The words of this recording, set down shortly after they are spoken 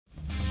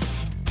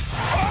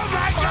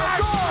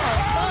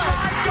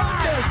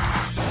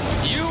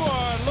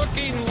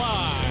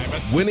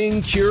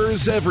Winning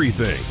cures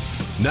everything.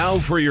 Now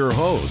for your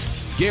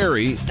hosts,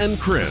 Gary and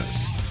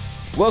Chris.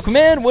 Welcome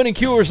in. Winning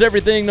cures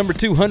everything, number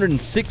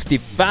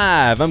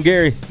 265. I'm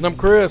Gary. And I'm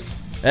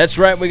Chris. That's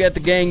right. We got the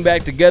gang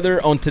back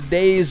together. On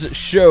today's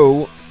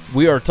show,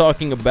 we are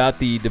talking about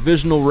the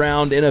divisional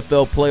round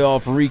NFL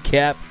playoff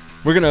recap.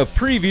 We're going to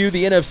preview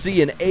the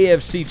NFC and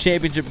AFC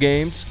championship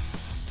games.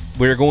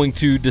 We're going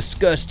to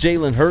discuss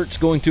Jalen Hurts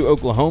going to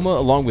Oklahoma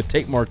along with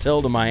Tate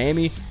Martell to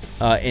Miami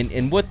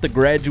and what the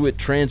graduate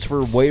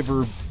transfer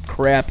waiver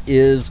crap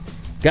is.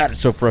 God, it's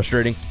so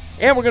frustrating.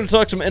 And we're going to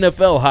talk some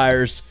NFL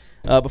hires.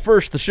 But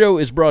first, the show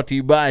is brought to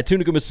you by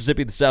Tunica,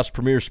 Mississippi, the South's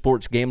premier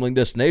sports gambling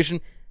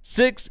destination.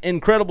 6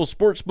 incredible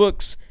sports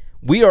books.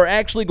 We are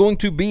actually going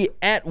to be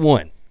at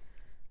one.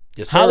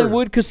 Yes, sir.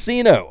 Hollywood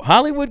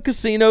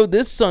Casino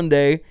this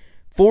Sunday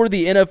for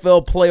the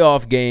NFL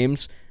playoff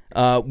games.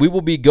 We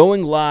will be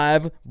going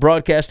live,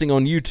 broadcasting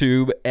on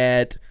YouTube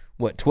at,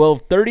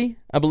 12:30,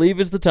 I believe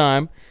is the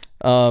time.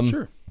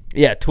 Sure.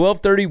 Yeah,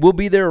 12:30. We'll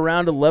be there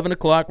around 11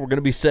 o'clock. We're going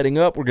to be setting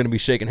up. We're going to be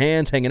shaking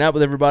hands, hanging out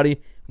with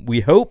everybody. We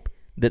hope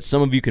that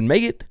some of you can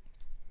make it.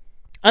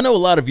 I know a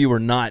lot of you are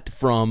not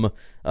from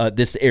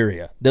this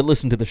area that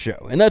listen to the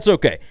show, and that's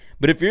okay.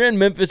 But if you're in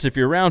Memphis, if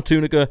you're around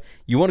Tunica,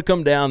 you want to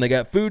come down, they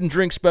got food and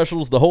drink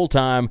specials the whole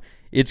time.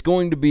 It's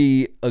going to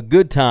be a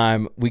good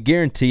time. We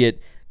guarantee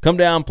it. Come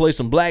down, play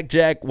some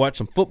blackjack, watch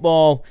some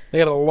football. They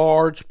got a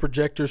large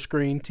projector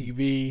screen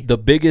TV. The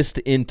biggest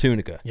in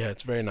Tunica. Yeah,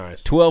 it's very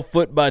nice.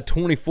 12-foot by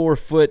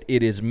 24-foot.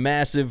 It is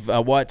massive. I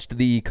watched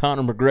the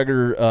Conor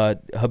McGregor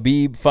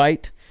Habib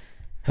fight.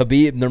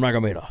 Habib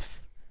Nurmagomedov.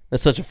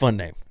 That's such a fun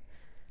name.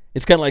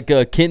 It's kind of like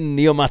Ken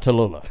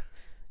Neomatalola.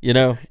 You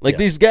know? Like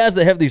these guys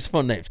that have these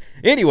fun names.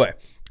 Anyway,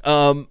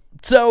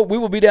 so we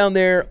will be down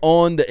there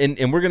on the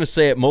and we're going to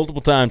say it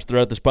multiple times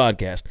throughout this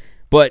podcast.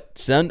 But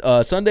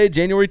Sunday,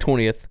 January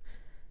 20th,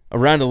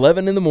 around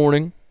 11 in the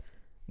morning,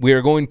 we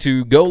are going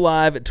to go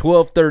live at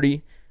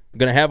 12:30. We're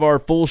going to have our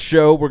full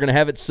show. We're going to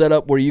have it set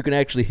up where you can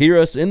actually hear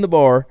us in the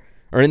bar,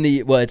 or in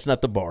the, it's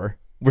not the bar.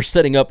 We're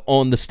setting up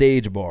on the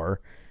stage bar,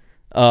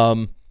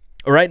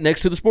 right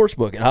next to the sports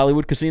book at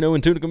Hollywood Casino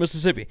in Tunica,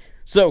 Mississippi.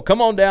 So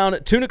come on down.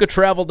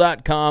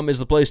 TunicaTravel.com is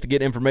the place to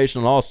get information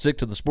on all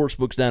 6 of the sports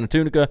books down in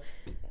Tunica.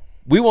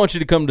 We want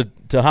you to come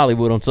to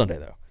Hollywood on Sunday,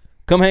 though.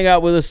 Come hang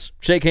out with us,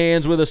 shake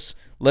hands with us.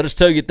 Let us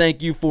tell you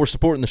thank you for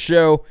supporting the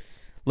show.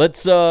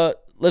 Let's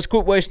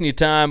quit wasting your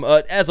time.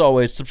 As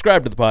always,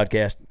 subscribe to the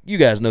podcast. You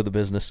guys know the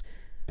business.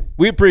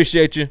 We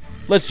appreciate you.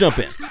 Let's jump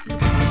in.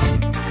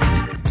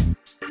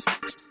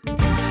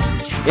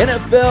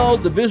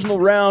 NFL Divisional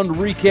Round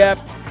Recap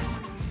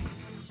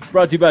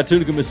brought to you by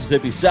Tunica,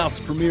 Mississippi, South's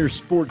premier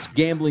sports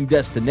gambling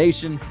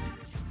destination.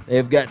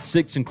 They've got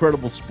 6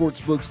 incredible sports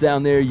books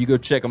down there. You go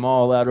check them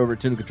all out over at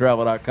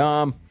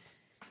TunicaTravel.com.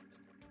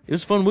 It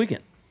was a fun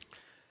weekend.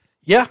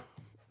 Yeah,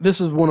 this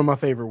is one of my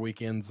favorite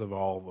weekends of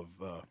all of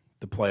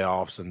the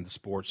playoffs and the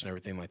sports and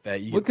everything like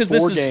that. You get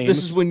 4 games.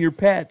 This is when your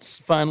Pats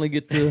finally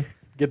get to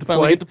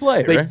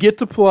play. They right? get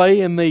to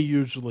play, and they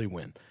usually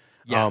win.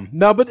 Yeah.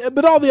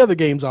 But all the other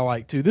games I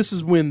like too. This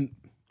is when.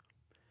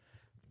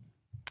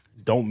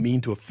 Don't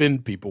mean to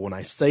offend people when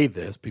I say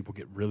this. People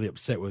get really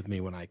upset with me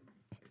when I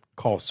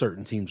call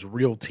certain teams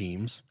real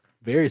teams.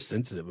 Very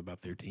sensitive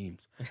about their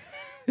teams.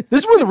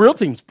 This is where the real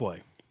teams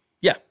play.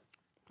 Yeah.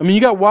 I mean,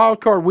 you got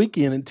wild card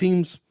weekend, and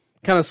teams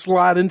kind of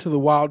slide into the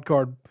wild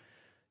card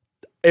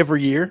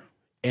every year,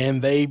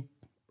 and they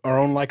are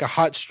on like a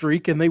hot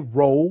streak, and they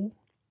roll.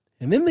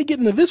 And then they get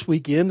into this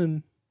weekend,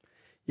 and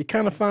you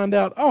kind of find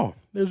out, oh,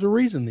 there's a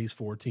reason these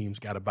 4 teams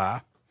got to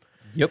bye.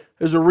 Yep.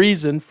 There's a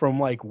reason from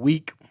like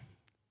week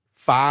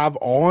 5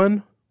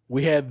 on,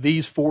 we had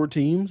these 4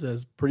 teams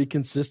as pretty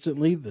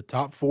consistently the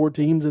top 4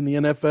 teams in the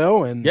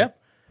NFL, and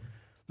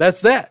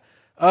that's that.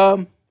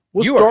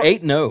 You are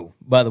 8-0,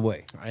 by the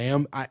way. I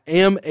am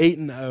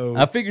 8-0.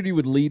 I figured you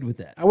would lead with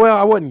that. Well,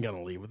 I wasn't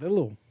gonna lead with it. A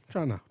little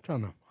trying to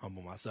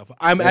humble myself.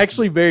 I'm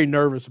actually very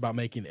nervous about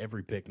making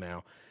every pick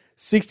now.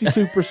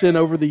 62%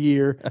 over the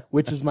year,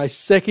 which is my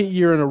 2nd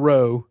year in a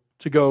row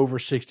to go over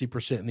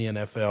 60% in the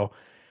NFL.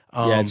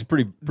 It's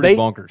pretty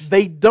bonkers.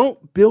 They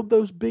don't build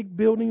those big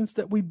buildings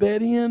that we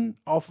bet in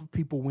off of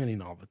people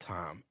winning all the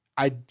time.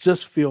 I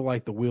just feel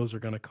like the wheels are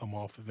going to come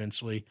off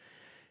eventually.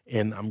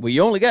 And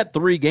you only got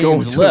 3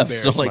 games left,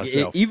 so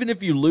myself. Even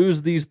if you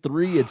lose these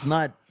 3, it's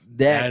not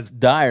that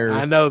dire.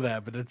 I know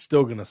that, but it's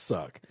still going to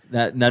suck.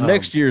 Now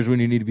next year is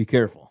when you need to be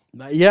careful.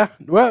 Yeah,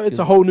 well, it's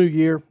a whole new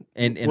year.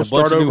 And we'll a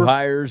bunch of new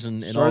hires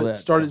and all that.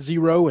 Start at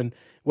 0 and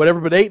whatever,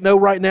 but 8-0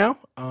 right now.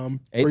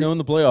 8-0 in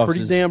the playoffs.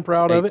 Pretty damn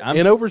proud of it.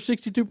 And over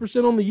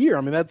 62% on the year.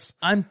 I mean,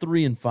 I'm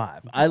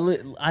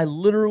 3-5. I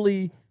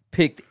literally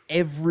picked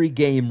every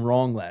game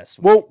wrong last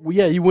week. Well,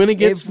 yeah, you went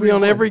against me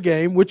on every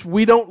game, which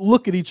we don't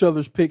look at each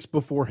other's picks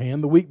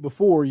beforehand. The week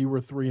before, you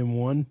were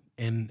 3-1,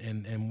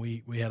 and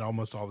we had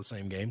almost all the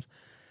same games.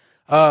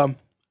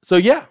 So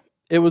yeah,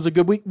 it was a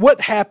good week. What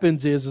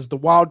happens is the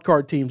wild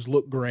card teams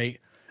look great,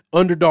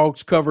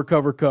 underdogs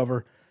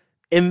cover,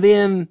 and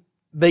then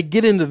they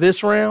get into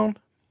this round,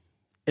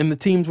 and the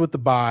teams with the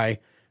bye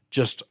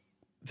just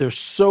they're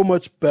so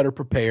much better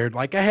prepared.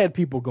 Like I had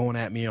people going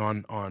at me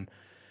on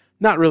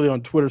not really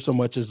on Twitter so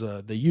much as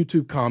the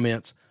YouTube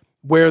comments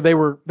where they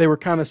were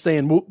kind of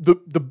saying, well,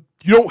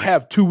 you don't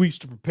have 2 weeks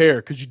to prepare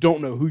because you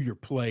don't know who you're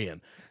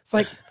playing. It's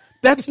like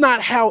that's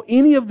not how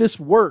any of this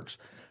works.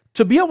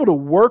 To be able to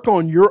work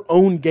on your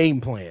own game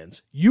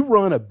plans, you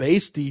run a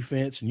base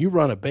defense and you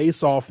run a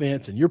base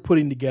offense and you're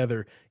putting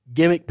together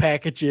gimmick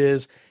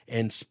packages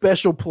and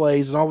special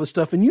plays and all this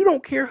stuff, and you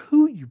don't care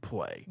who you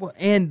play. Well,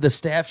 and the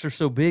staffs are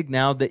so big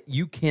now that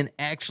you can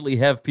actually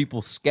have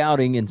people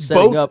scouting and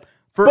setting up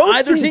for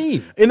either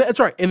team. And that's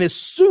right. And as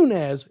soon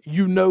as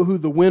you know who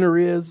the winner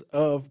is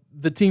of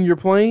the team you're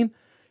playing,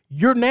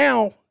 you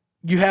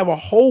have a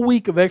whole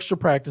week of extra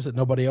practice that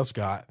nobody else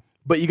got,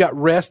 but you got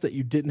rest that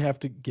you didn't have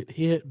to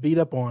get beat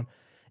up on.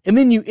 And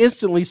then you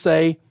instantly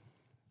say,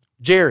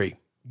 Jerry,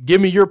 give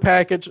me your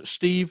package.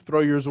 Steve, throw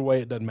yours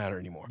away. It doesn't matter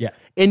anymore. Yeah.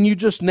 And you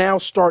just now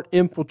start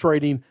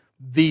infiltrating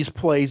these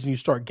plays and you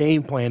start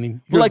game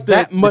planning. You're like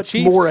that much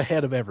more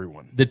ahead of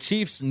everyone. The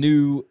Chiefs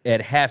knew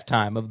at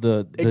halftime of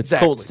the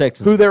exactly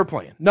Colts-Texans who they were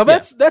playing. Now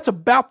that's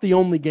about the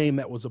only game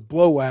that was a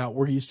blowout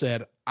where you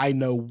said, I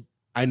know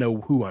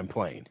who I'm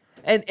playing.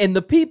 And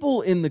the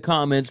people in the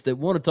comments that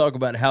want to talk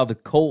about how the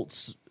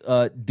Colts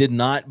did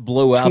not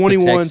blow out the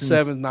Texans.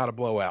 21-7 is not a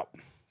blowout.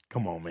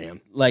 Come on,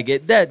 man.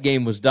 Like, that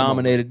game was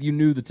dominated. You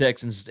knew the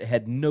Texans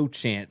had no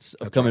chance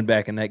of coming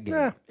back in that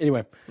game.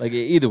 Anyway. Like,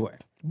 either way.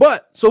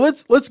 But, so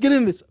let's get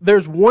into this.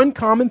 There's one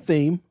common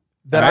theme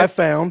that I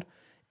found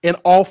in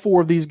all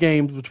four of these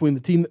games between the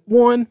team that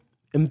won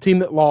and the team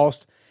that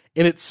lost,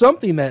 and it's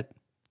something that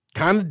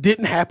kind of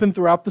didn't happen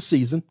throughout the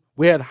season.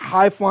 We had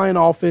high-flying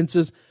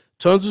offenses,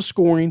 tons of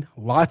scoring,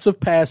 lots of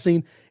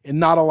passing, and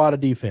not a lot of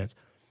defense.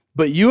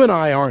 But you and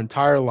I, our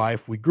entire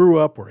life, we grew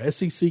up, we're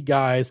SEC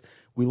guys.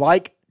 We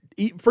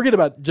forget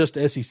about just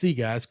SEC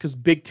guys because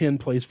Big Ten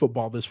plays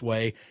football this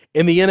way,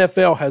 and the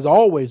NFL has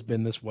always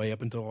been this way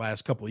up until the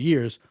last couple of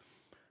years,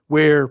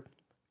 where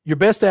your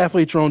best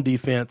athletes are on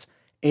defense,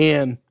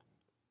 and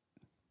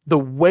the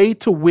way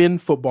to win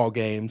football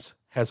games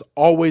has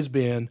always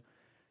been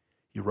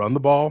you run the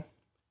ball,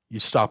 you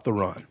stop the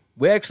run.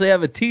 We actually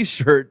have a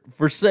T-shirt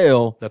for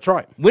sale. That's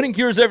right.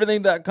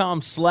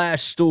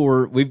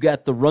 WinningCuresEverything.com/store. We've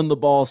got the Run the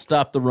Ball,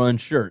 Stop the Run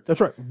shirt.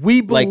 That's right.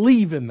 We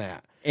believe in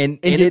that. And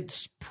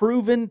it's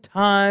proven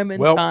time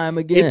and time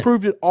again. It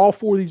proved it all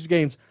four of these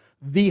games.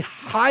 The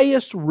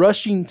highest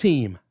rushing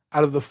team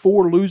out of the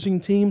four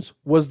losing teams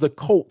was the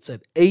Colts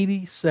at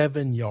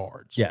 87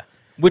 yards. Yeah,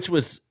 which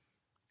was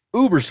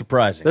uber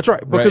surprising. That's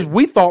right, because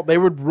we thought they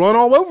would run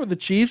all over the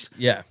Chiefs.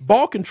 Yeah.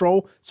 Ball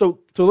control. So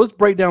let's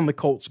break down the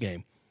Colts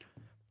game.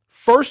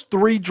 First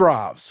three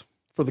drives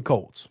for the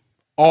Colts,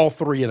 all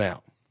 3 and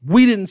out.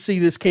 We didn't see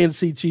this Kansas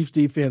City Chiefs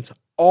defense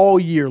all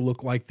year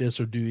look like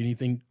this or do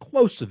anything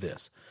close to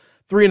this.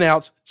 3 and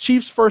outs.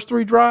 Chiefs' first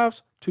 3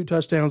 drives, 2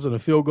 touchdowns and a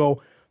field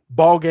goal.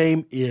 Ball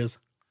game is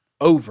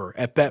over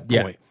at that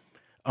point.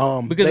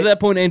 Because at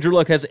that point, Andrew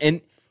Luck has – and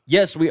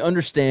yes, we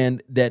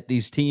understand that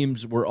these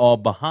teams were all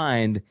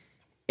behind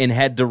and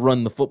had to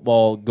run the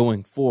football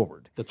going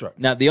forward. That's right.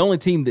 Now, the only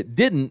team that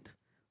didn't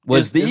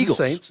was the Eagles.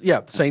 Saints. Yeah,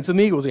 the Saints and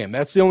the Eagles game.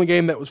 That's the only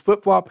game that was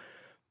flip-flop.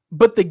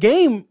 But the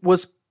game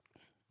was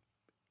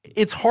 –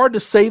 it's hard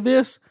to say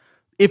this.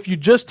 If you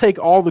just take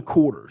all the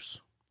quarters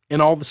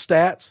and all the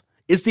stats,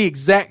 it's the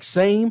exact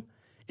same,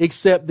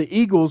 except the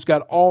Eagles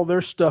got all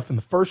their stuff in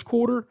the first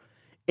quarter,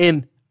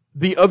 and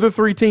the other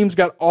 3 teams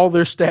got all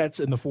their stats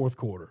in the fourth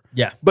quarter.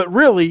 Yeah. But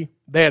really,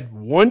 they had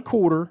 1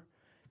 quarter,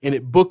 and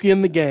it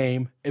bookended the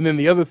game, and then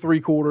the other 3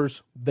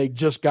 quarters, they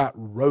just got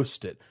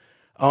roasted.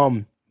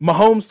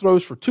 Mahomes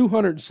throws for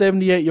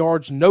 278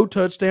 yards, no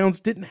touchdowns,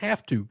 didn't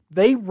have to.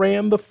 They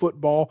ran the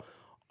football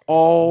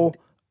all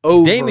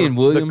over Damian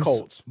Williams, the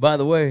Colts. By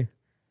the way,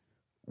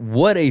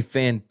 what a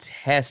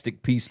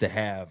fantastic piece to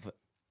have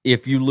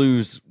if you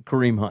lose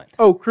Kareem Hunt.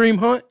 Oh, Kareem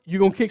Hunt, you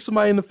going to kick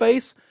somebody in the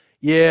face?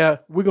 Yeah,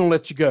 we're going to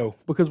let you go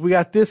because we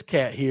got this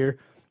cat here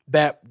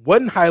that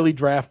wasn't highly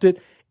drafted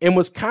and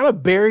was kind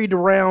of buried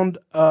around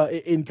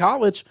in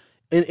college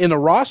in a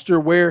roster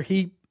where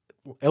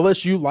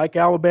LSU, like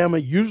Alabama,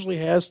 usually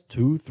has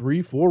 2,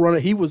 3, 4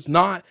 runners. He was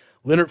not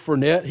Leonard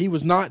Fournette. He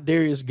was not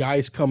Darius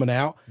Geis coming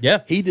out. Yeah.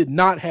 He did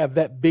not have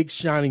that big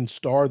shining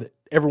star that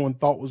everyone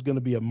thought was going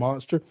to be a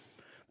monster.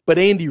 But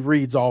Andy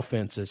Reid's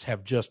offenses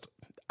have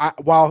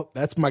while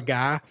that's my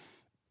guy,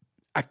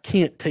 I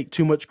can't take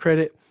too much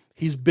credit.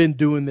 He's been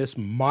doing this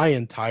my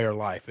entire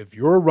life. If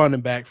you're a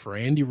running back for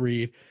Andy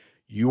Reid,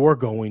 you are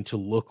going to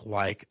look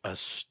like a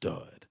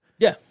stud.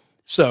 Yeah.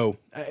 So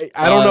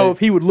I don't know if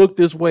he would look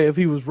this way if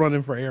he was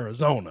running for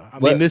Arizona.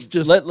 Let's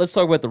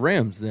talk about the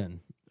Rams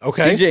then.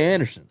 Okay. C.J.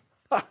 Anderson.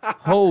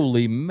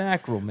 Holy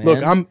mackerel, man!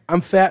 Look,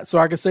 I'm fat, so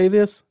I can say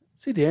this.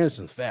 C.J.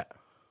 Anderson's fat.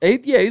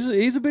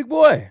 He's a big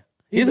boy.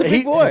 He's a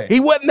big boy. He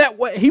wasn't that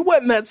way. He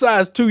wasn't that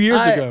size 2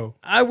 years ago.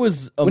 I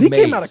was amazed. When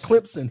he came out of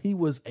Clemson, he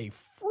was a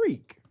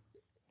freak.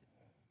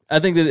 I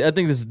think this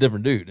is a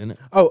different dude, isn't it?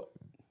 Oh,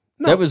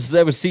 no.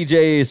 That was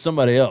C.J.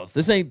 somebody else.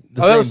 This ain't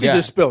the same that was guy.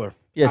 C.J. Spiller.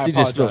 Yeah, I C.J.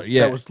 Spiller. apologize.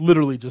 Yeah. That was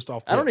literally just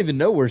off the I don't even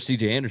know where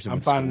C.J. Anderson I'm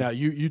went to finding school. out.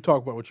 You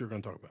talk about what you're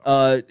going to talk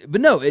about.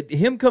 But no,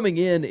 him coming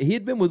in, he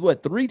had been with,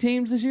 what, 3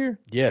 teams this year?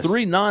 Yes.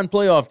 3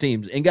 non-playoff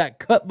teams and got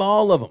cut by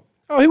all of them.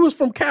 Oh, he was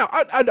from Cal.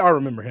 I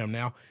remember him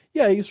now.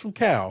 Yeah, he was from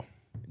Cal.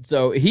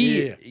 So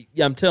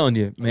I'm telling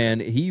you, man,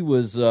 he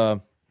was.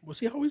 Was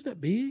he always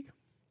that big?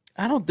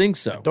 I don't think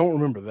so. Don't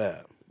remember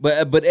that.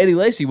 But Eddie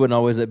Lacy wasn't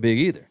always that big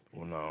either.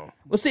 Well, no.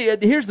 Well, see,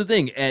 here's the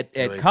thing: at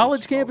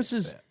college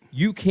campuses,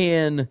 you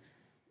can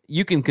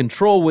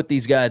control what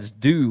these guys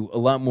do a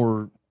lot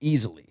more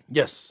easily,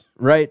 Yes.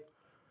 right?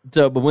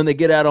 So, but when they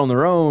get out on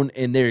their own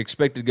and they're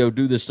expected to go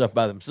do this stuff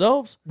by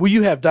themselves, Well,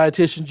 you have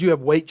dietitians, you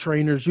have weight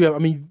trainers,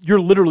 you're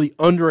literally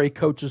under a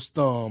coach's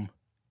thumb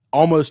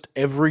almost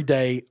every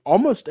day,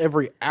 almost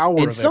every hour.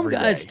 and of some every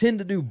guys day. tend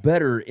to do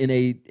better in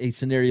a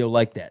scenario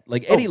like that.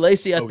 Like Eddie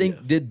Lacy, I think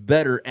yes. did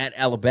better at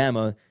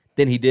Alabama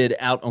than he did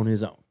out on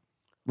his own,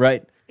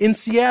 right? In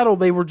Seattle,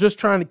 they were just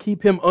trying to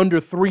keep him under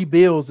 $3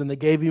 bills, and they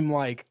gave him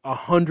like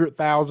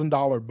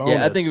 $100,000 bonus.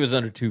 Yeah, I think it was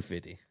under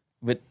 250.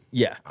 But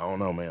yeah. I don't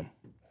know, man.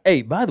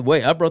 Hey, by the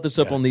way, I brought this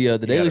up on the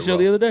Daily Show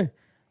the other day.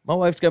 My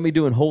wife's got me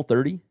doing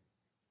Whole30.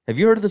 Have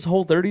you heard of this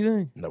Whole30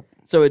 thing? Nope.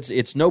 So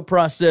it's no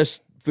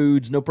processed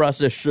foods, no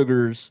processed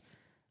sugars,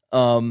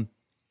 and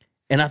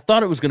I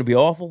thought it was going to be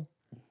awful.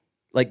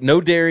 Like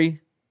no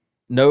dairy,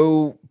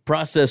 no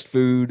processed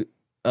food,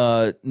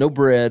 no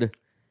bread,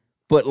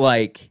 but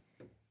like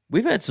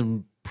we've had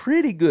some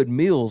pretty good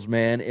meals,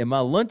 man. And my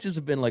lunches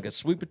have been like a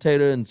sweet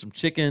potato and some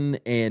chicken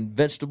and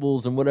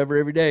vegetables and whatever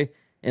every day,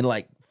 and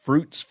like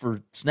fruits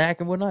for snack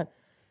and whatnot.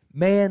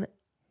 Man,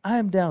 I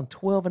am down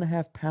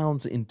 12.5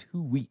 pounds in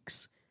 2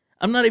 weeks.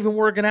 I'm not even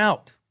working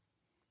out.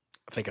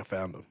 I think I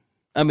found them.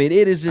 I mean,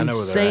 it is I know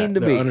where insane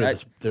to they're me.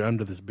 at. They're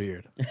under this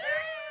beard.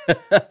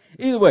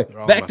 Either way,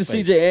 all back on to my face.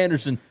 C.J.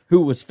 Anderson,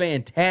 who was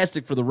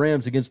fantastic for the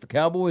Rams against the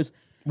Cowboys.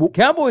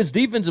 Cowboys'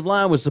 defensive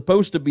line was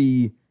supposed to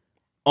be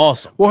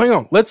awesome. Well, hang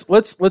on.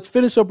 Let's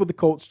finish up with the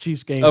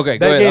Colts-Chiefs game. Okay,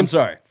 go ahead. I'm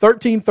sorry.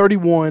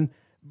 13-31,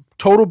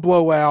 total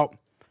blowout.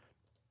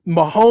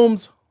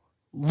 Mahomes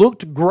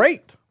looked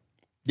great.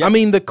 Yep. I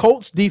mean, the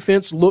Colts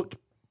defense looked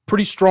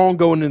pretty strong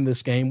going into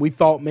this game. We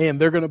thought, man,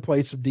 they're going to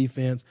play some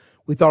defense.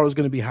 We thought it was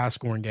going to be a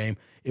high-scoring game.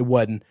 It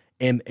wasn't.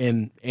 And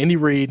Andy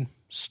Reid,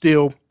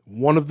 still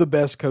one of the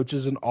best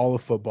coaches in all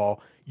of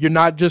football. You're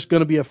not just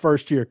going to be a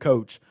first-year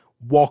coach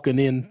walking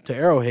into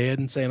Arrowhead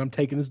and saying, I'm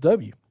taking this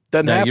W.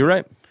 Doesn't happen. You're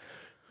right.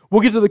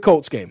 We'll get to the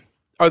Colts game,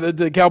 or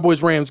the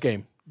Cowboys-Rams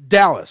game.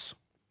 Dallas,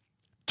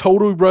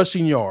 total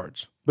rushing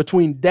yards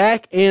between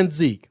Dak and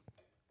Zeke,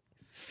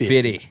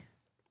 50.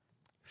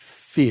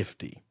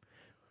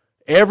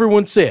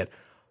 Everyone said,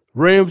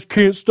 Rams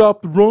can't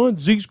stop the run.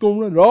 Zeke's going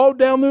to run it all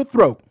down their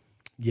throat.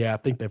 Yeah, I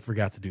think they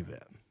forgot to do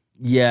that.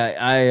 Yeah,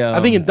 I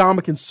think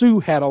Ndamukong Suh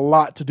had a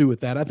lot to do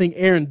with that. I think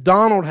Aaron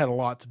Donald had a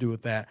lot to do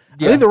with that.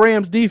 Yeah. I think the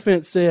Rams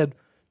defense said,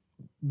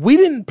 we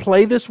didn't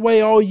play this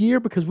way all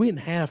year because we didn't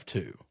have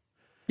to.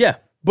 Yeah.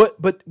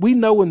 But we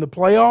know in the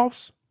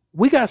playoffs,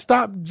 we got to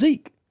stop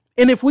Zeke.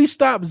 And if we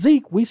stop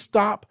Zeke, we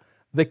stop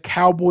the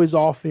Cowboys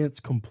offense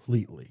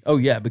completely. Oh,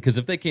 yeah, because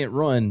if they can't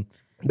run,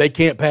 They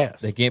can't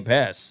pass. they can't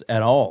pass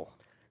at all.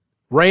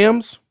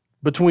 Rams,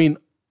 between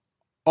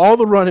all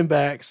the running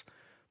backs,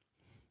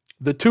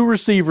 the 2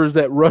 receivers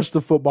that rush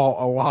the football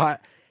a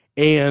lot,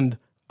 and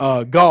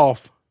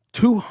Goff,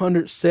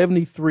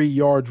 273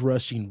 yards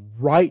rushing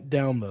right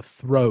down the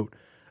throat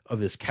of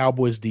this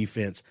Cowboys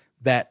defense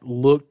that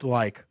looked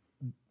like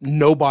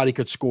nobody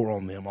could score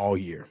on them all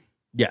year.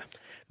 Yeah.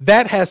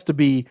 That has to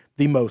be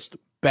the most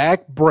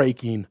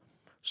back-breaking,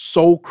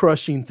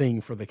 soul-crushing thing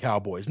for the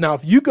Cowboys. Now,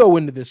 if you go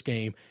into this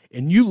game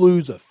and you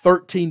lose a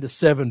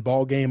 13-7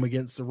 ball game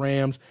against the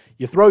Rams,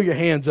 you throw your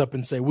hands up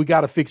and say, we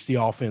got to fix the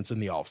offense in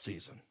the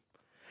offseason.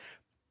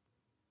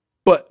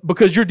 But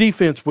because your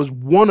defense was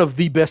one of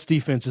the best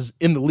defenses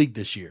in the league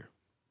this year,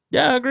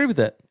 Yeah, I agree with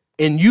that.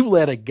 and you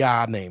let a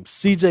guy named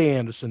C.J.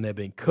 Anderson that had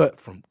been cut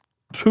from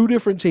 2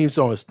 different teams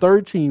on his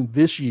 3rd team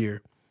this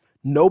year,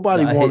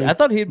 nobody wanted. I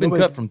thought he had been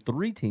nobody- cut from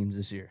 3 teams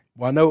this year.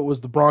 Well, I know it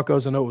was the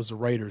Broncos. I know it was the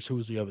Raiders. Who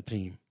was the other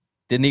team?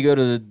 Didn't he go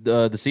to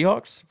the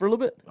Seahawks for a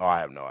little bit? Oh, I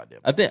have no idea.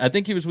 I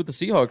think he was with the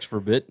Seahawks for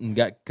a bit and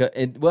got cut.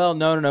 And well,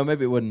 no,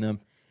 maybe it wasn't them.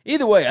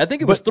 Either way, I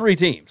think it was 3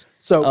 teams.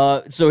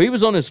 So- so he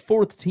was on his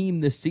 4th team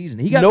this season.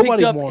 He got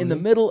Nobody picked up wanted in the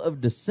him. middle of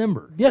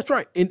December. Yeah, that's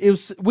right. And it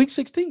was week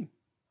 16.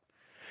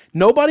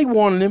 Nobody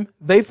wanted him.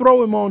 They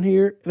throw him on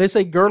here. They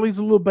say Gurley's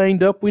a little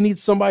banged up. We need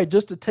somebody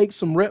just to take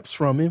some reps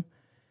from him.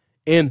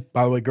 And,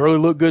 by the way, Gurley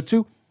looked good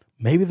too.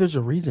 Maybe there's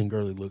a reason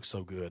Gurley looks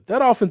so good.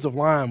 That offensive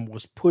line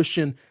was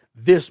pushing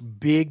this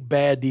big,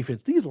 bad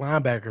defense. These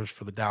linebackers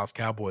for the Dallas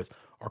Cowboys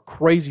are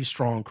crazy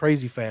strong,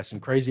 crazy fast,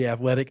 and crazy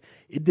athletic.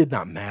 It did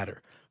not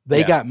matter.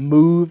 They got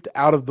moved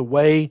out of the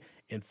way,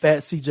 and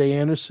fat C.J.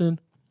 Anderson,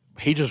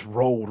 he just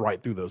rolled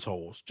right through those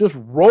holes. Just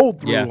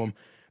rolled through them.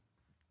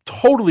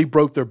 Totally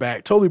broke their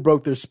back, totally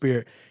broke their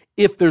spirit.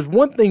 If there's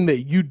one thing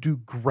that you do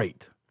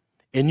great,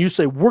 and you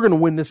say, we're going to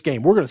win this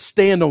game, we're going to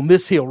stand on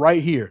this hill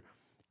right here,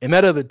 and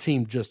that other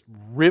team just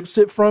rips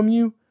it from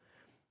you,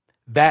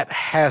 that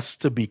has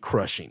to be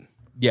crushing.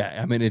 Yeah,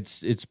 I mean,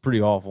 it's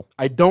pretty awful.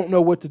 I don't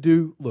know what to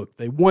do. Look,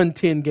 they won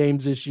 10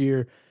 games this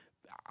year.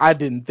 I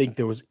didn't think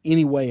there was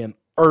any way in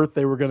earth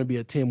they were going to be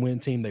a 10-win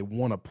team. They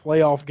won a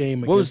playoff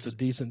game against a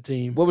decent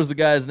team. What was the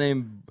guy's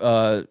name?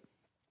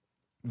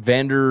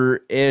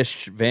 Vander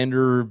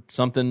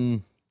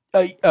something.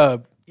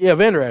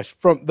 Vander Esch,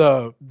 from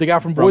the guy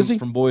from Boise.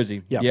 From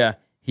Boise. Yeah.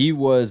 He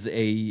was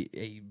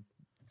a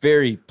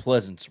very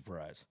pleasant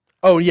surprise.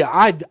 Oh yeah,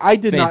 I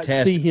did not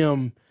see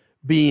him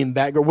being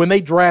that good. When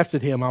they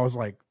drafted him, I was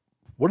like,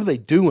 what are they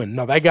doing?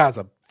 No, that guy's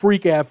a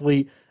freak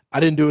athlete. I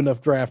didn't do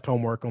enough draft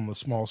homework on the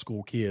small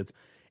school kids,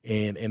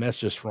 and that's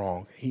just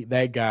wrong.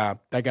 That guy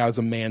was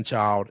a man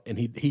child, and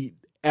he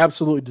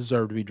absolutely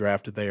deserved to be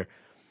drafted there.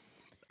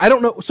 I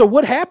don't know. So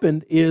what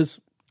happened is,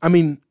 I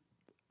mean,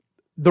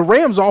 the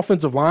Rams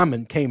offensive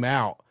lineman came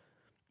out.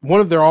 One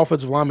of their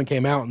offensive linemen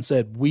came out and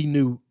said, we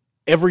knew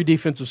every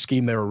defensive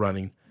scheme they were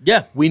running.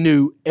 Yeah. We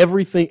knew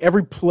everything,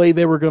 every play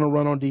they were going to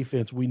run on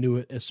defense. We knew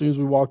it as soon as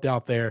we walked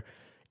out there,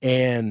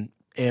 and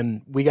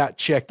we got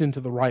checked into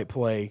the right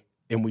play,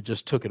 and we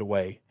just took it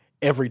away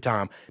every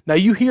time. Now,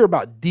 you hear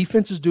about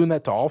defenses doing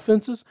that to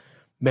offenses.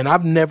 Man,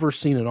 I've never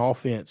seen an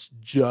offense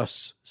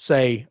just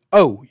say,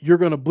 oh, you're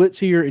going to blitz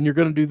here and you're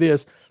going to do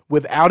this,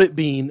 without it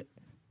being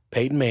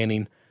Peyton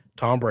Manning,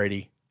 Tom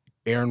Brady,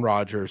 Aaron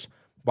Rodgers,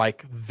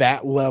 like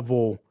that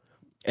level.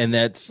 And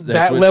that's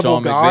that what level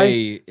Sean guy.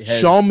 McVay has.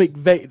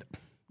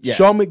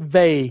 Sean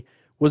McVay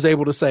was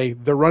able to say,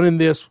 they're running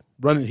this,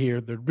 run it here.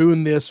 They're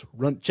doing this,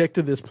 check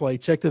to this play,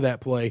 check to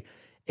that play,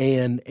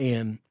 and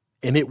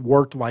it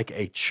worked like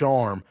a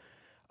charm.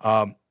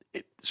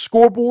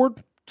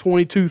 Scoreboard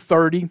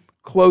 22-30,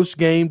 close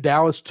game.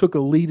 Dallas took a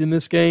lead in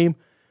this game,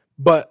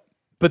 but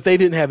they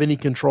didn't have any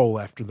control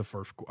after the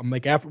first. I'm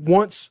like,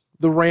 once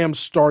the Rams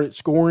started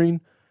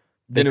scoring,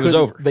 then it was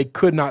over. They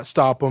could not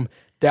stop them.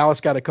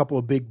 Dallas got a couple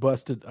of big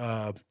busted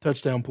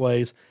touchdown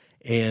plays,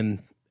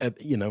 and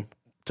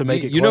to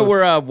make it close. You know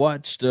where I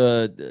watched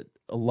a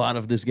lot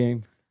of this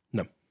game?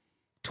 No.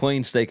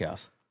 Twain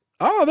Steakhouse.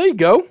 Oh, there you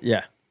go.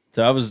 Yeah.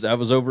 So I was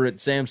over at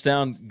Sam's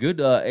Town. Good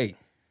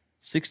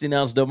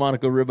 16-ounce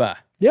Delmonico ribeye.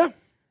 Yeah.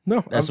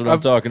 No. That's what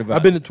I'm talking about.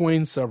 I've been to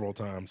Twain several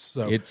times.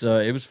 So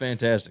it was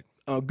fantastic.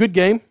 Good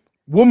game.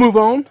 We'll move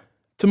on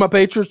to my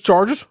Patriots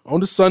Chargers on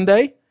to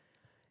Sunday.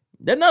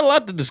 There's not a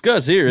lot to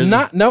discuss here, is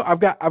there? No, I've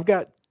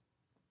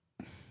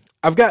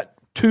got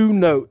two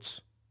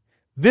notes.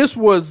 This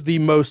was the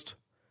most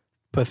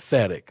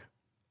pathetic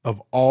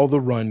of all the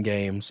run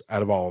games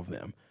out of all of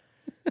them.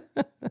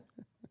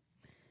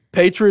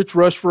 Patriots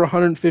rushed for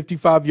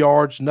 155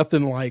 yards,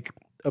 nothing like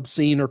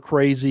obscene or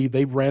crazy.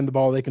 They ran the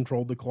ball, they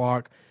controlled the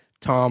clock.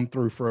 Tom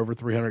threw for over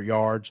 300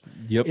 yards.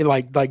 Yep. It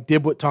like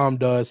did what Tom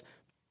does.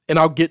 And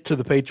I'll get to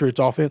the Patriots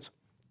offense.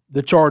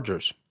 The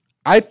Chargers.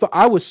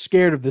 I was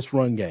scared of this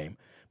run game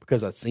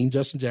because I'd seen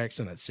Justin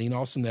Jackson, I'd seen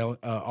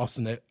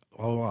Eckler.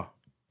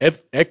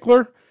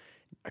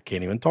 I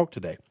can't even talk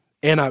today.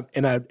 And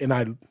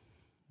I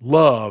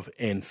love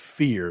and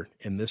fear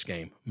in this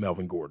game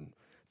Melvin Gordon.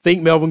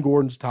 Think Melvin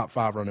Gordon's top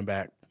 5 running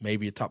back,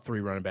 maybe a top 3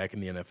 running back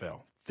in the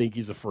NFL. Think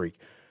he's a freak.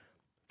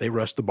 They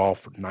rushed the ball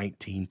for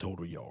 19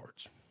 total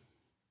yards.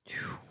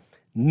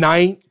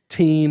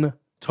 19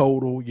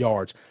 total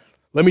yards.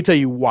 Let me tell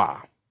you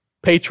why.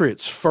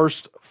 Patriots'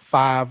 first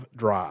 5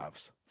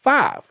 drives.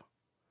 5.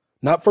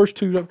 Not first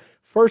 2.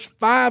 First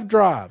 5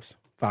 drives.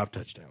 5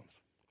 touchdowns.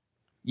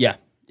 Yeah,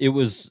 it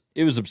was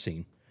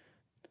obscene.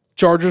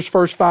 Chargers'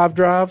 first 5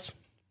 drives.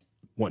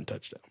 1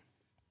 touchdown.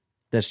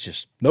 That's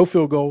just no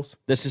field goals.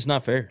 That's just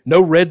not fair.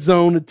 No red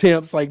zone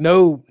attempts.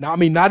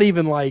 Not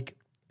even like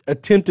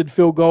attempted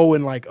field goal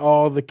and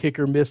the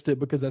kicker missed it,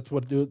 because that's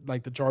what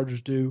the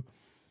Chargers do.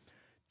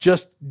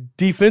 Just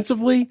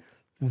defensively,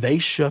 they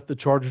shut the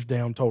Chargers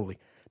down totally.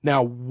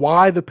 Now,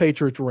 why the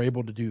Patriots were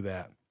able to do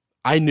that,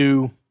 I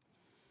knew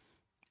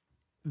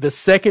the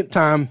second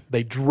time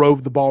they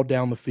drove the ball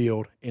down the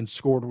field and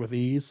scored with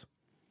ease,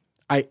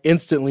 I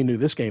instantly knew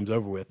this game's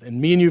over with.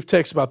 And me and you have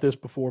texted about this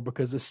before,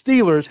 because the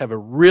Steelers have a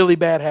really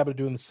bad habit of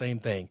doing the same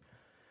thing.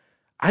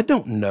 I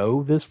don't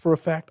know this for a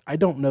fact. I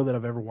don't know that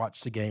I've ever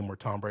watched a game where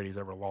Tom Brady's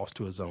ever lost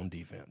to his own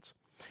defense.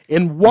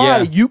 And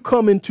why you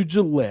come into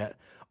Gillette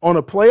on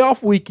a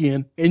playoff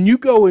weekend and you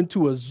go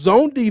into a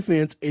zone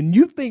defense and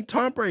you think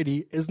Tom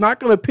Brady is not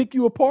going to pick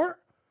you apart?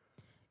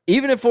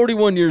 Even at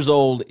 41 years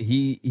old,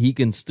 he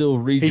can still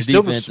read He's your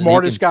still defense. the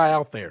smartest guy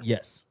out there.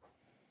 Yes.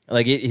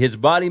 His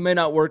body may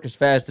not work as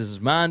fast as his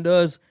mind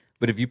does,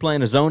 but if you play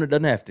in a zone, it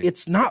doesn't have to.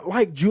 It's not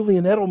like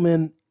Julian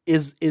Edelman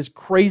is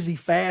crazy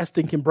fast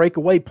and can break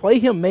away. Play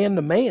him man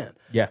to man.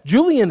 Yeah.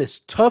 Julian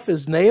is tough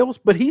as nails,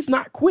 but he's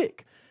not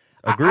quick.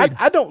 Agreed.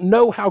 I don't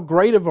know how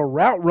great of a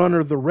route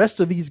runner the rest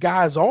of these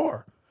guys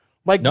are.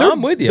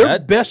 I'm with you. Their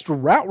best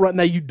route run.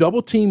 Now you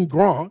double team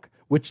Gronk,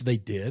 which they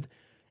did,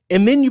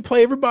 and then you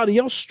play everybody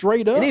else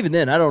straight up. And even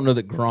then, I don't know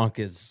that Gronk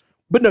is.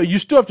 But no, you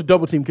still have to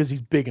double team because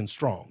he's big and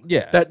strong.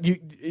 Yeah.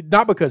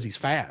 Not because he's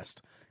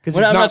fast. because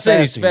Well, he's I'm not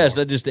saying he's anymore. fast.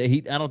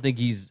 I don't think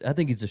he's. I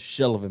think he's a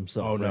shell of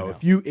himself. Oh no!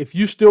 right If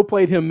you still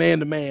played him man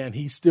to man,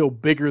 he's still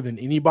bigger than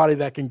anybody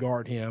that can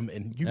guard him,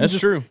 and That's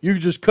true. You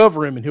can just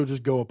cover him, and he'll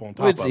just go up on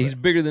top of He's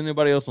it. bigger than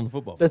anybody else on the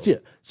football field. That's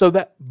it. So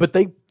but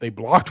they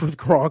blocked with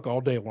Gronk all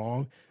day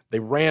long.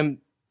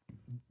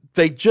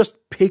 They just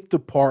picked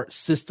apart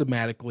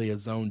systematically a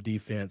zone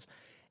defense.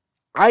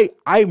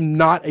 I'm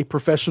not a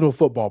professional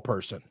football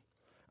person.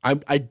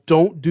 I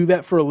don't do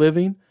that for a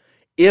living.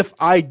 If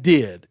I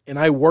did, and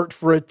I worked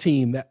for a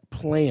team that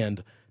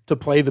planned to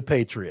play the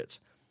Patriots,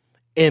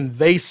 and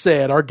they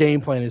said our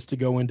game plan is to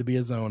go in to be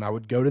a zone, I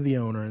would go to the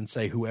owner and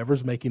say,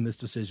 whoever's making this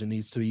decision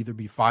needs to either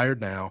be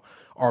fired now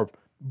or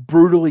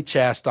brutally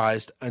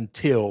chastised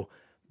until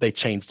they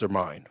change their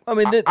mind. I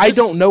mean, I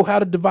don't know how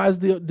to devise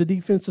the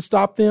defense to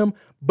stop them,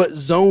 but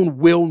zone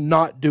will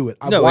not do it.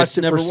 I've watched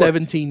it for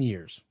 17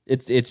 years.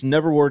 It's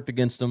never worked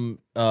against them.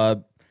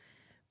 But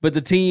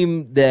the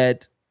team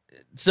that –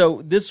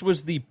 so this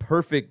was the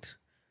perfect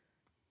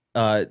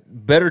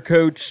better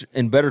coach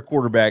and better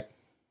quarterback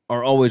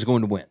are always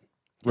going to win,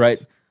 right?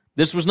 Yes.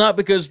 This was not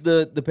because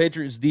the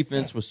Patriots'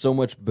 defense was so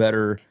much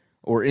better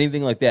or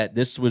anything like that.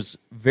 This was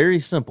very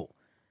simple.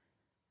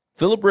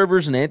 Phillip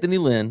Rivers and Anthony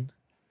Lynn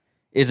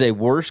is a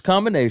worse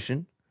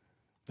combination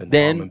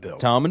than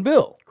Tom and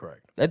Bill.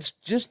 Correct. That's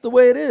just the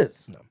way it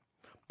is. No.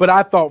 But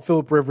I thought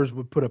Phillip Rivers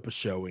would put up a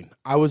showing.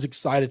 I was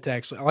excited to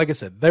actually, like I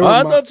said,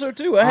 I thought so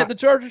too. I had the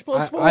Chargers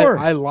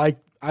 +4.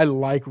 I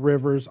like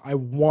Rivers. I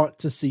want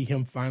to see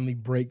him finally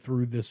break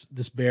through this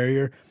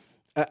barrier.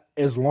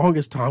 As long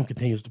as Tom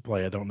continues to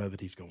play, I don't know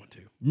that he's going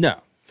to. No.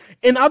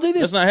 And I'll do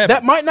this.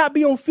 That might not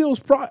be on Phil's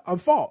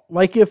fault.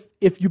 Like if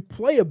you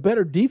play a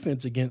better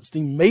defense against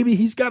him, maybe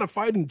he's got a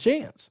fighting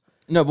chance.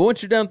 No, but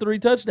once you're down 3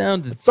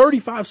 touchdowns, it's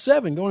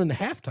 35-7 going into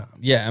halftime.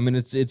 Yeah, I mean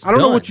it's. I don't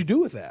know what you do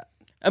with that.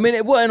 I mean,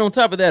 and on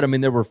top of that, I mean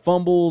there were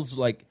fumbles,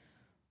 like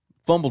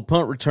fumbled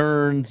punt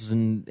returns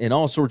and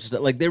all sorts of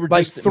stuff. Like they were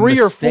like just 3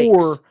 mistakes.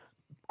 or 4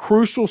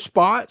 crucial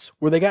spots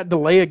where they got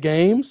delay of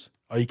games.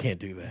 Oh, you can't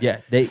do that.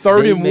 Yeah,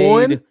 3rd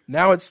and 1.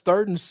 Now it's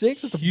 3rd and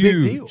 6. It's a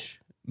big deal.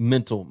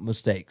 Mental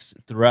mistakes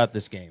throughout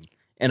this game,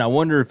 and I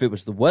wonder if it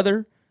was the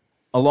weather,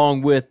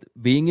 along with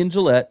being in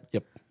Gillette.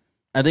 Yep.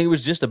 I think it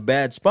was just a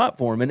bad spot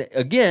for him. And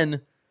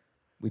again,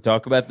 we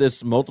talk about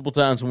this multiple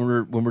times when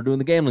we're doing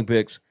the gambling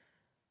picks.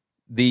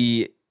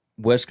 The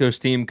West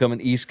Coast team coming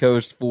East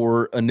Coast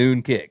for a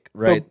noon kick,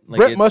 right? So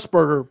Brett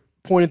Musburger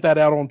pointed that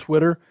out on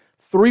Twitter.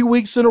 3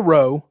 weeks in a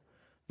row,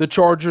 the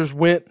Chargers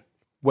went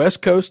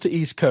West Coast to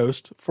East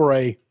Coast for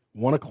a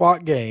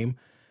 1:00 game.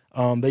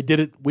 They did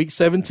it week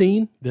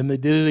 17. Then they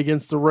did it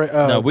against the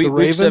Ravens.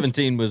 Week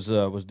 17 was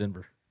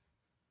Denver.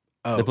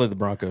 Oh. They played the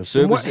Broncos.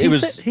 So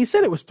he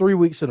said it was 3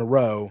 weeks in a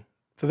row,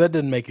 so that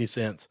didn't make any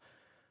sense.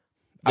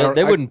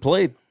 They wouldn't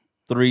play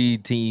 3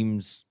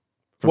 teams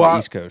from the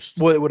East Coast.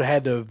 Well, it would have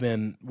had to have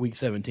been week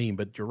 17,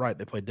 but you're right.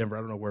 They played Denver. I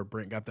don't know where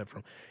Brent got that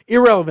from.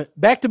 Irrelevant.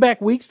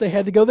 Back-to-back weeks, they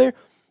had to go there.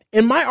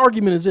 And my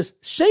argument is this.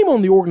 Shame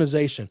on the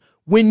organization.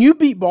 When you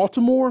beat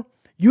Baltimore,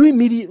 you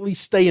immediately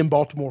stay in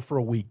Baltimore for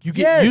a week. You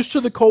get used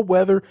to the cold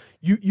weather.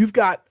 You've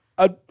got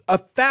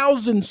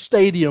 1,000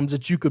 stadiums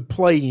that you could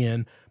play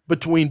in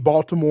between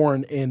Baltimore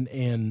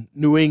and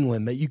New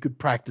England that you could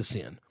practice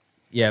in.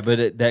 Yeah,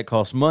 but that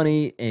costs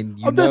money, and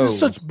that's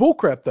such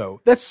bullcrap, though.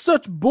 That's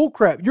such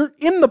bullcrap. You're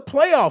in the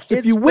playoffs.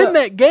 If you win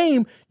that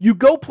game, you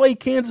go play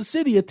Kansas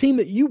City, a team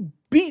that you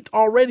beat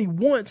already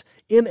once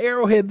in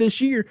Arrowhead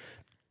this year,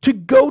 to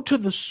go to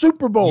the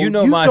Super Bowl. You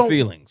know my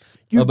feelings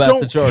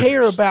about the Chargers. You don't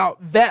care about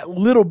that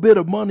little bit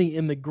of money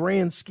in the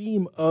grand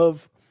scheme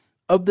of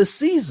the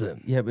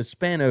season. Yeah, but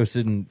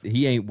Spanos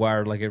he ain't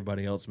wired like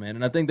everybody else, man.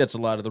 And I think that's a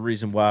lot of the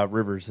reason why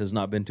Rivers has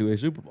not been to a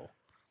Super Bowl.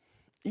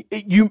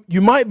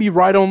 You might be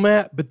right on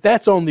that, but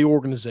that's on the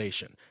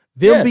organization.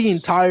 Them being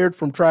tired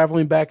from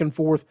traveling back and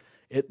forth.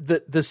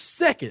 The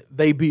second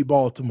they beat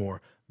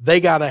Baltimore, they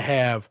got to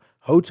have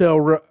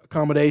hotel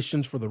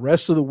accommodations for the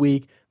rest of the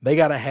week. They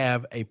got to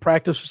have a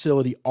practice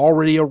facility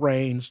already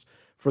arranged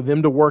for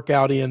them to work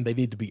out in. They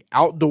need to be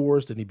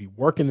outdoors. They need to be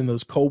working in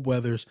those cold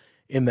weathers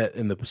in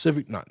the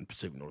Pacific, not in the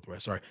Pacific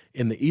Northwest, sorry,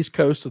 in the East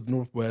Coast of the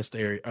Northwest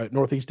area,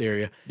 Northeast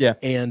area. Yeah,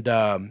 and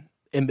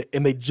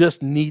they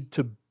just need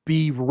to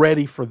be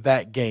ready for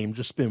that game.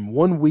 Just spend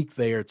 1 week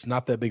there. It's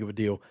not that big of a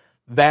deal.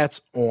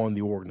 That's on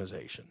the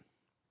organization.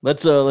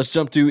 Let's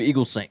jump to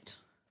Eagles Saints.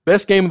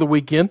 Best game of the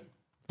weekend.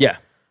 Yeah,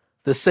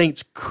 the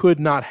Saints could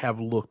not have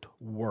looked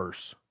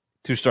worse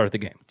to start the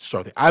game.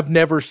 I've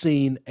never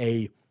seen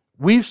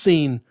we've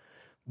seen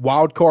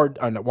not wild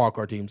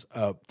card teams,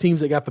 teams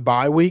that got the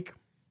bye week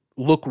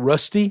look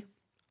rusty.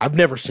 I've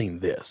never seen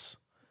this.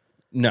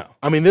 No.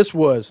 I mean, this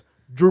was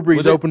Drew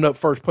Brees opened up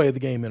first play of the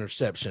game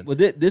interception. Well,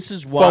 this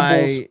is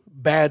why fumbles,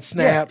 bad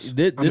snaps.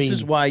 Yeah, this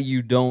is why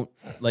you don't,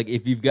 like,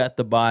 if you've got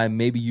the bye,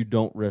 maybe you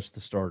don't rest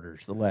the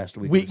starters the last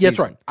week. That's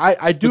right.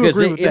 I do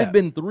agree with that. It had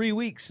been 3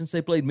 weeks since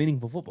they played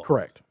meaningful football.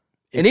 Correct.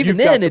 And even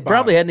then, it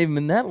probably hadn't even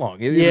been that long.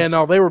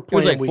 They were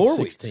playing week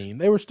 16.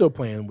 They were still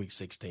playing week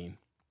 16.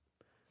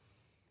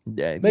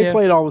 Yeah, they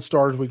played all the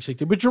starters week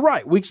 16. But you're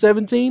right. Week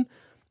 17,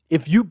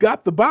 if you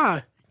got the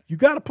bye, you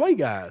got to play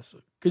guys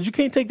because you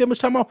can't take that much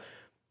time off.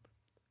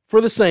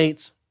 For the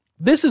Saints,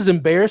 this is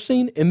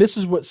embarrassing, and this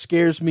is what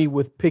scares me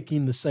with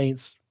picking the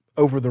Saints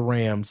over the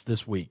Rams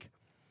this week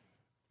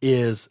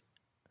is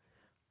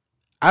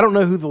I don't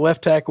know who the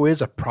left tackle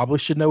is. I probably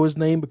should know his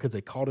name because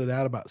they called it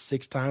out about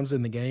 6 times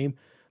in the game.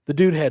 The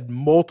dude had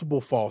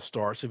multiple false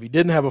starts. If he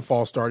didn't have a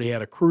false start, he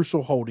had a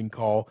crucial holding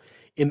call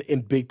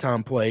in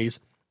big-time plays.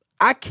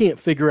 I can't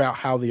figure out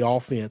how the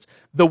offense,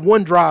 the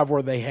one drive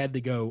where they had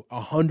to go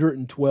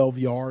 112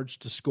 yards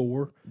to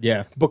score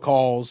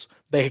because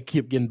they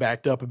kept getting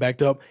backed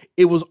up,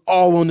 it was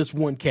all on this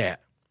one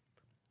cat.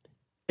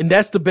 And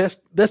that's the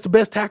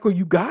best tackle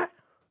you got?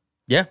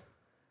 Yeah.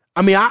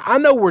 I mean, I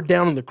know we're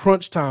down in the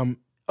crunch time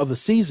of the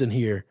season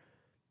here,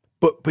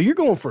 but you're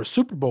going for a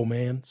Super Bowl,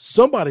 man.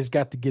 Somebody's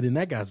got to get in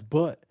that guy's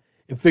butt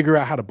and figure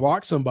out how to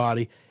block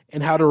somebody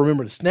and how to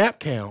remember the snap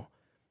count.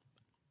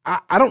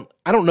 I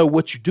don't know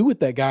what you do with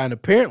that guy, and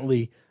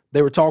apparently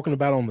they were talking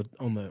about on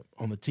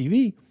the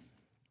TV,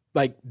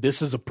 like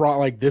this is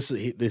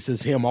this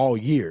is him all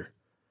year.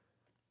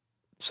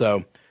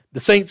 So the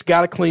Saints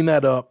got to clean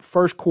that up.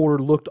 First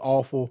quarter looked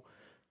awful.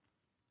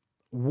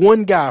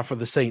 One guy for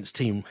the Saints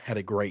team had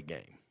a great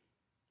game,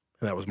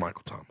 and that was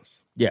Michael Thomas.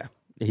 Yeah,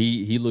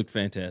 he looked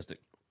fantastic.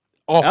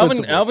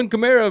 Alvin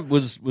Kamara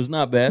was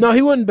not bad. No,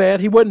 he wasn't bad.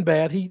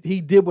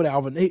 He did what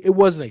Alvin. It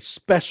wasn't a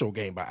special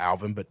game by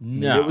Alvin, but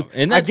no.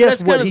 I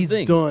guess what he's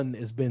done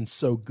has been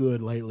so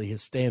good lately.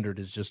 His standard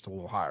is just a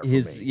little higher for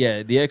me.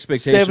 Yeah, the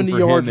expectation 70 for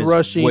yards him is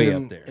rushing way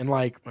up there. and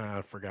like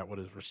I forgot what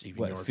his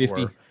receiving yards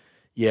 50? were.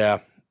 Yeah.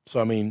 So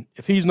I mean,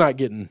 if he's not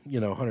getting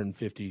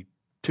 150,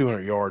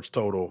 200 yards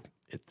total,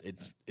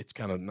 it's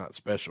kind of not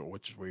special,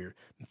 which is weird.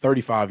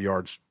 35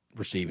 yards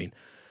receiving.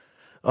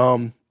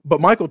 But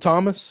Michael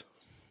Thomas.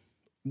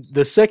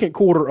 The second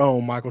quarter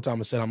on, Michael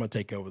Thomas said, I'm going to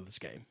take over this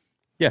game.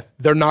 Yeah.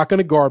 They're not going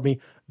to guard me.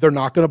 They're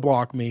not going to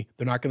block me.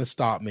 They're not going to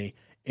stop me.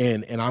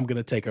 And I'm going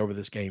to take over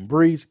this game.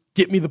 Breeze,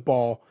 get me the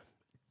ball.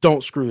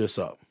 Don't screw this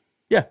up.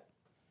 Yeah.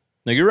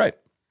 No, you're right.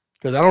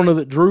 Because I don't know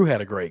that Drew had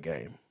a great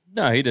game.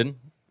 No, he didn't.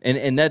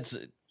 And that's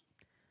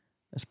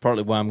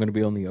partly why I'm going to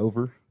be on the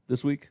over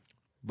this week.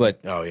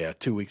 But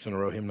 2 weeks in a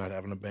row, him not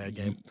having a bad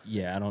game.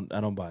 Yeah, I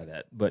don't buy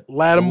that. But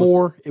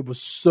Lattimore, it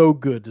was so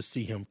good to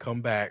see him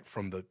come back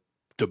from the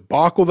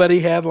debacle that he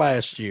had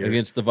last year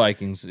against the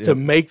Vikings to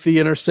make the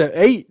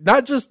interception.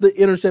 Not just the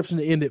interception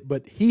to end it,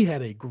 but he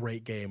had a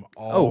great game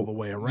all the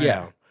way around.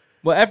 Yeah.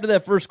 Well, after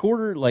that first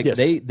quarter,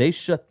 they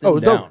shut them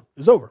down. Over. It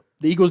was over.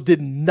 The Eagles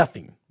did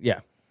nothing.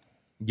 Yeah.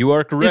 You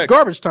are correct. It's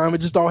garbage time.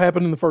 It just all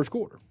happened in the first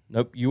quarter.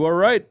 Nope, you are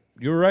right.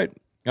 You're right.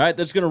 All right,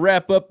 that's going to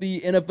wrap up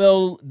the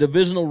NFL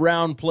Divisional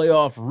Round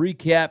Playoff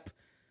Recap.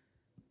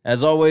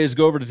 As always,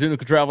 go over to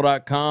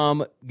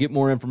tunicatravel.com, get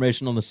more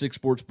information on the 6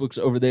 sports books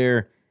over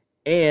there,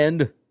 and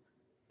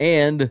go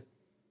to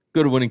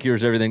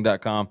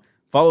winningcureseverything.com.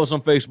 Follow us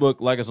on Facebook,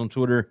 like us on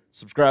Twitter,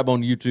 subscribe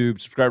on YouTube,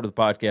 subscribe to the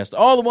podcast,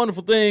 all the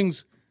wonderful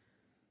things.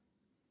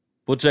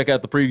 We'll check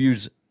out the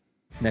previews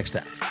next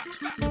time.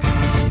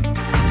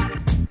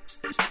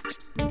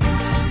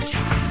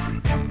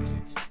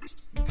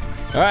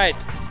 All right,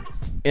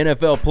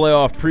 NFL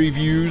playoff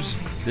previews.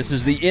 This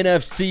is the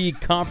NFC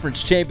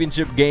Conference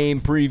Championship game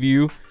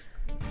preview.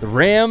 The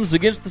Rams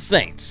against the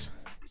Saints.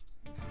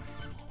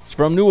 It's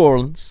from New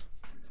Orleans.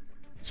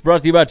 It's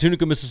brought to you by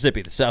Tunica,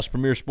 Mississippi, the South's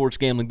premier sports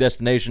gambling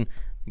destination.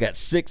 We got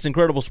 6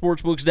 incredible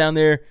sports books down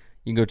there.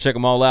 You can go check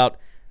them all out.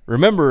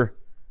 Remember,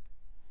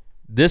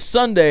 this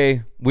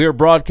Sunday, we are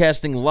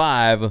broadcasting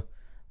live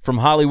from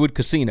Hollywood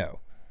Casino.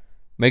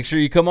 Make sure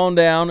you come on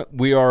down.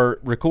 We are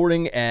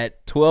recording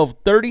at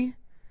 12:30.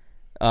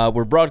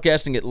 We're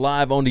broadcasting it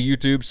live onto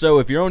YouTube. So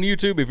if you're on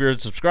YouTube, if you're a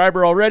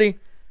subscriber already,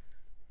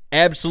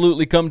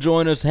 absolutely come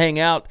join us, hang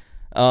out.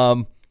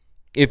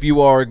 If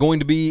you are going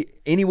to be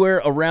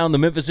anywhere around the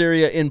Memphis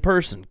area in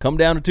person, come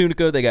down to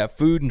Tunica. They got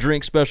food and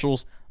drink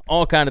specials,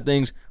 all kind of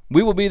things.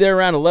 We will be there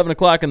around 11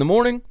 o'clock in the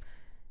morning,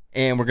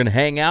 and we're going to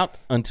hang out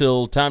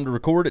until time to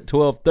record at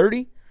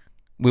 12:30.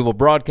 We will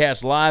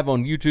broadcast live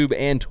on YouTube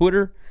and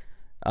Twitter.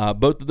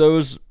 Both of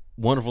those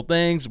wonderful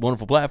things,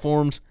 wonderful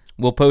platforms.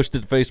 We'll post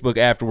it to Facebook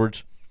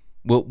afterwards.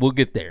 We'll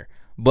get there.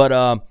 But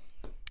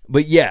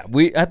yeah,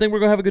 I think we're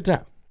going to have a good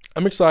time.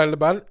 I'm excited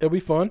about it. It'll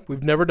be fun.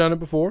 We've never done it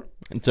before.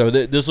 And so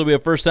this will be a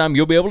first time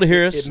you'll be able to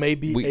hear us. It may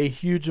be a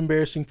huge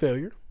embarrassing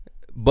failure.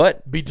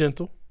 But be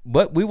gentle.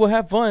 But we will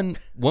have fun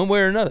one way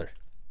or another.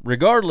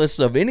 Regardless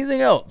of anything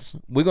else,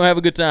 we're going to have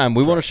a good time.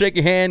 We want to shake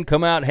your hand,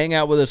 come out, hang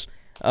out with us.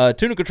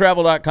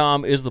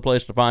 Tunicatravel.com is the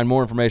place to find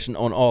more information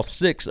on all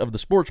 6 of the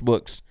sports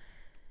books.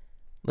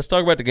 Let's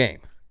talk about the game.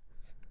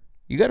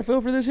 You got a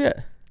feel for this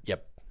yet?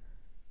 Yep.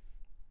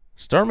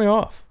 Start me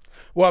off.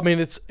 Well, I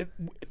mean,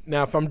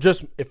 now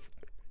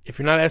if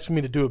you're not asking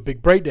me to do a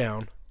big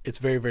breakdown, it's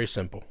very, very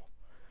simple.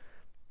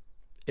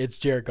 It's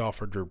Jared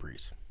Goff or Drew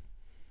Brees.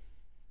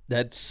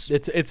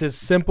 It's as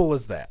simple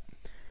as that.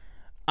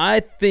 I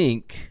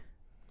think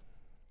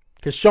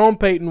because Sean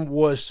Payton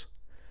was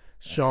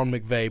Sean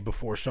McVay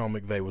before Sean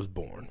McVay was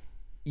born.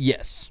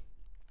 Yes.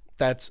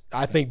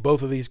 I think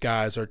both of these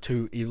guys are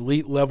two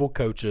elite level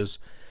coaches.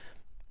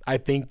 I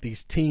think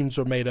these teams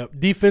are made up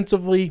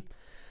defensively.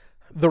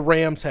 The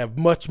Rams have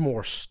much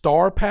more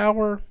star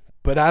power,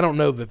 but I don't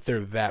know that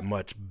they're that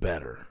much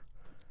better.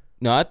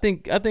 No, I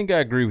think I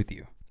agree with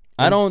you.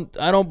 I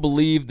don't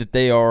believe that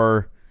they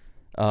are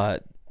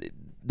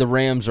the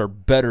Rams are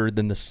better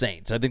than the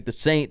Saints. I think the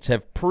Saints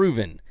have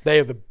proven they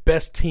are the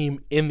best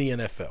team in the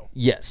NFL.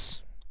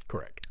 Yes.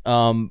 Correct.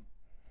 And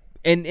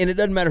it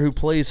doesn't matter who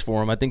plays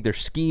for them. I think their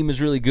scheme is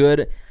really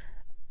good.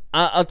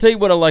 I'll tell you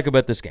what I like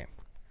about this game.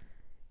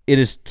 It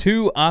is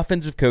two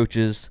offensive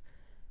coaches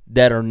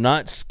that are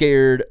not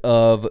scared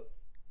of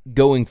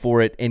going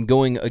for it and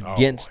going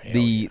against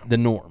the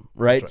norm,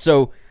 right?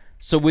 So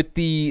with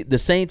the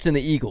Saints and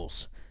the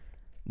Eagles,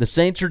 the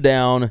Saints are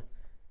down,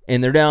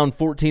 and they're down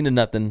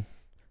 14-0,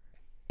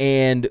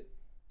 and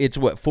it's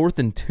 4th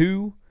and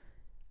 2,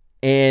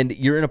 and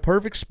you're in a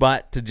perfect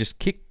spot to just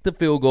kick the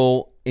field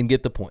goal and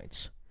get the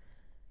points.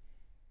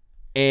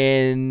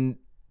 And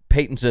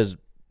Peyton says,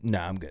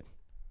 "Nah, I'm good.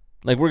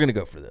 Like, we're going to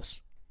go for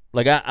this.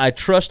 Like, I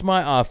trust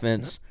my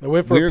offense. They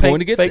went for a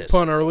fake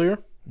punt earlier.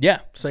 Yeah.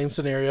 Same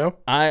scenario.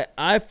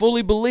 I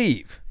fully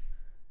believe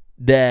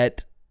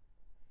that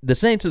the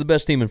Saints are the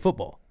best team in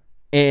football.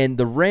 And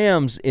the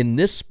Rams in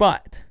this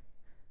spot,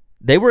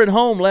 they were at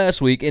home last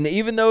week, and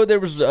even though there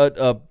was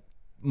a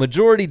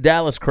majority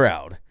Dallas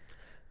crowd,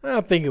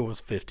 I think it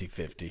was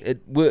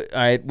 50-50. All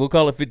right, we'll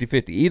call it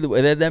 50-50. Either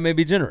way, that may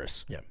be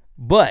generous. Yeah.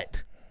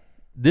 But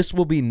this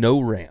will be no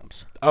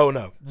Rams. Oh,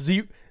 no.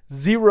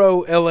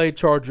 Zero L.A.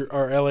 Charger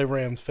or L.A.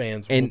 Rams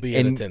fans will be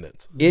in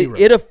attendance.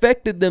 It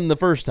affected them the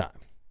first time.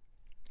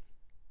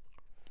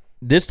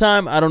 This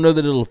time, I don't know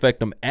that it'll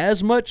affect them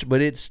as much, but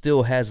it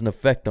still has an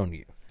effect on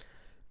you.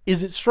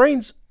 Is it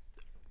strange?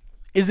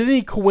 Is it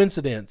any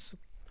coincidence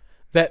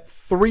that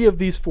 3 of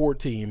these 4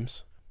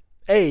 teams,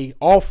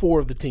 all 4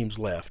 of the teams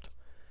left,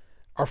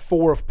 are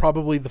 4 of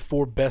probably the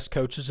 4 best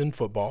coaches in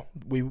football?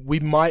 We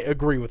might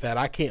agree with that.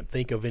 I can't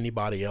think of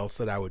anybody else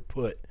that I would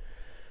put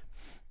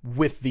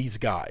with these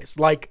guys.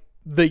 Like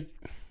the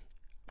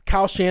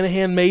Kyle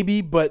Shanahan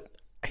maybe, but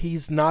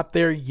he's not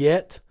there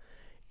yet.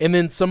 And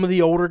then some of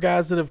the older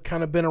guys that have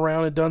kind of been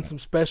around and done some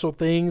special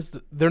things,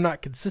 they're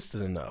not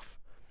consistent enough.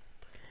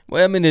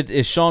 Well, I mean,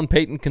 is Sean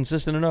Payton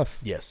consistent enough?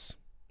 Yes,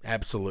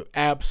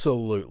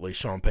 absolutely.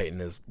 Sean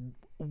Payton is.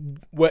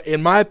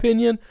 In my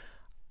opinion,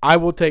 I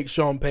will take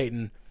Sean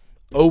Payton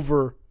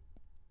over.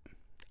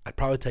 I'd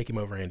probably take him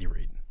over Andy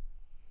Reid.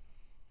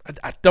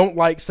 I don't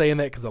like saying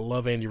that because I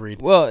love Andy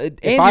Reid. Well,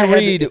 if I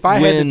had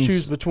to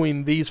choose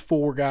between these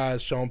 4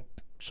 guys,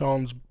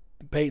 Sean's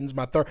Payton's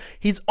my third.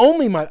 He's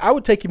only I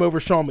would take him over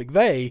Sean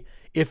McVay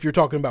if you're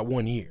talking about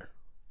 1 year.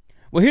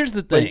 Well, here's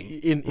the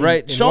thing,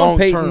 right? Sean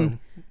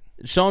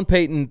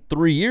Payton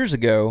 3 years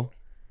ago,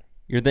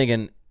 you're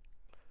thinking,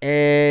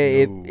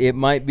 it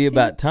might be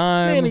about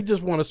time. Man, he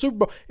just won a Super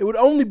Bowl. It would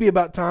only be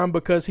about time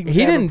because he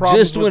didn't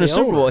just win a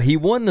Super Bowl. He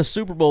won the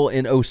Super Bowl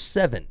in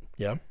 2007.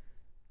 Yeah.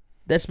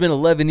 That's been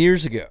 11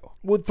 years ago.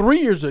 Well,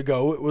 3 years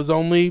ago, it was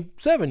only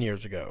 7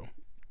 years ago.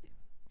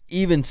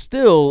 Even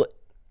still,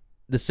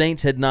 the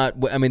Saints had not.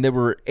 I mean, they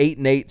were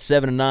 8-8,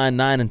 7-9,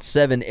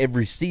 9-7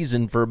 every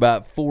season for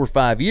about 4 or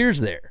 5 years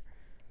there.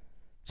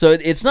 So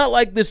it's not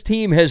like this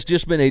team has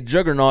just been a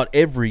juggernaut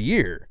every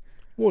year.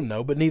 Well,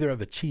 no, but neither are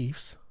the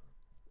Chiefs.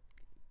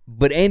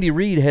 But Andy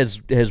Reid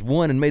has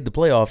won and made the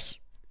playoffs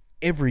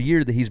every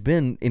year that he's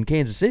been in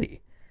Kansas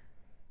City.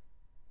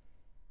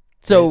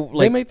 So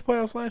they made the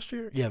playoffs last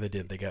year? Yeah, they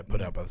did. They got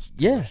put out by the Steelers.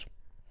 Yeah.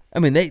 I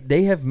mean,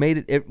 they have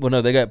made it. Well,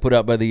 no, they got put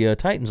out by the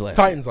Titans last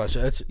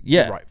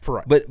year. That's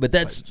right. But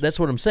that's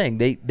what I'm saying.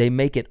 They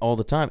make it all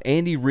the time.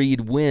 Andy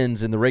Reid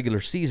wins in the regular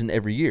season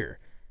every year.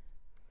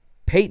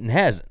 Peyton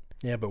hasn't.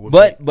 Yeah,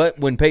 but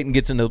when Peyton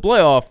gets into the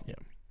playoff,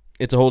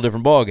 it's a whole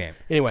different ball game.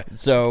 Anyway,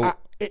 so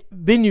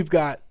then you've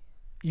got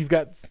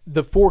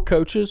the 4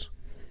 coaches.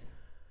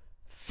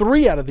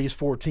 3 out of these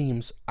 4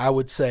 teams, I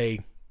would say,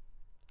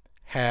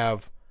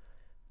 have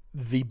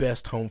the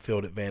best home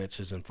field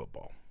advantages in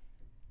football.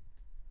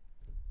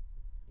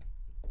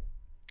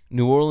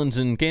 New Orleans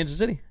and Kansas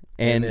City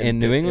and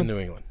New England. New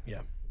England,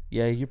 yeah.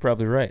 Yeah, you're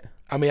probably right.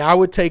 I mean, I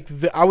would take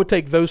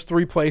those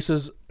 3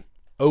 places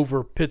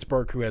over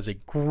Pittsburgh, who has a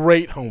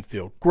great home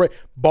field. Great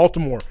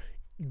Baltimore,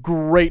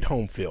 great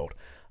home field.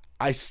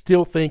 I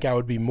still think I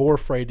would be more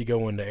afraid to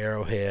go into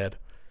Arrowhead,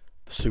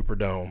 the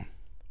Superdome,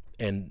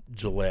 and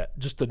Gillette.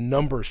 Just the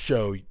numbers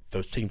show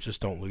those teams just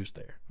don't lose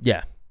there.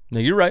 Yeah, no,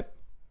 you're right.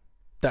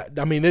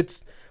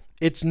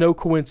 It's no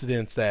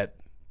coincidence that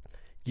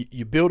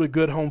you build a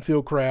good home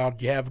field crowd,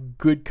 you have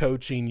good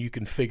coaching, you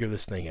can figure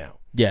this thing out.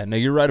 Yeah, no,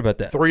 you're right about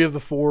that. 3 of the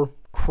 4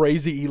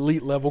 crazy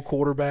elite level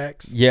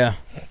quarterbacks. Yeah.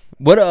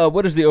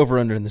 What is the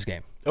over-under in this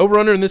game?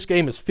 Over-under in this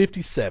game is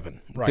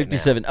 57 right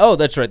 57. now. Oh,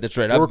 that's right.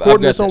 We're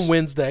recording this on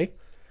Wednesday,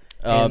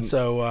 and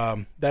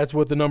so that's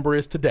what the number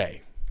is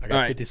today. I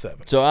got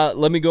 57. So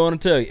let me go on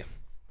and tell you.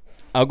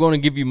 I'm going to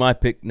give you my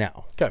pick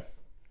now. Okay.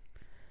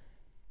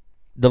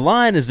 The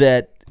line is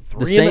at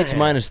the Saints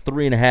minus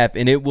 3.5,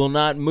 and it will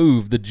not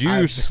move. The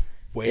juice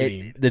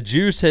waiting. The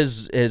juice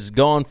has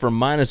gone from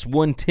minus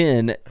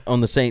 110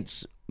 on the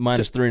Saints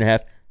minus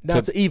 3.5. Now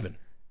it's even.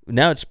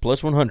 Now it's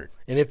plus 100.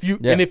 And if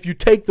you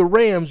take the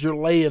Rams, you're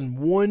laying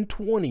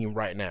 120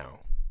 right now.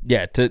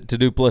 Yeah, to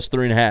do plus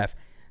 3.5.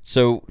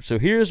 So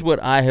here's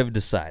what I have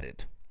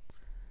decided.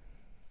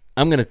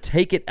 I'm going to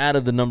take it out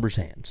of the numbers'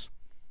 hands.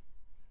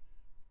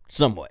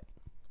 Somewhat.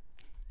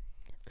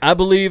 I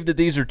believe that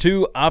these are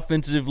two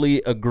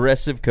offensively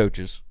aggressive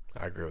coaches.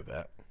 I agree with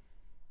that.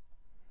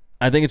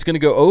 I think it's going to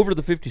go over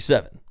the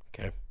 57.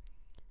 Okay.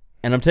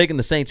 And I'm taking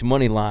the Saints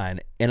money line,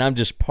 and I'm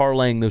just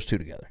parlaying those two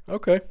together.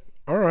 Okay.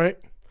 All right.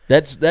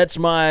 That's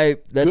my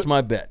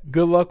bet.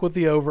 Good luck with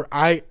the over.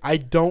 I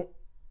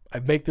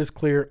make this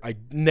clear. I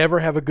never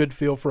have a good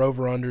feel for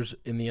over-unders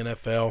in the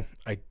NFL.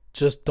 I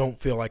just don't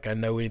feel like I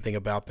know anything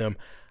about them.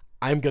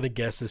 I'm going to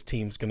guess this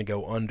team's going to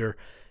go under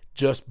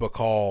just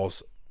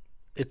because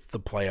it's the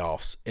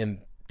playoffs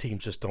and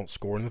teams just don't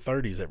score in the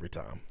 30s every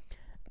time.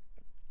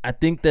 I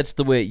think that's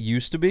the way it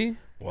used to be.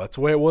 Well, that's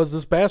the way it was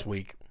this past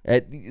week.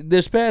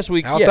 This past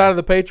week, outside of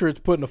the Patriots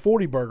putting a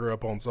 40-burger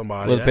up on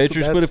somebody. Well, the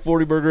Patriots put a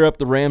 40-burger up.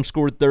 The Rams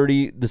scored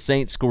 30. The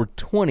Saints scored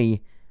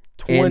 20.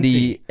 And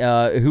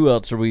who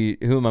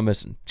am I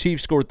missing?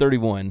 Chiefs scored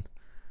 31.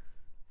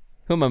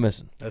 Who am I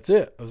missing? That's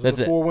it. Those are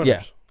the four winners.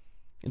 Yeah.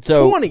 And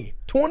so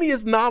 20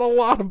 is not a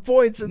lot of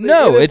points in the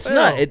No, NFL.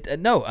 It's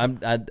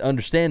not. I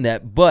understand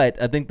that,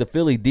 but I think the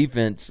Philly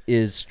defense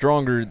is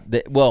stronger.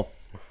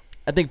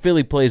 I think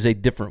Philly plays a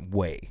different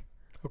way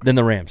than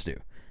the Rams do.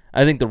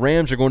 I think the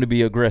Rams are going to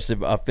be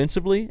aggressive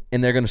offensively,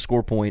 and they're going to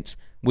score points,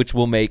 which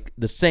will make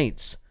the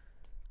Saints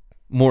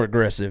more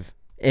aggressive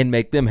and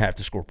make them have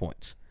to score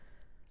points.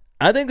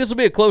 I think this will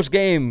be a close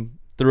game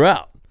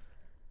throughout.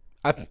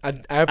 I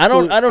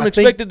don't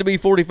expect it to be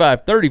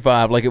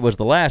 45-35 like it was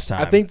the last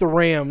time. I think the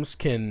Rams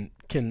can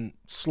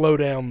slow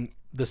down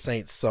the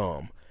Saints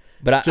some.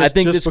 But I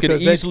think this could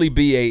easily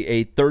be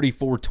a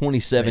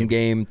 34-27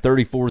 game,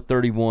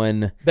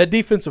 34-31. That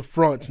defensive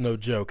front's no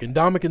joke. And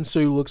Ndamukong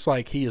Suh looks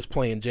like he is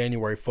playing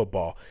January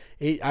football.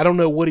 I don't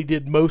know what he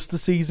did most of the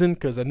season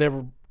because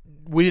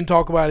we didn't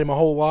talk about him a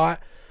whole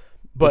lot.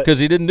 Because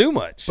he didn't do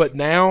much. But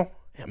now,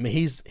 I mean,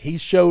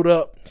 he's showed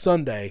up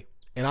Sunday.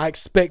 And I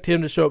expect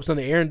him to show up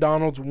Sunday. Aaron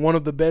Donald's one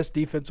of the best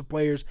defensive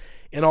players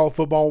in all of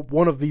football,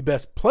 one of the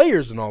best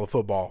players in all of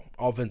football,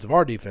 offensive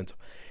or defensive.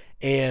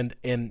 And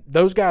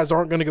those guys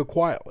aren't going to go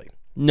quietly.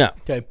 No.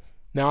 Okay.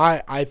 Now,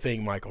 I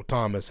think Michael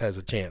Thomas has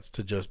a chance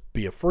to just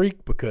be a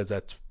freak because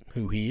that's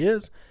who he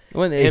is.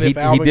 Well, and he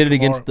did it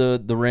against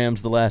the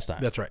Rams the last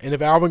time. That's right. And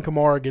if Alvin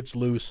Kamara gets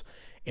loose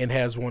and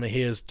has one of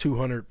his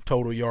 200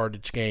 total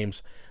yardage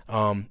games,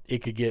 it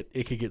could get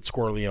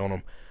squirrely on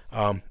him.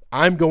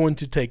 I'm going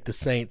to take the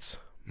Saints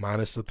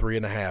minus the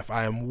 3.5.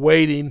 I am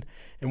waiting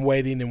and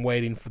waiting and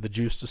waiting for the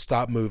juice to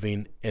stop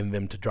moving and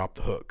them to drop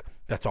the hook.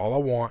 That's all I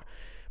want.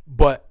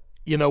 But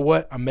you know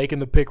what? I'm making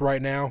the pick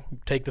right now.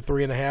 Take the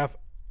 3.5.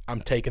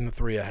 I'm taking the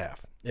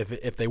 3.5.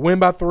 If they win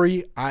by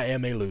 3, I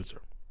am a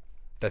loser.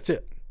 That's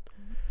it.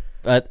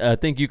 I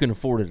think you can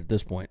afford it at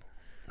this point.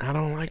 I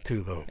don't like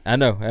to though. I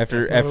know.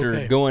 After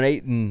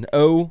going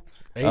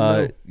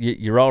 8-0,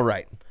 you're all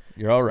right.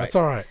 You're all right. That's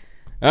all right.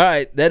 All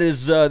right,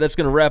 that's going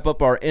to wrap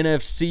up our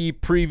NFC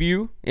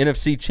preview,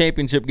 NFC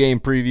Championship game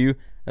preview.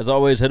 As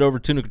always, head over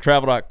to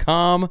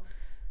tunictravel.com,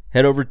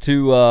 head over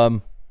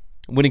to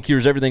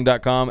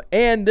winningcureseverything.com,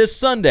 and this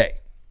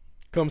Sunday,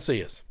 come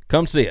see us.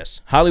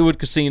 Hollywood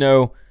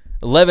Casino,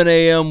 11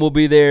 a.m. We'll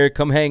be there.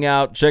 Come hang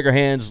out, shake our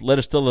hands, let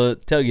us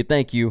tell you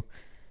thank you.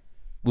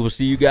 We will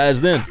see you guys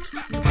then.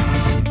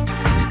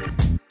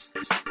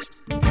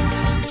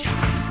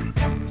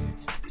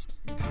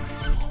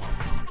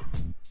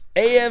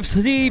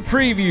 AFC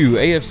preview.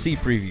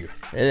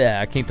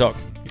 Yeah, I can't talk.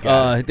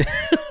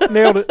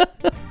 Nailed it.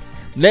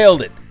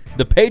 Nailed it.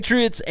 The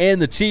Patriots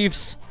and the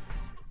Chiefs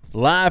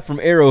live from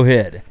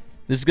Arrowhead.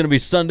 This is going to be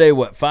Sunday,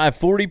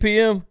 5:40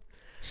 p.m.?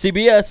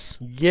 CBS.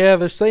 Yeah,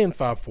 they're saying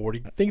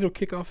 5:40. Think it'll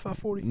kick off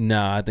 5:40?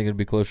 No, I think it'll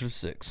be closer to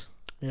 6.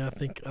 Yeah, I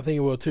think it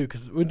will too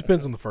because it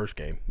depends on the first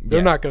game.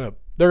 They're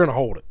gonna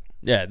hold it.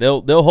 Yeah,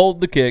 they'll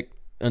hold the kick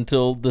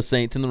until the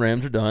Saints and the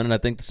Rams are done, and I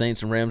think the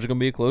Saints and Rams are going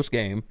to be a close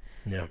game.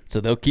 Yeah. So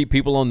they'll keep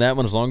people on that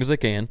one as long as they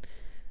can.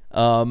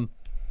 But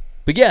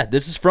yeah,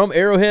 this is from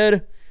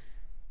Arrowhead.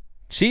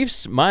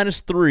 Chiefs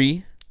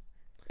 -3.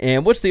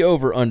 And what's the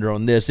over-under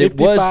on this?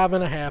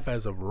 55.5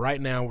 as of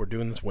right now. We're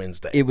doing this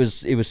Wednesday. It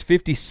was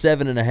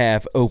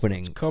 57.5 opening.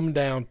 It's come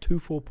down 2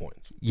 full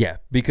points. Yeah,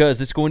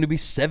 because it's going to be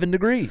 7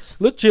 degrees.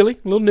 A little chilly,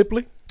 a little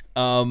nipply.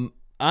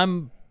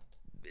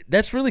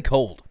 That's really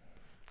cold.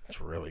 It's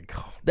really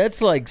cold.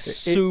 That's like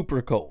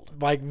super cold.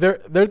 Like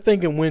they're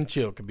thinking wind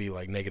chill could be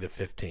like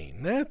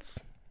 -15. That's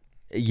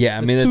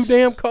it's too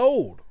damn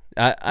cold.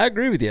 I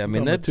agree with you. I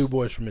mean, that's two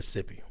boys from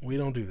Mississippi. We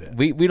don't do that.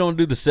 We don't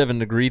do the 7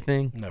 degree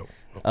thing. No.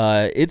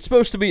 It's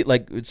supposed to be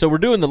so we're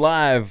doing the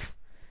live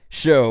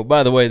show.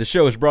 By the way, the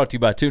show is brought to you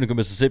by Tunica,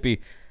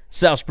 Mississippi,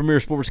 South's premier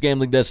sports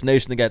gambling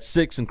destination. They got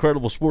 6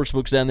 incredible sports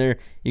books down there.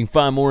 You can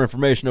find more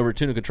information over at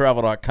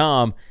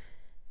tunicatravel.com.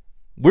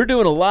 We're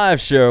doing a live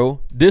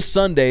show this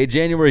Sunday,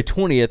 January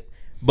 20th,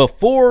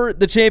 before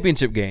the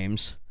championship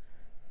games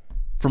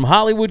from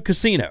Hollywood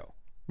Casino.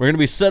 We're going to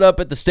be set up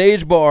at the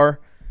Stage Bar,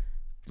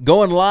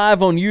 going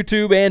live on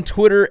YouTube and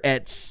Twitter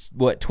at,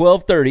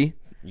 12:30?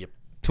 Yep.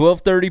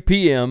 12:30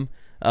 p.m.,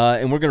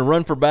 and we're going to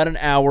run for about an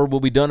hour. We'll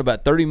be done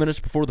about 30 minutes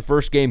before the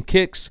first game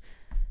kicks.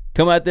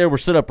 Come out there. We're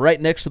set up right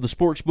next to the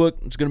sports book.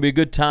 It's going to be a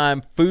good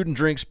time. Food and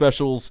drink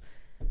specials.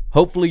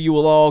 Hopefully you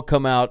will all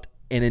come out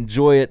and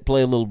enjoy it,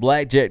 play a little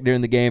blackjack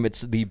during the game.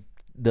 It's the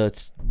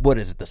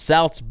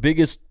South's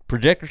biggest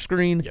projector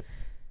screen. Yep.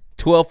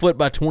 12-foot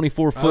by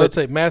 24-foot. I'd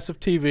say massive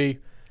TV,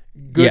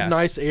 good,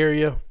 nice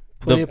area,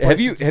 plenty of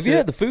places to Have you sit.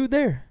 had the food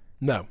there?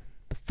 No.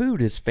 The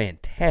food is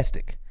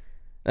fantastic.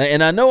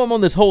 And I know I'm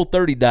on this whole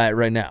 30 diet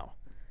right now,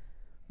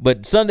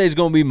 but Sunday's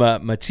going to be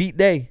my cheat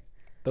day.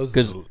 Those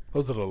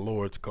are the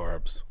Lord's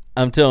carbs.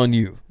 I'm telling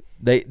you,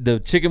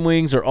 the chicken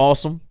wings are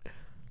awesome.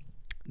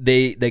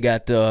 They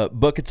got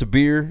buckets of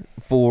beer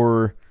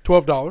for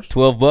 $12.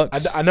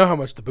 $12. I know how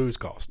much the booze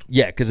cost.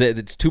 Yeah, because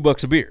it's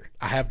 $2 a beer.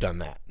 I have done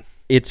that.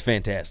 It's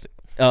fantastic.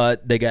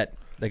 They got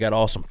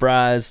awesome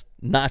fries,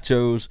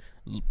 nachos,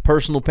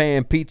 personal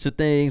pan pizza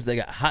things. They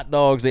got hot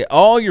dogs. They got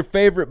all your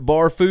favorite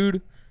bar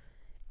food,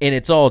 and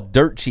it's all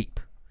dirt cheap.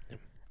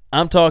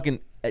 I'm talking.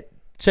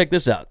 Check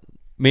this out.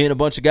 Me and a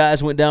bunch of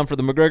guys went down for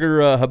the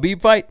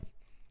McGregor-Habib fight.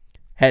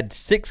 Had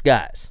 6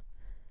 guys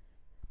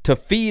to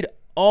feed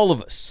all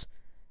of us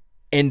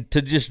and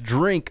to just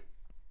drink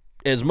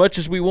as much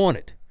as we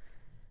wanted.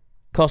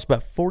 Cost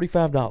about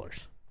 $45.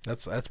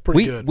 That's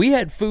pretty good. We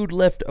had food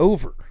left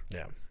over.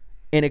 Yeah.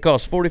 And it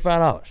cost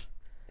 $45.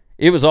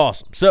 It was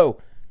awesome. So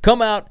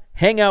come out,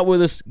 hang out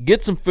with us,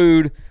 get some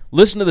food,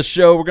 listen to the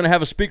show. We're going to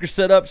have a speaker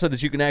set up so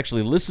that you can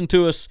actually listen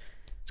to us.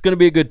 It's going to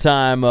be a good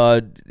time.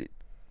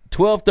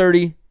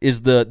 12:30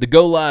 is the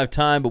go live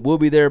time, but we'll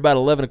be there about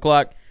 11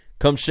 o'clock.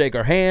 Come shake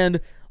our hand.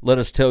 Let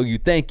us tell you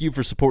thank you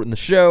for supporting the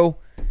show.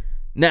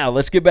 Now,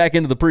 let's get back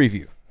into the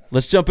preview.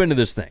 Let's jump into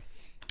this thing.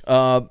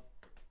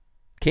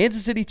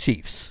 Kansas City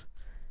Chiefs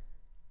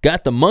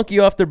got the monkey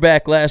off their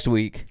back last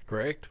week.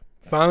 Correct.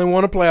 Finally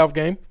won a playoff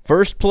game.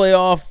 First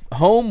playoff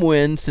home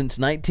win since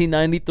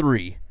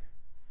 1993.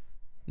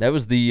 That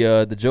was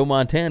the Joe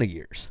Montana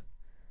years.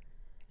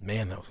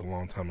 Man, that was a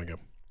long time ago.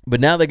 But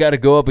now they got to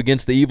go up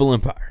against the Evil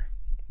Empire.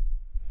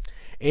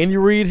 Andy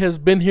Reid has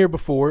been here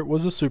before. It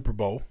was a Super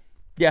Bowl.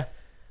 Yeah.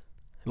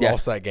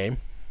 Lost that game.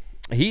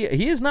 He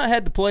has not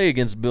had to play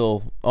against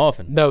Bill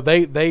often. No,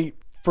 they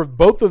for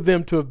both of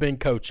them to have been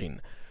coaching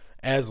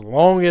as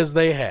long as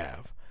they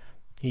have,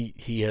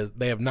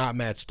 they have not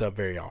matched up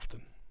very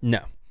often.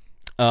 No.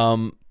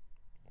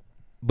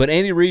 But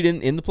Andy Reid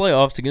in the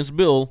playoffs against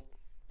Bill,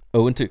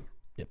 0-2.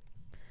 Yep.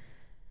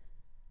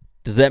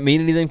 Does that mean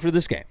anything for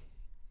this game?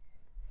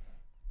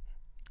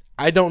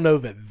 I don't know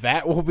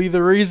that will be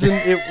the reason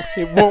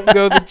it won't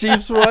go the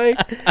Chiefs' way.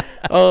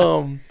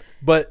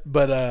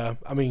 But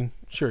I mean,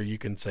 sure, you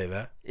can say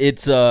that.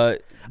 It's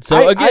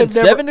again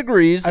 7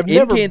 degrees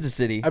in Kansas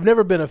City. I've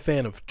never been a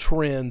fan of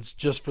trends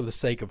just for the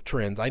sake of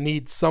trends. I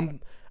need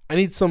some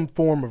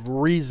form of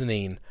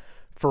reasoning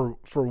for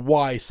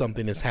why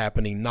something is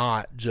happening,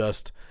 not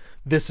just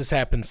this has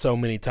happened so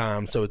many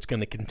times, so it's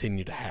going to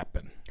continue to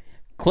happen.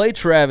 Clay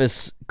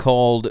Travis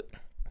called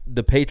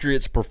the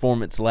Patriots'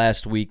 performance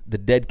last week the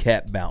dead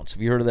cat bounce.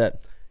 Have you heard of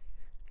that?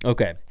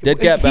 Okay, dead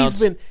cat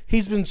bounce.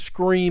 He's been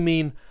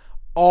screaming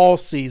all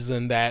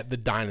season that the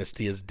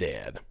dynasty is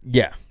dead.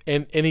 Yeah,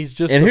 and he's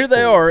just and here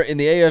they are in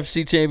the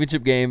AFC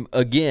Championship game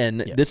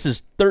again. Yeah. This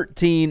is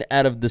 13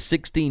 out of the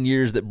 16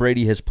 years that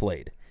Brady has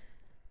played.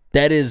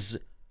 That is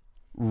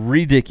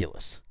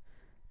ridiculous.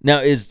 Now,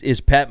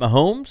 is Pat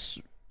Mahomes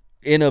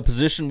in a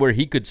position where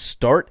he could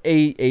start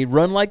a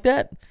run like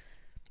that?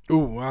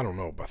 Ooh, I don't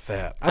know about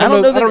that. I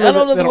don't know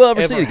that we'll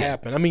ever see it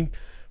happen. I mean,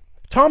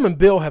 Tom and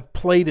Bill have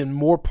played in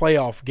more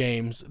playoff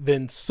games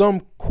than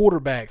some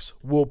quarterbacks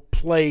will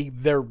play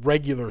their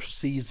regular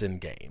season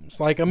games.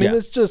 Like, I mean,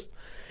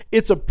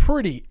 it's a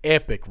pretty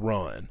epic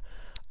run.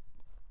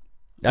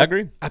 I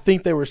agree. I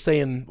think they were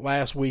saying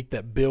last week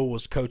that Bill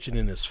was coaching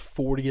in his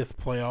 40th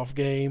playoff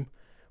game.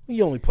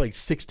 He only played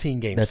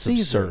 16 game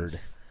seasons. That's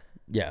absurd.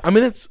 Yeah. I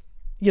mean,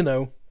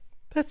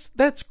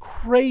 that's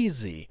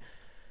crazy.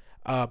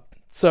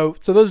 So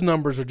those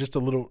numbers are just a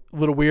little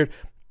weird.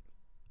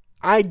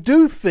 I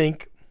do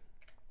think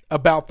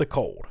about the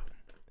cold.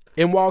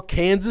 And while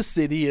Kansas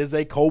City is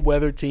a cold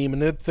weather team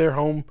and it's their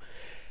home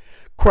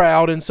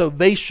crowd, and so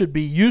they should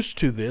be used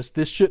to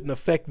this shouldn't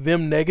affect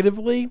them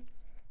negatively.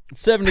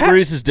 7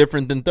 degrees is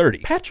different than 30.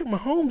 Patrick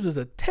Mahomes is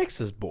a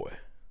Texas boy.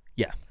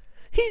 Yeah.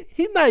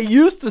 He's not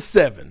used to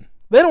 7.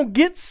 They don't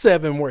get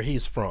 7 where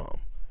he's from.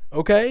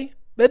 Okay?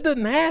 That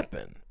doesn't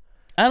happen.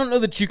 I don't know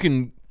that you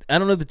can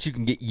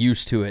get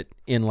used to it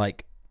in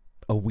like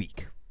a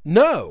week.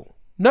 No.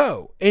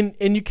 And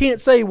you can't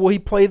say, well, he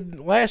played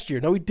last year.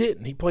 No, he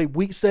didn't. He played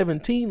week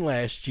 17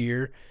 last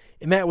year,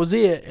 and that was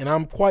it. And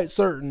I'm quite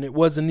certain it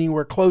wasn't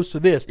anywhere close to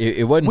this.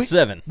 It wasn't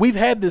 7. We've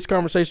had this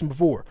conversation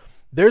before.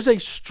 There's a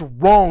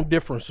strong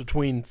difference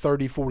between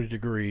 30, 40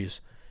 degrees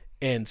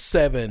and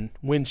 7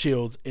 wind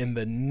chills in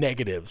the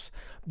negatives.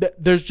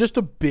 There's just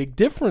a big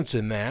difference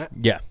in that.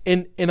 Yeah.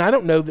 And I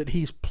don't know that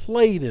he's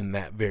played in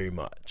that very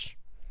much.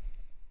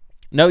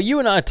 Now, you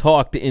and I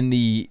talked in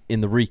the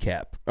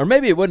recap, or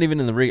maybe it wasn't even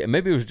in the recap.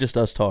 Maybe it was just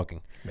us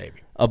talking.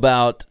 Maybe.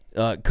 About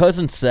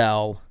Cousin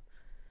Sal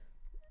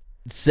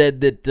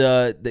said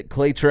that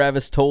Clay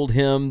Travis told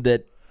him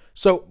that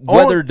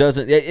weather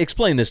doesn't.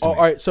 Explain this to me.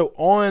 All right. So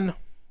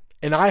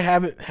and I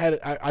haven't had it.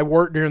 I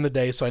work during the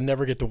day, so I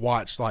never get to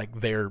watch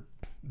like their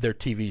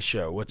TV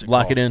show. What's it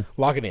called?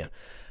 Lock it in.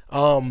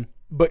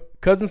 But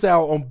Cousin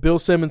Sal on Bill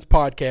Simmons'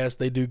 podcast,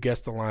 they do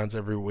guest the lines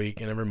every week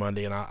and every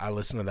Monday, and I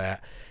listen to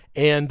that.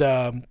 And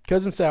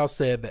Cousin Sal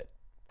said that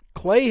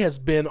Clay has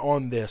been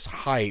on this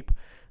hype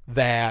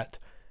that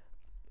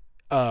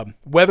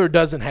weather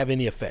doesn't have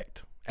any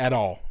effect at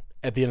all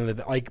at the end of the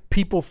day. Like,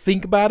 people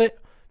think about it,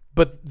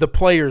 but the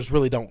players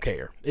really don't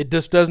care. It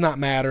just does not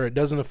matter. It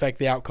doesn't affect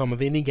the outcome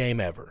of any game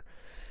ever.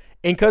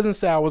 And Cousin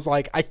Sal was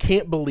like, I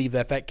can't believe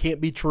that. That can't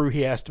be true.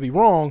 He has to be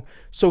wrong.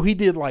 So he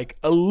did like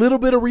a little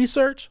bit of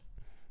research,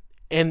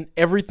 and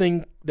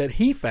everything that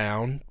he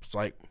found was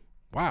like,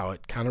 wow,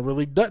 it kind of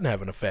really doesn't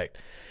have an effect.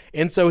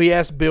 And so he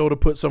asked Bill to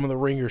put some of the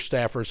Ringer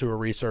staffers who are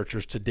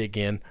researchers to dig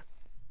in.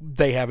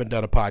 They haven't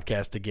done a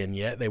podcast again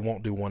yet. They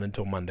won't do one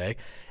until Monday.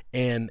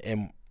 And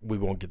we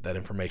won't get that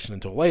information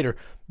until later.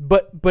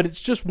 But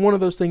it's just one of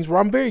those things where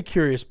I'm very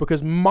curious,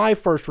 because my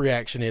first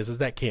reaction is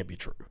that can't be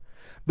true.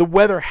 The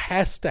weather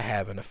has to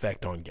have an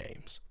effect on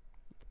games.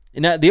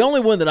 Now, the only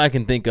one that I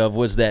can think of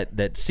was that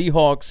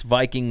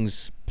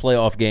Seahawks-Vikings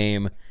playoff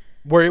game.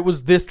 Where it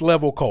was this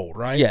level cold,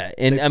 right? Yeah,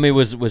 and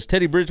was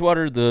Teddy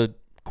Bridgewater the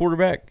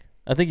quarterback?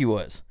 I think he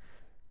was.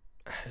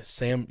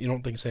 You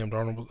don't think Sam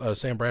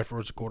Bradford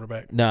was the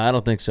quarterback? No, I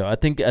don't think so. I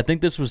think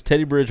this was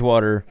Teddy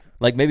Bridgewater,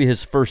 like maybe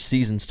his first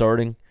season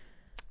starting.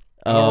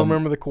 I don't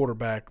remember the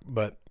quarterback,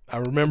 but I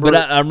remember.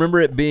 But I remember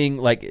it being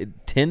like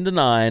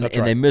 10-9,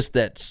 and they missed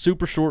that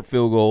super short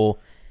field goal.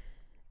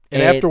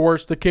 And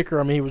afterwards, the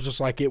kicker, he was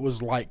just like, it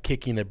was like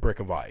kicking a brick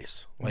of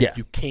ice. Like,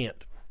 you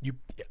can't.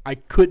 I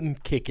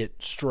couldn't kick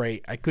it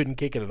straight. I couldn't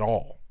kick it at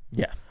all.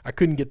 Yeah. I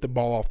couldn't get the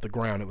ball off the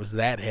ground. It was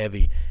that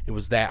heavy. It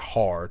was that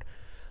hard.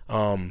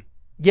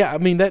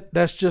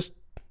 That's just,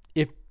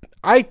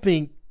 I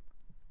think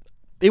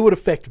it would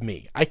affect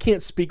me. I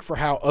can't speak for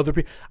how other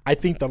people. I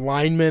think the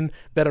linemen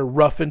that are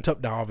rough and tough.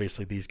 Now,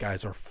 obviously, these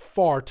guys are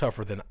far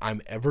tougher than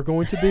I'm ever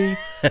going to be.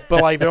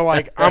 But like, they're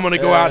like, I'm going to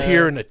go out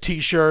here in a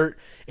t-shirt,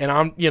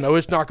 and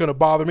it's not going to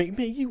bother me.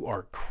 Man, you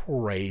are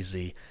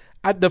crazy.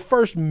 The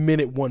first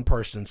minute one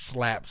person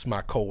slaps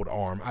my cold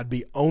arm, I'd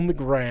be on the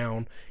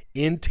ground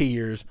in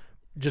tears,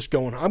 just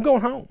going, I'm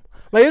going home.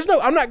 Like,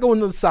 I'm not going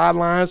to the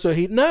sidelines.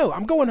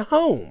 I'm going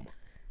home.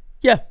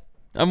 Yeah,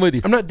 I'm with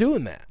you. I'm not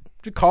doing that.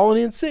 You're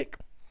calling in sick.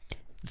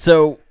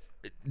 So,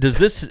 does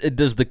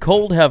the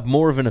cold have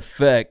more of an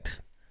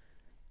effect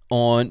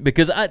on,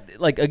 because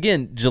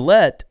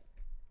Gillette,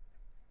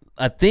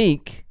 I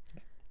think,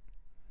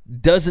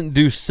 doesn't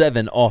do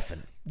 7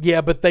 often.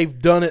 Yeah, but they've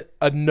done it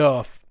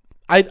enough.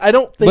 I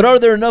don't think. But are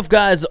there enough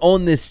guys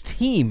on this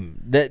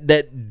team that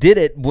did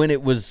it when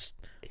it was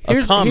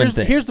a common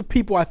thing? Here's the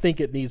people I think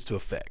it needs to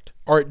affect,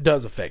 or it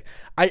does affect.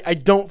 I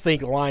don't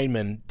think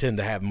linemen tend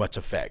to have much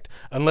effect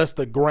unless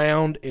the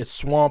ground is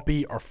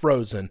swampy or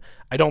frozen.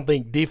 I don't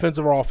think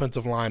defensive or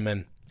offensive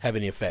linemen have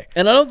any effect.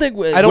 And I don't think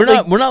we're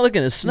not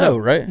looking at snow,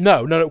 right?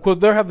 No. Well,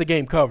 they'll have the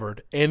game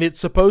covered, and it's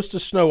supposed to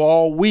snow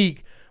all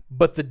week,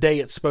 but the day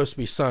it's supposed to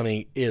be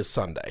sunny is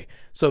Sunday,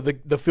 so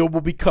the field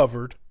will be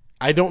covered.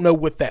 I don't know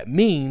what that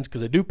means,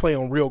 because they do play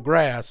on real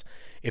grass.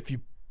 If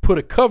you put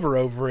a cover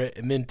over it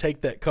and then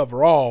take that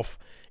cover off,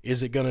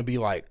 is it going to be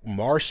like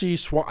marshy,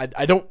 swamp?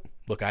 I don't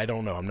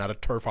know. I'm not a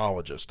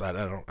turfologist. I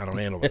don't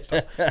handle that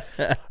stuff.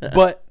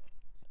 But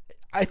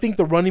I think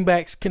the running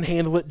backs can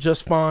handle it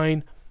just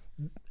fine.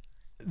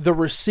 The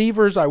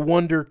receivers, I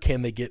wonder,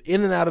 can they get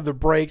in and out of the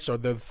breaks? Or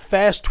the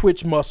fast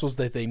twitch muscles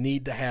that they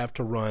need to have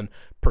to run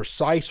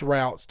precise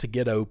routes to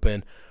get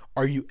open?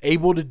 Are you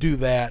able to do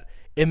that?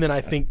 And then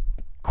I think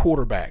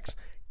quarterbacks,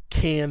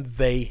 can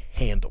they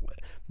handle it?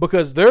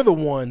 Because they're the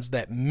ones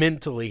that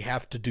mentally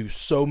have to do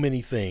so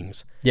many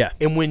things. Yeah.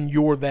 And when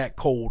you're that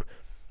cold,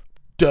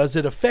 does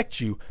it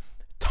affect you?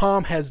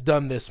 Tom has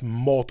done this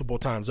multiple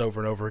times over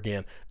and over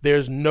again.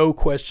 There's no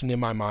question in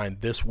my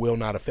mind this will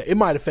not affect. It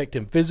might affect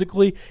him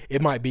physically.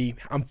 It might be,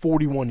 I'm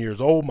 41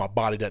 years old. My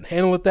body doesn't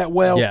handle it that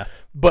well. Yeah.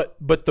 But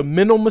the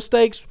mental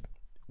mistakes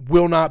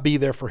will not be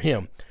there for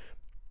him.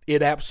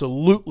 It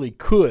absolutely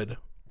could.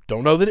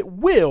 Don't know that it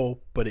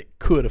will, but it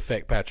could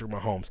affect Patrick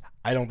Mahomes.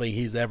 I don't think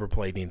he's ever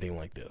played anything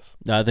like this.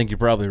 No, I think you're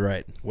probably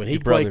right. When he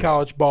played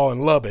college ball in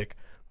Lubbock,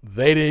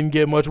 they didn't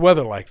get much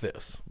weather like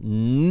this.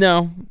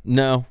 No.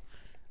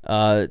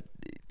 I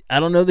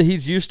don't know that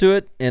he's used to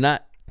it, and I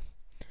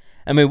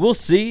mean, we'll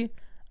see.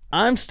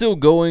 I'm still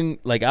going,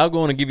 I'll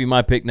go on and give you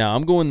my pick now.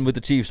 I'm going with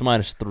the Chiefs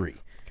 -3.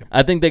 Okay.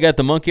 I think they got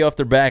the monkey off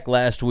their back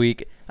last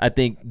week. I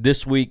think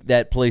this week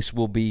that place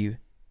will be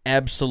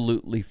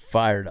absolutely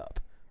fired up,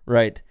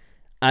 right?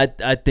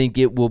 I think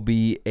it will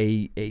be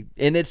a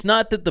and it's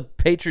not that the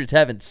Patriots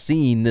haven't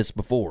seen this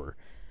before,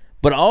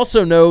 but I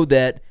also know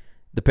that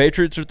the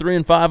Patriots are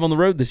 3-5 on the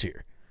road this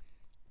year.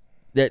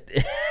 That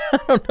I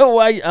don't know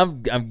why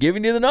I'm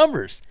giving you the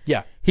numbers.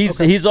 Yeah.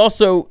 He's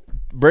also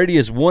Brady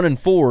is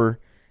 1-4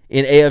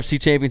 in AFC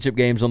Championship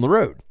games on the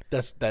road.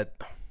 That's that.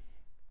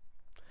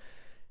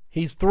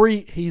 He's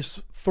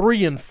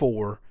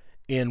 3-4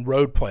 in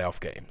road playoff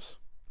games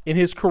in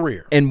his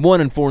career, and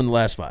 1-4 in the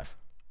last 5.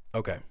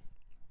 Okay.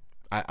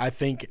 I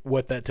think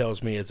what that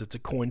tells me is it's a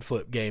coin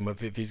flip game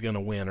of if he's going to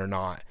win or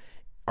not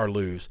or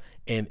lose,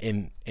 and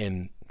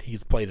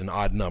he's played an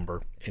odd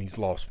number and he's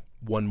lost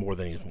one more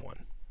than he's won.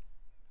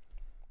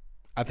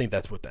 I think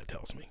that's what that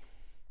tells me.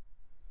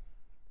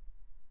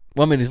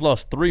 Well, I mean, he's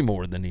lost 3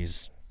 more than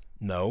he's.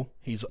 No,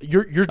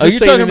 you're just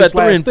saying talking about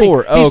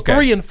 3-4. Oh, he's okay.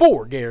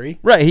 3-4, Gary.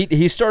 Right.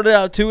 He started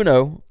out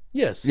 2-0.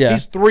 Yes. Yeah.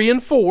 He's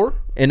 3-4,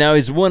 and now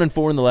he's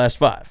 1-4 in the last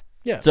 5.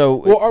 Yeah. So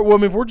well, I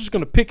mean, if we're just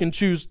going to pick and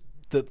choose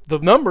the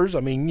numbers, I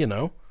mean,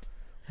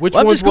 which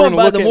I'm ones just going we're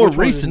by going to the look more at, which ones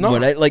recent not.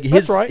 one. Like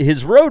That's right.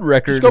 his road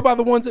record. Just go by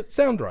the ones that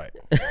sound right.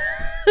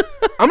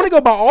 I'm going to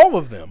go by all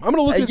of them. I'm going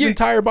to look at his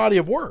entire body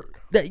of work.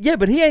 Yeah,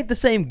 but he ain't the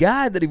same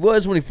guy that he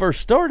was when he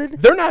first started.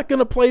 They're not going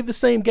to play the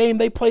same game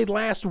they played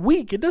last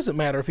week. It doesn't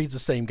matter if he's the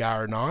same guy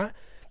or not.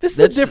 This is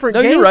a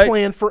different game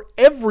plan for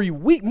every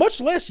week,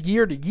 much less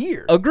year to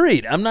year.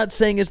 Agreed. I'm not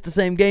saying it's the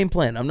same game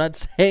plan. I'm not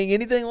saying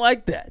anything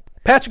like that.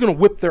 Pats are going to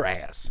whip their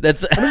ass.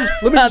 Let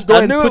me just go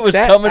ahead and put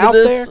that out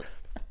there.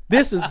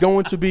 This is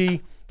going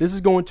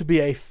to be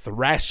a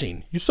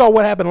thrashing. You saw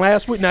what happened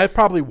last week. Now, it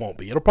probably won't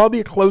be. It'll probably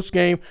be a close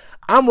game.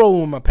 I'm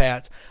rolling with my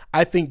Pats.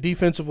 I think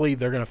defensively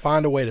they're going to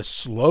find a way to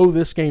slow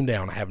this game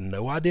down. I have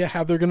no idea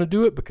how they're going to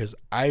do it because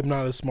I'm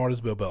not as smart as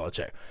Bill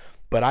Belichick.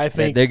 But I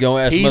think they're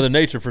going to ask Mother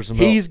Nature for some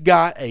help. He's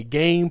got a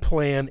game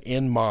plan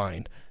in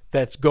mind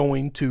that's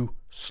going to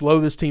slow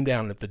this team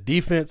down. If the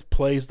defense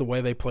plays the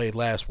way they played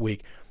last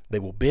week, they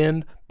will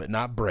bend but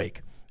not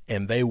break,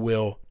 and they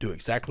will do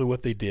exactly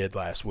what they did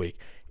last week.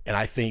 And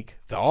I think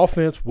the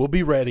offense will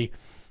be ready.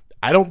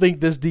 I don't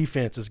think this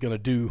defense is going to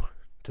do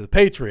to the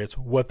Patriots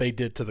what they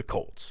did to the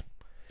Colts.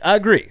 I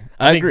agree.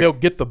 I think they'll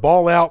get the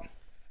ball out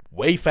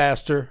way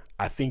faster.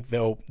 I think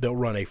they'll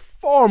run a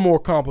far more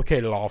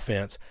complicated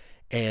offense,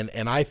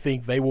 and I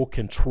think they will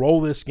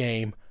control this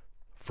game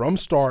from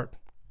start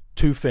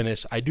to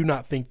finish. I do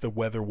not think the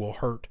weather will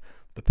hurt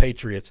the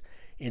Patriots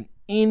in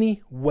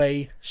any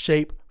way,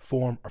 shape,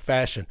 form, or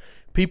fashion.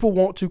 People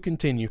want to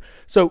continue.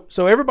 So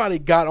everybody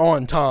got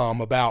on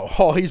Tom about,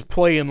 he's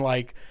playing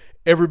like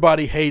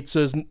everybody hates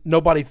us,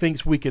 nobody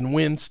thinks we can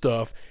win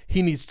stuff.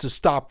 He needs to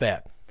stop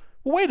that.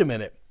 Well, wait a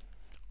minute.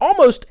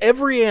 Almost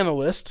every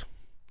analyst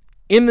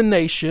in the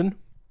nation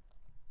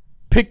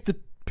picked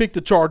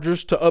the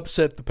Chargers to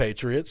upset the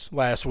Patriots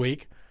last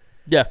week.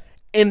 Yeah.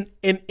 And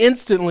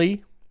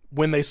instantly,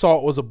 when they saw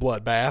it was a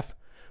bloodbath,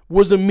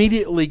 was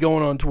immediately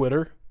going on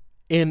Twitter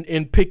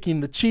and picking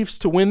the Chiefs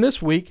to win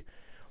this week.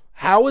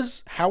 How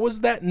is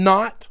that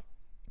not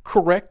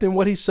correct in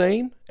what he's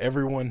saying?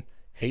 Everyone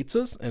hates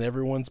us, and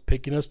everyone's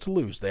picking us to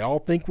lose. They all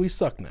think we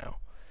suck now.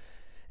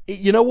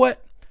 You know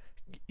what?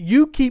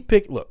 You keep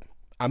picking. Look,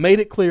 I made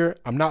it clear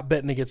I'm not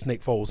betting against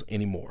Nick Foles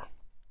anymore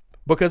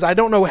because I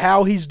don't know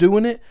how he's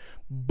doing it,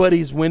 but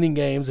he's winning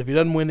games. If he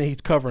doesn't win it,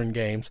 he's covering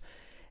games.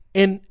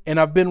 And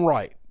I've been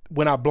right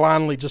when I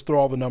blindly just throw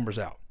all the numbers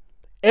out.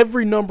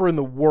 Every number in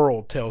the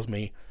world tells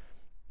me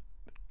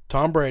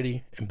Tom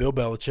Brady and Bill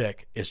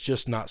Belichick, it's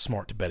just not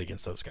smart to bet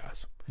against those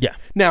guys. Yeah.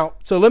 Now,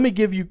 so let me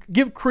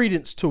give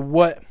credence to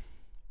what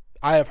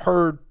I have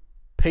heard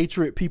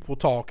Patriot people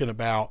talking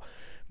about,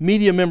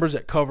 media members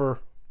that cover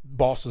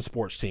Boston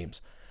sports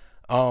teams,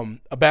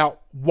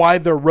 about why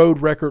their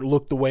road record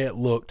looked the way it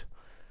looked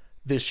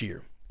this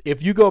year.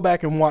 If you go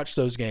back and watch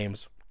those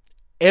games,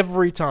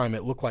 every time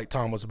it looked like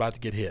Tom was about to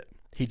get hit,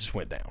 he just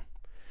went down.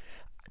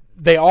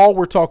 They all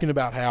were talking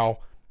about how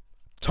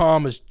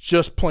Tom is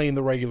just playing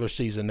the regular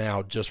season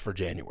now just for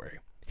January.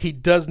 He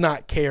does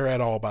not care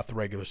at all about the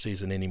regular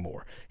season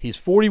anymore. He's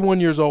 41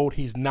 years old.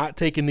 He's not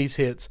taking these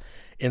hits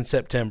in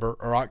September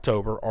or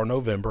October or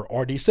November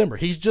or December.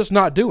 He's just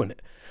not doing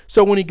it.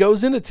 So when he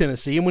goes into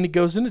Tennessee and when he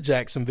goes into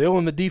Jacksonville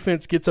and the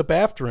defense gets up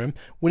after him,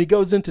 when he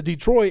goes into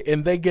Detroit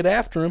and they get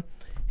after him,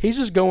 he's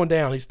just going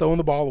down. He's throwing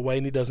the ball away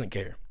and he doesn't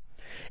care.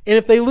 And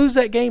if they lose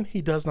that game,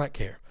 he does not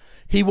care.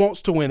 He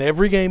wants to win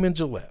every game in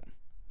Gillette.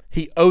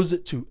 He owes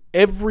it to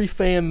every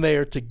fan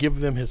there to give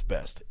them his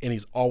best, and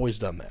he's always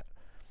done that.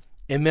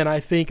 And then I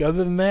think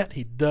other than that,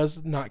 he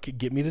does not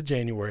get me to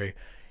January,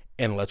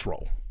 and let's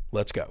roll.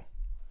 Let's go.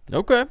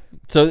 Okay.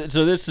 So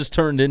this has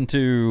turned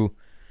into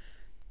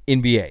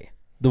NBA,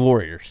 the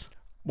Warriors.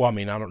 Well, I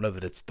mean, I don't know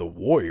that it's the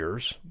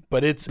Warriors,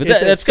 but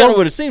that's kind of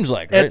what it seems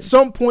like, right? At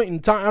some point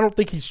in time, I don't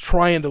think he's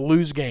trying to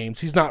lose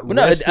games. He's not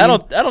resting. I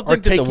don't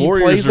think that the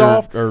Warriors plays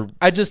off. Are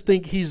I just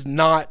think he's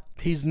not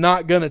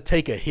going to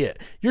take a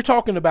hit. You're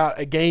talking about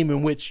a game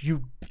in which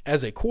you,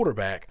 as a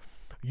quarterback,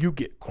 you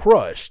get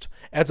crushed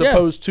as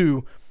opposed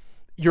to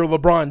you're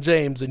LeBron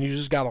James and you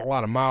just got a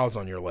lot of miles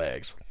on your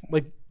legs.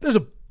 Like, there's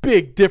a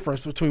big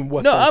difference between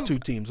what those two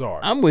teams are.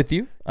 I'm with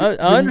you. I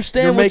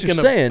understand what you're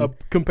saying. A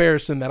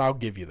comparison that I'll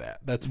give you that.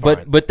 That's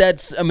fine. But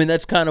that's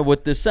kind of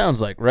what this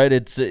sounds like, right?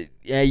 It's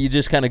you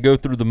just kind of go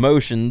through the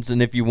motions,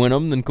 and if you win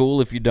them, then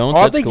cool. If you don't,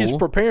 that's cool. I think he's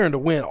preparing to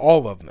win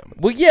all of them.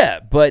 Well, yeah,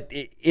 but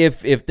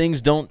if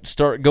things don't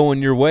start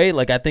going your way,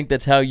 like I think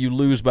that's how you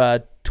lose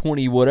by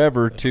 20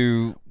 whatever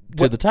to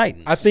the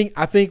Titans. I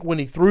think when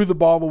he threw the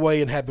ball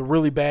away and had the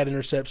really bad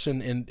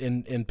interception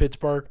in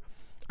Pittsburgh,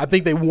 I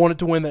think they wanted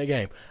to win that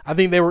game. I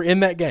think they were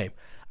in that game.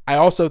 I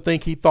also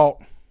think he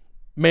thought,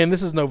 man,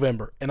 this is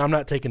November, and I'm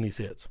not taking these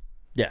hits.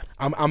 Yeah.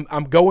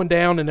 I'm going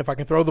down, and if I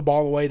can throw the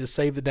ball away to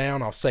save the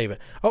down, I'll save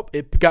it. Oh,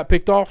 it got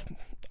picked off?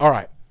 All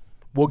right.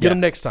 We'll get him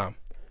next time.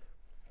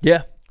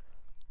 Yeah.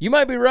 You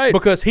might be right.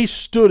 Because he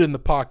stood in the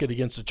pocket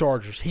against the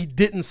Chargers. He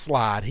didn't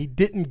slide. He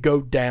didn't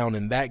go down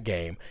in that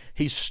game.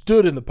 He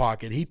stood in the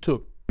pocket. He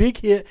took big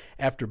hit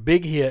after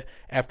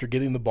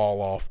getting the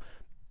ball off.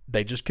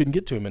 They just couldn't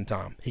get to him in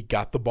time. He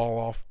got the ball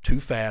off too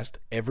fast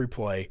every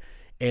play,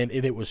 and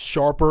it was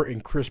sharper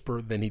and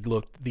crisper than he'd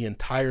looked the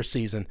entire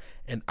season.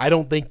 And I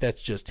don't think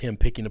that's just him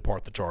picking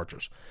apart the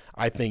Chargers.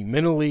 I think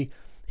mentally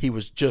he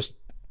was just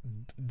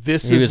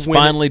This is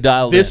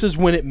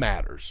when it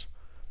matters.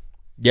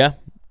 Yeah,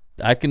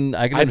 I can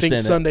understand I think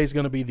that. Sunday's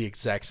going to be the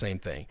exact same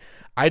thing.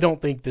 I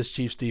don't think this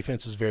Chiefs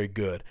defense is very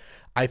good.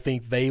 I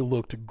think they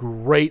looked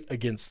great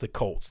against the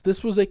Colts.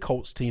 This was a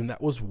Colts team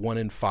that was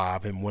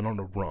 1-5 and went on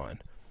a run.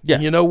 Yeah.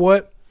 And you know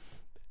what?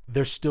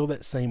 There's still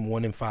that same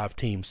 1-5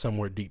 team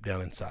somewhere deep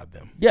down inside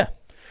them. Yeah.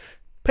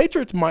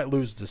 Patriots might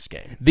lose this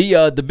game.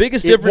 The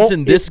biggest difference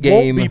in this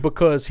game won't be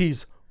because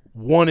he's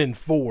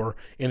 1-4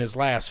 in his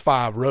last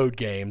 5 road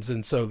games,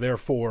 and so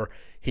therefore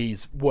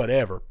he's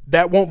whatever.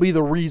 That won't be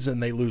the reason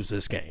they lose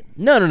this game.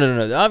 No.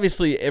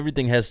 Obviously,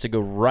 everything has to go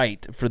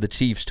right for the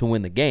Chiefs to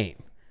win the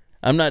game.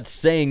 I'm not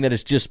saying that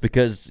it's just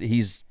because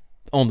he's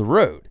on the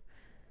road.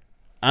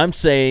 I'm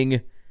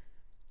saying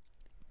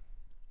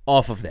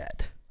off of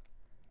that.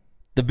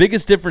 The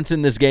biggest difference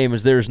in this game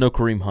is there is no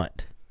Kareem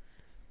Hunt.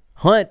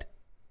 Hunt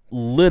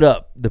lit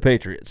up the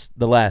Patriots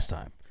the last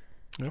time.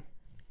 Yeah.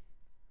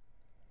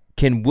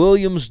 Can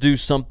Williams do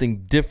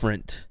something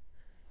different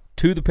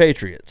to the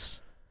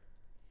Patriots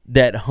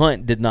that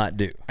Hunt did not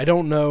do? I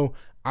don't know.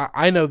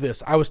 I know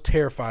this. I was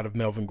terrified of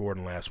Melvin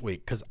Gordon last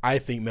week because I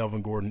think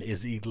Melvin Gordon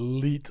is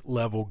elite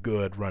level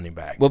good running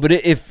back. Well, but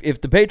if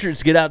the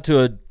Patriots get out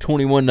to a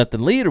 21-0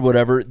 lead or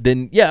whatever,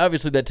 then yeah,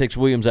 obviously that takes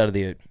Williams out of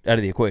the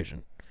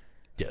equation.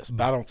 Yes,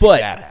 but I don't think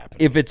that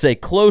happens. If it's a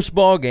close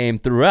ball game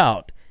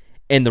throughout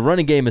and the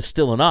running game is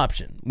still an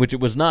option, which it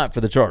was not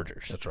for the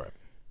Chargers. That's right.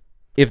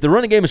 If the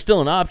running game is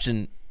still an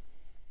option,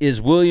 is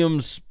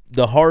Williams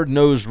the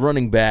hard-nosed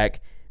running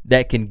back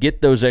that can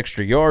get those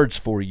extra yards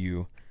for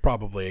you?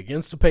 Probably.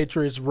 Against the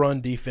Patriots' run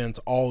defense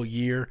all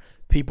year,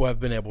 people have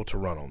been able to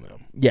run on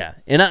them. Yeah,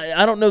 and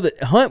I don't know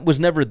that Hunt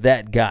was never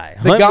that guy.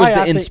 Hunt was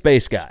the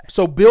in-space guy.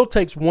 So Bill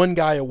takes one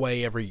guy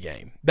away every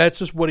game. That's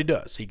just what he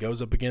does. He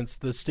goes up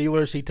against the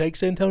Steelers. He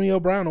takes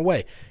Antonio Brown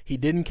away. He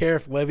didn't care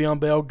if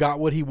Le'Veon Bell got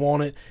what he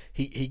wanted.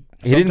 He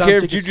didn't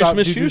care if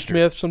Juju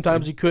Smith.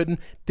 Sometimes he couldn't.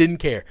 Didn't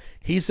care.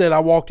 He said,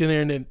 I walked in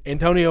there and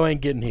Antonio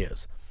ain't getting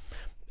his.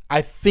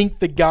 I think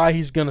the guy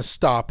he's going to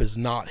stop is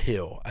not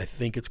Hill. I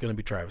think it's going to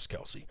be Travis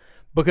Kelce.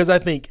 Because I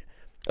think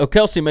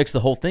Kelce makes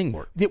the whole thing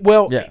work.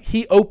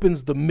 He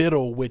opens the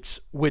middle, which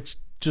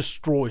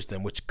destroys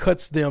them, which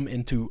cuts them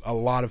into a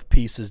lot of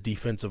pieces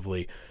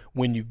defensively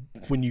when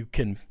you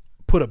can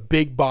put a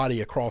big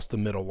body across the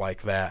middle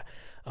like that.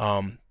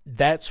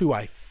 That's who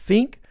I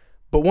think.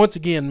 But once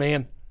again,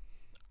 man,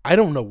 I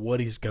don't know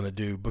what he's going to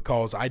do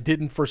because I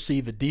didn't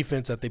foresee the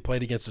defense that they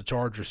played against the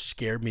Chargers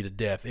scared me to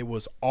death. It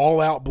was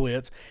all-out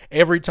blitz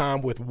every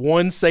time with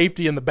one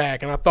safety in the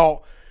back, and I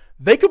thought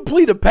they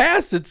complete a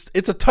pass, it's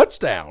a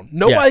touchdown.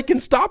 Nobody can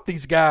stop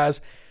these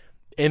guys.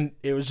 And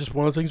it was just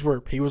one of those things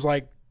where he was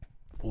like,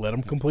 let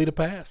them complete a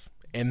pass.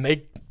 And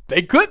they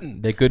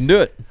couldn't. They couldn't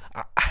do it.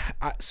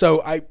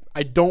 So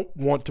I don't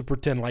want to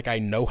pretend like I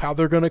know how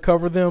they're going to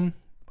cover them.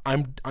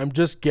 I'm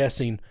just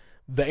guessing.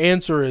 The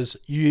answer is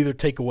you either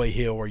take away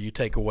Hill or you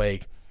take away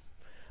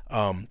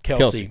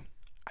Kelce.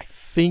 I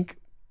think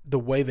the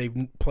way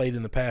they've played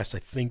in the past, I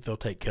think they'll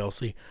take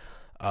Kelce.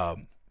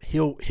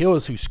 Hill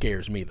is who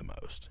scares me the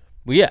most.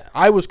 Well, yeah. If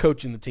I was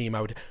coaching the team,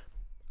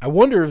 I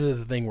wonder if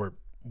there's a thing where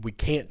we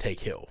can't take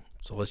Hill,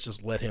 so let's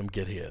just let him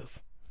get his.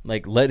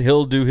 Like, let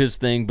Hill do his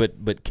thing,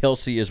 but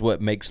Kelce is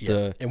what makes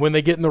the – And when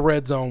they get in the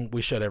red zone,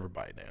 we shut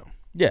everybody down.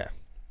 Yeah.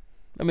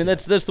 I mean,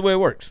 that's the way it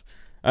works.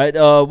 All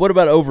right, what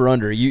about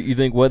over-under? You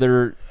think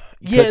whether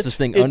cuts this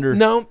thing under?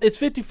 No, it's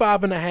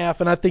 55.5,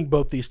 and I think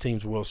both these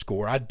teams will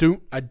score. I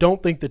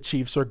don't think the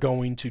Chiefs are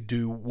going to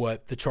do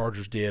what the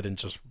Chargers did and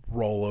just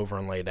roll over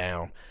and lay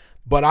down.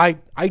 But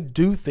I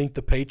do think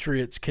the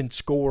Patriots can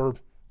score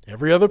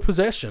every other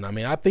possession. I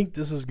mean, I think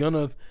this is going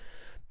to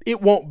 –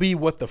 it won't be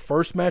what the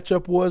first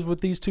matchup was with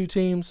these two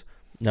teams.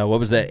 No, what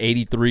was that,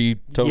 83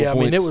 total points? Yeah, I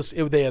mean,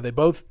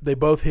 they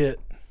both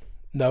hit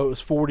No, it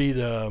was 40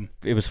 to.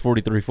 It was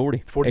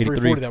 43-40.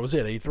 43-40. That was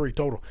it. 83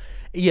 total.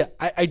 Yeah,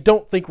 I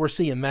don't think we're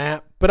seeing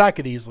that, but I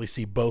could easily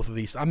see both of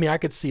these. I mean, I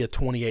could see a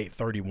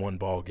 28-31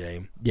 ball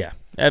game. Yeah,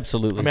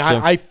 absolutely. I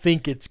mean, I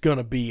think it's going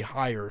to be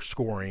higher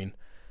scoring.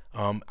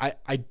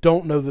 I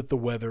don't know that the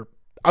weather.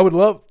 I would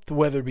love the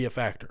weather to be a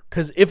factor,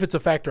 because if it's a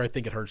factor, I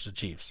think it hurts the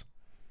Chiefs.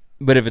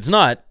 But if it's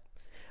not,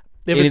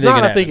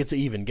 I think it's an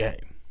even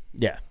game.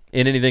 Yeah,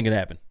 and anything can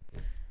happen.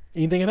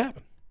 Anything can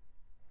happen.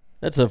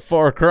 That's a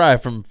far cry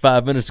from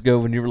 5 minutes ago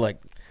when you were like,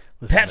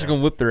 Pats are going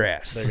to whip their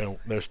ass.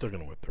 They're still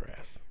going to whip their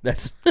ass.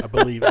 I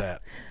believe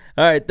that.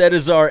 All right, that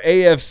is our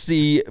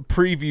AFC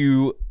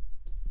preview,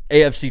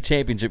 AFC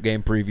championship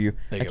game preview.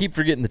 I keep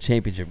forgetting the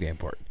championship game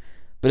part.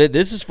 But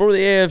this is for the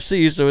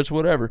AFC, so it's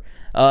whatever.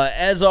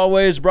 As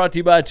always, brought to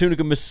you by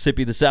Tunica,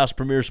 Mississippi, the South's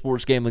premier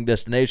sports gambling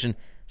destination.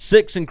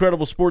 6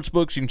 incredible sports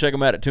books. You can check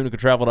them out at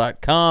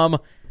tunicatravel.com.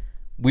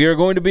 We are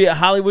going to be at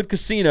Hollywood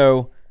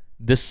Casino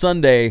this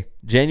Sunday,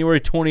 January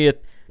 20th,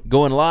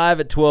 going live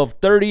at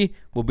 12:30.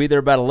 We'll be there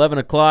about 11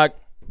 o'clock,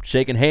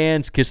 shaking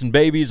hands, kissing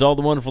babies, all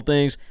the wonderful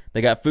things.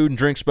 They got food and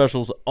drink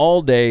specials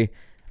all day.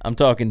 I'm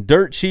talking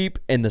dirt cheap,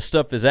 and the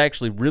stuff is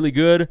actually really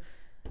good.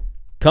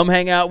 Come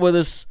hang out with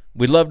us.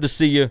 We'd love to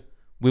see you.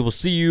 We will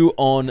see you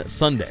on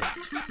Sunday.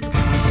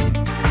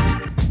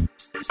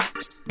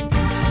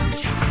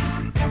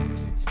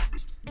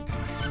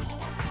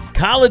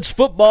 College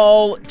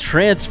football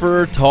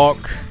transfer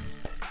talk.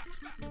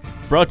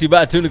 Brought to you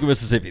by Tunica,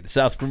 Mississippi, the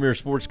South's premier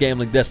sports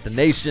gambling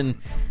destination.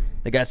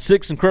 They got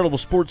 6 incredible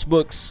sports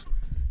books.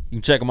 You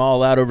can check them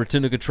all out over at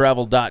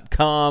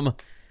tunicatravel.com.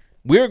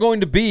 We're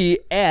going to be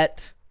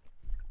at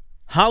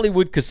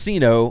Hollywood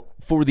Casino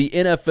for the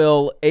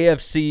NFL,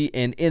 AFC,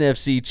 and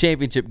NFC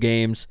championship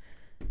games.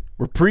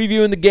 We're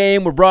previewing the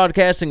game. We're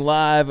broadcasting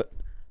live.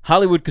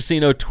 Hollywood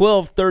Casino,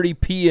 12:30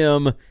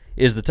 p.m.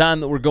 is the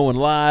time that we're going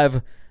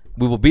live.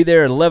 We will be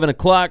there at 11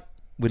 o'clock.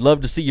 We'd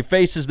love to see your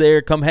faces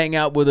there. Come hang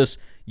out with us.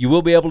 You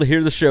will be able to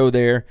hear the show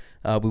there.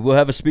 We will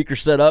have a speaker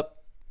set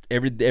up.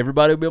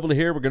 Everybody will be able to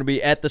hear. We're going to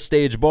be at the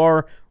stage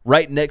bar,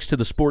 right next to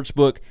the sports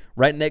book,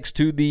 right next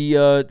to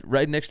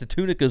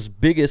Tunica's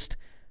biggest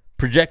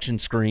projection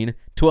screen,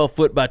 12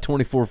 foot by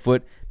 24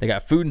 foot. They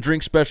got food and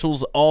drink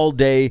specials all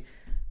day.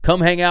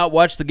 Come hang out,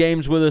 watch the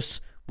games with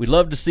us. We'd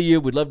love to see you.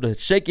 We'd love to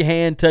shake your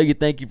hand, tell you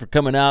thank you for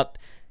coming out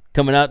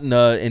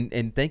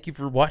and thank you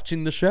for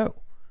watching the show.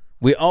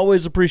 We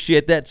always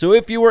appreciate that. So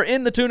if you are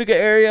in the Tunica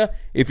area,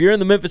 if you're in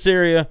the Memphis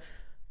area,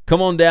 come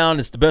on down.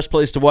 It's the best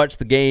place to watch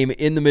the game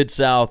in the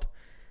Mid-South.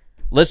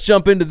 Let's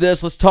jump into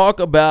this. Let's talk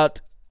about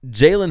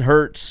Jalen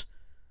Hurts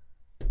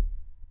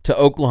to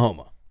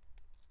Oklahoma.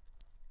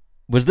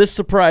 Was this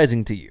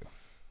surprising to you?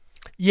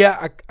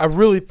 Yeah, I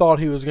really thought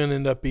he was going to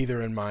end up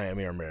either in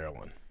Miami or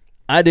Maryland.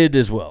 I did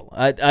as well.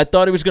 I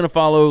thought he was going to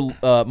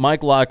follow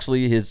Mike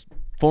Locksley, his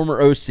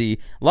former OC.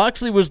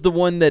 Locksley was the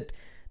one that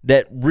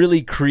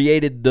really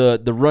created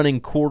the running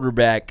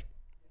quarterback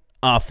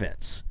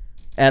offense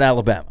at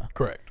Alabama.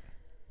 Correct.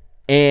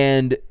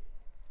 And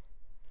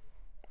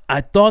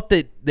I thought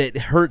that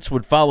Hurts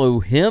would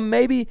follow him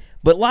maybe,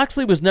 but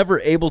Locksley was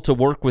never able to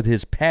work with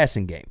his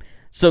passing game.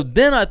 So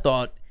then I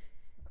thought,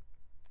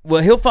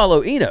 well, he'll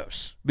follow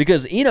Enos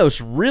because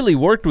Enos really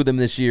worked with him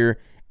this year,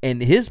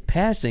 and his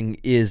passing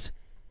is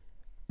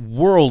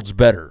worlds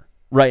better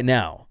right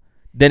now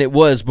than it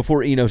was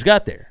before Enos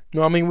got there.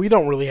 No, I mean, we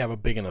don't really have a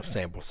big enough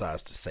sample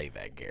size to say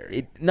that,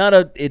 Gary.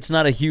 It's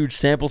not a huge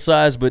sample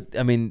size, but,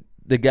 I mean,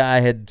 the guy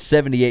had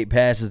 78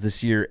 passes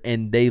this year,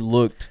 and they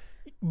looked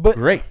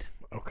great.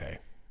 Okay.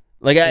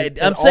 Like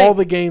I'm saying, all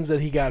the games that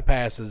he got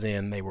passes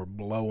in, they were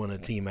blowing a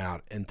team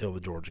out until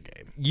the Georgia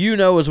game. You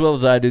know as well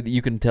as I do that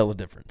you can tell a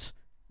difference.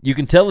 You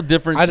can tell a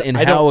difference in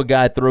how a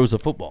guy throws a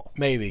football.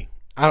 Maybe.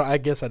 I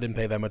guess I didn't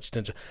pay that much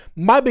attention.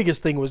 My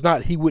biggest thing was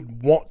not he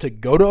would want to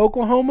go to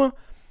Oklahoma.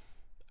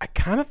 I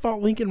kind of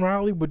thought Lincoln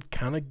Riley would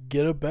kind of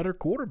get a better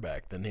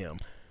quarterback than him.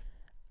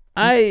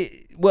 Who? I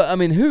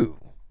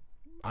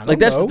don't know.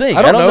 That's the thing.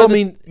 I don't know. I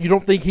mean, you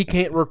don't think he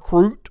can't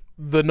recruit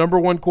the number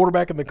one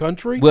quarterback in the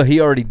country? Well,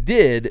 he already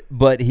did,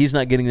 but he's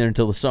not getting there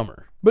until the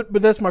summer. But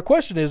that's my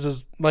question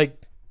is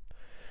like,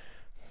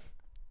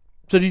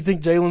 so do you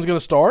think Jalen's going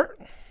to start?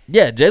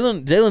 Yeah,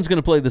 Jalen's going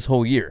to play this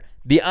whole year.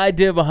 The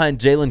idea behind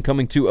Jalen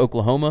coming to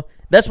Oklahoma,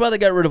 that's why they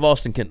got rid of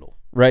Austin Kendall,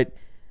 right?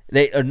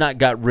 They are not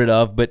got rid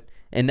of,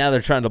 and now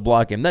they're trying to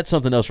block him. That's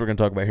something else we're going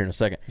to talk about here in a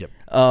second.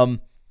 Yep.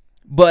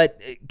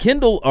 But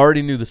Kendall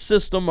already knew the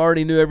system,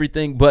 already knew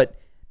everything, but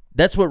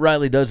that's what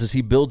Riley does is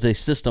he builds a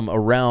system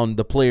around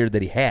the player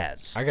that he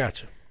has. I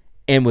got you.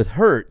 And with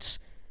Hurts,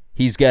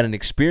 he's got an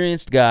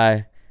experienced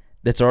guy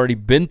that's already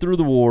been through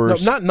the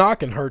wars. No, not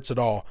knocking Hurts at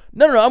all.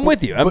 No, I'm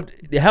with you.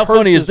 How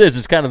funny is this?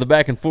 It's kind of the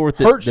back and forth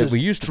that we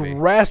used to be. Hurts is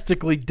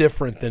drastically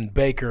different than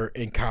Baker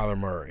and Kyler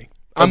Murray.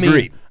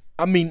 Agreed.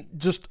 I mean,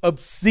 just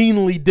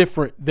obscenely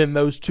different than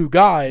those two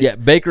guys. Yeah,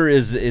 Baker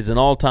is an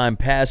all-time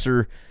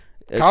passer.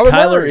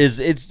 Kyler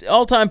is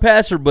all-time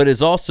passer, but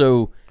is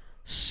also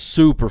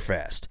super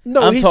fast.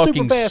 No, I'm he's talking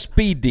super fast,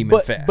 speed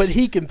demon fast. But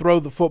he can throw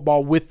the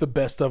football with the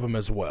best of them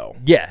as well.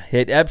 Yeah,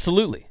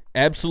 absolutely.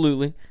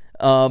 Absolutely.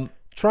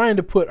 Trying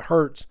to put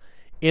Hurts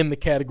in the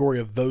category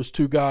of those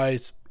two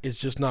guys is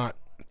just not.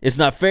 It's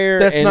not fair.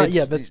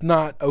 That's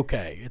not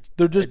okay.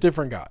 They're just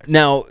different guys.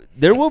 Now,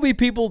 there will be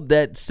people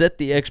that set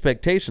the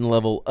expectation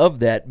level of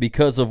that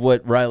because of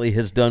what Riley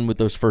has done with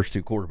those first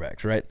two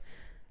quarterbacks, right?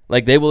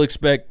 Like, they will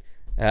expect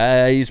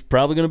he's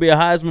probably going to be a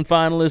Heisman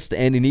finalist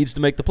and he needs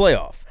to make the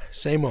playoff.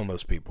 Shame on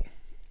those people.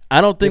 I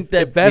don't think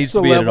if that's needs the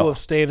to be level of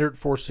standard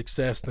for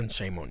success, then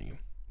shame on you.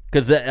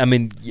 Because,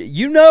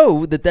 you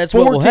know that's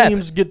what will happen. 4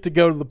 teams get to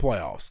go to the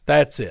playoffs.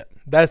 That's it.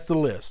 That's the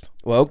list.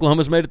 Well,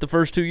 Oklahoma's made it the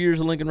first 2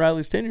 years of Lincoln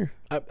Riley's tenure.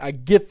 I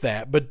get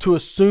that, but to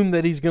assume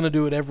that he's going to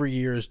do it every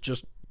year is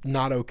just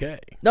not okay.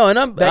 No,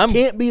 and that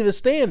can't be the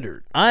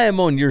standard. I am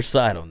on your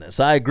side on this.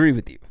 I agree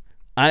with you.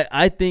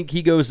 I think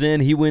he goes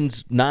in, he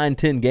wins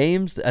 9-10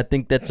 games. I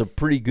think that's a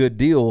pretty good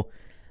deal.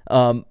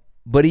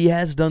 But he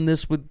has done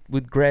this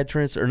with grad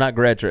transfer, or not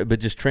grad transfer, but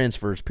just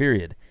transfers,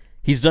 period.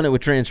 He's done it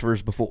with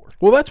transfers before.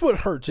 Well, that's what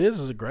Hurts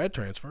is a grad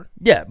transfer.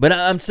 Yeah, but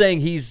I'm saying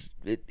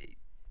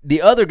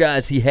the other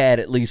guys he had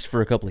at least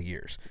for a couple of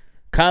years.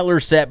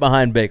 Kyler sat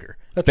behind Baker.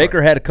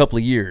 Baker had a couple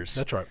of years.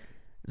 That's right.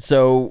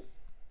 So,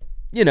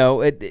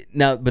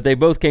 but they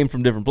both came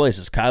from different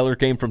places. Kyler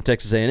came from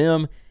Texas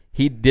A&M.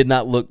 He did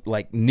not look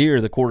like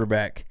near the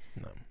quarterback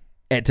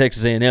at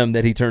Texas A&M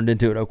that he turned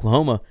into at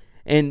Oklahoma.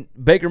 And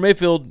Baker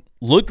Mayfield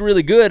looked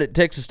really good at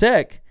Texas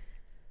Tech,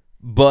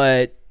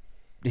 but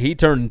he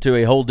turned into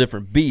a whole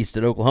different beast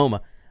at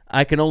Oklahoma.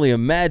 I can only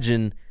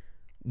imagine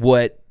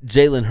what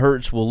Jalen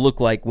Hurts will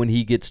look like when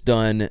he gets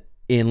done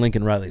in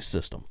Lincoln Riley's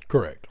system.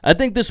 Correct. I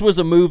think this was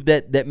a move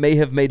that may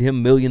have made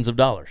him millions of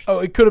dollars. Oh,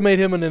 it could have made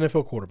him an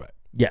NFL quarterback.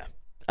 Yeah.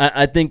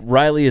 I think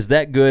Riley is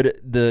that good.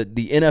 The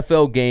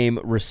NFL game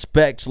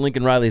respects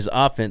Lincoln Riley's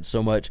offense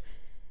so much.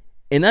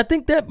 And I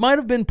think that might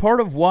have been part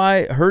of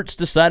why Hurts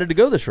decided to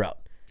go this route.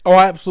 Oh,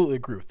 I absolutely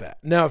agree with that.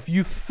 Now, if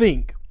you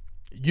think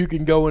you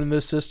can go in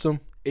this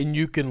system and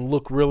you can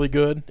look really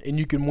good and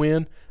you can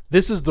win,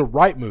 this is the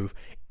right move.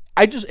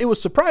 It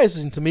was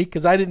surprising to me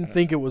because I didn't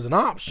think it was an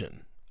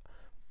option.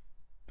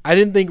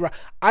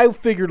 I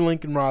figured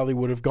Lincoln Riley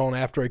would have gone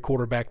after a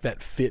quarterback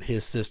that fit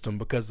his system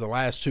because the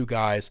last two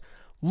guys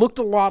looked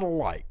a lot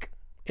alike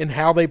in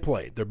how they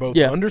played. They're both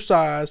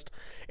undersized,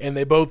 and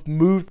they both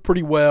moved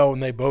pretty well,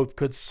 and they both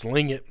could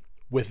sling it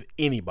with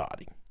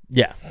anybody.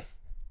 Yeah.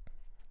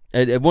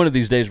 At one of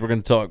these days, we're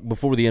going to talk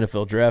before the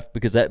NFL draft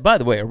because, by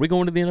the way, are we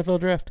going to the NFL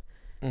draft?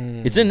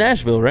 It's in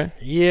Nashville, right?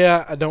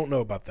 Yeah, I don't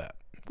know about that.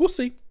 We'll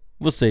see.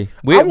 We'll see.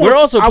 We're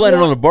also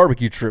planning on a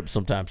barbecue trip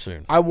sometime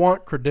soon. I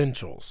want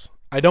credentials.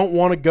 I don't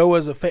want to go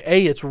as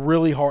it's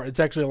really hard. It's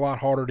actually a lot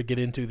harder to get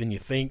into than you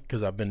think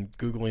because I've been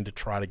Googling to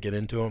try to get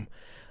into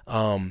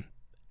them.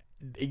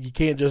 You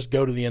can't just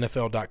go to the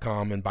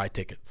NFL.com and buy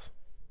tickets.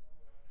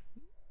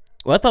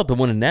 Well, I thought the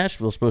one in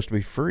Nashville was supposed to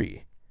be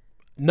free.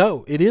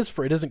 No, it is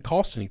free. It doesn't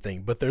cost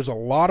anything, but there's a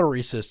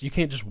lottery system. You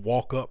can't just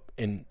walk up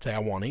and say, I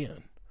want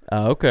in.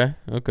 Okay.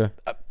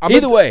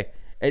 Either way,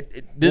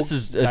 this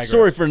is a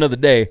story for another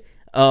day.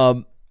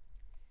 Off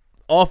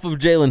of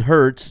Jalen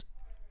Hurts,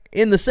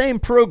 in the same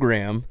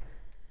program,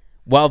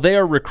 while they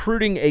are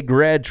recruiting a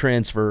grad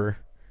transfer,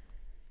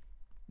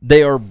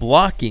 they are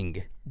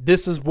blocking.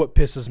 This is what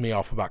pisses me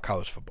off about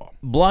college football.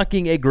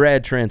 Blocking a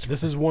grad transfer.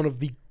 This is one of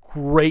the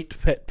great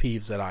pet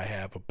peeves that I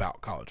have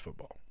about college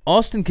football.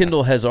 Austin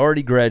Kendall has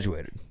already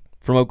graduated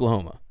from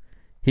Oklahoma.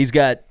 He's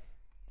got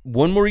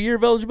one more year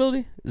of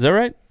eligibility. Is that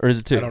right? Or is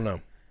it 2? I don't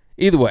know.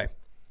 Either way,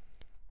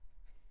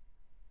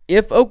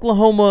 if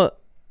Oklahoma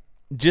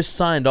just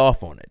signed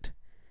off on it,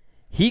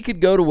 he could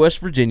go to West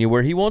Virginia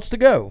where he wants to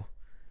go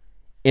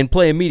and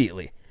play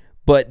immediately.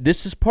 But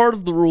this is part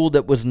of the rule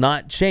that was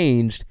not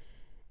changed.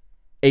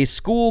 A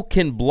school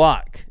can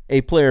block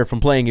a player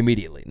from playing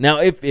immediately. Now,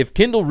 if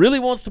Kendall really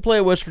wants to play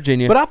at West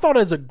Virginia... But I thought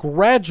as a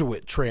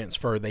graduate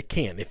transfer, they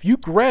can. If you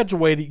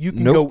graduated, you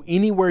can go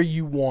anywhere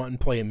you want and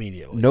play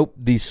immediately. Nope.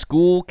 The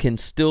school can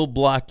still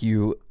block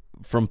you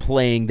from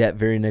playing that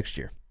very next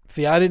year.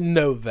 See, I didn't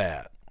know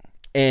that.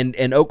 And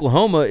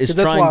Oklahoma is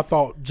trying... That's why I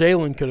thought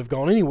Jalen could have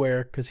gone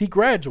anywhere because he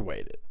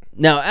graduated.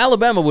 Now,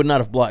 Alabama would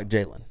not have blocked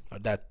Jalen.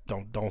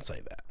 Don't say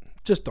that.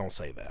 Just don't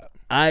say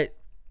that.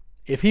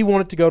 If he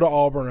wanted to go to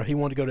Auburn or he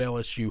wanted to go to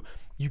LSU,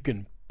 you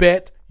can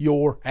bet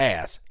your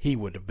ass he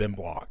would have been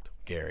blocked,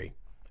 Gary.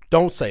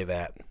 Don't say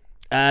that.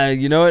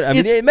 You know what? I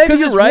mean, maybe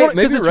you're right.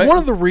 Because it's one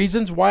of the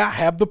reasons why I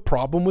have the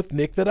problem with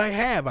Nick that I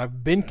have.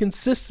 I've been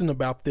consistent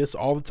about this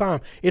all the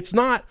time. It's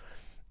not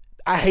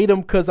I hate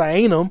him because I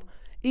ain't him.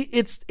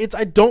 It's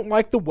I don't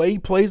like the way he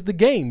plays the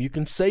game. You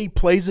can say he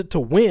plays it to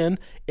win,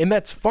 and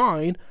that's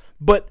fine,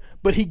 but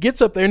he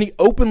gets up there and he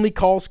openly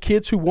calls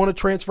kids who want to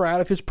transfer out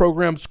of his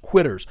programs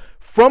quitters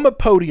from a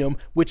podium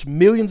which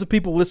millions of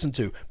people listen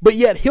to. But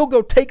yet he'll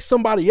go take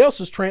somebody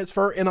else's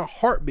transfer in a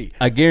heartbeat.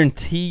 I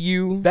guarantee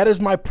you. That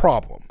is my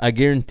problem. I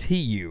guarantee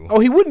you. Oh,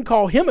 he wouldn't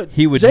call him a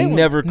He would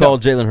never call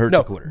Jalen Hurts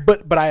a quitter.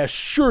 But I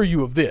assure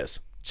you of this.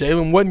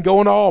 Jalen wasn't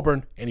going to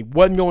Auburn and he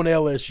wasn't going to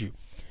LSU.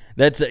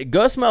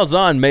 Gus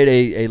Malzahn made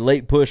a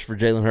late push for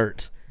Jalen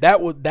Hurts.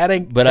 That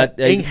ain't. But that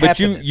ain't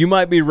happening. you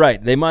might be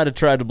right. They might have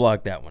tried to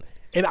block that one.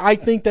 And I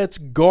think that's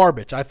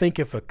garbage. I think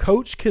if a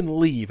coach can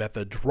leave at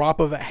the drop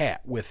of a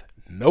hat with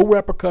no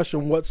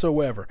repercussion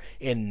whatsoever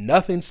and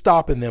nothing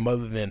stopping them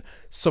other than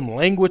some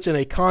language in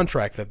a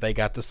contract that they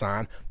got to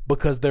sign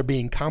because they're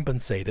being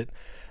compensated,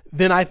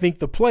 then I think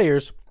the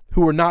players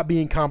who are not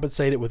being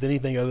compensated with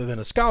anything other than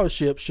a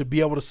scholarship should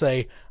be able to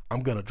say,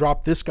 I'm going to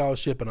drop this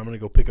scholarship and I'm going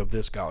to go pick up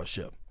this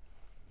scholarship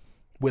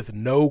with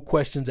no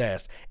questions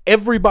asked.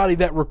 Everybody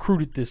that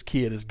recruited this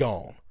kid is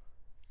gone.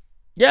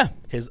 Yeah.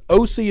 His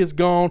OC is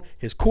gone.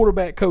 His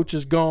quarterback coach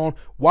is gone.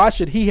 Why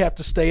should he have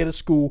to stay at a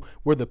school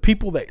where the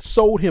people that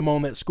sold him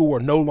on that school are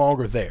no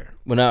longer there?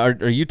 Well, now,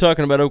 are you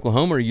talking about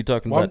Oklahoma or are you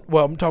talking about?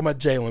 Well, I'm talking about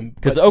Jalen.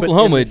 Because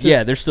Oklahoma,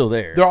 they're still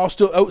there. They're all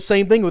still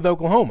same thing with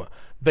Oklahoma.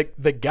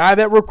 The guy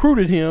that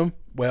recruited him,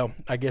 well,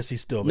 I guess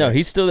he's still there. No,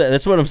 he's still there.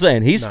 That's what I'm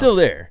saying. He's still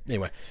there.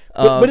 Anyway,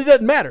 but it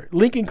doesn't matter.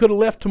 Lincoln could have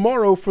left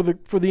tomorrow for the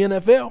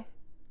NFL.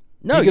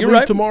 No, he could you're leave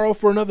right. tomorrow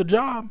for another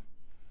job.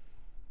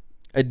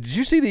 Did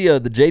you see the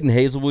Jaden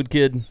Hazelwood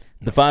kid,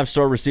 the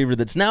 5-star receiver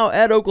that's now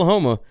at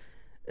Oklahoma,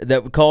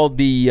 that called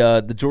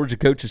the Georgia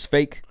coaches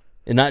fake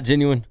and not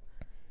genuine?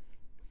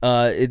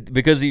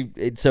 Because he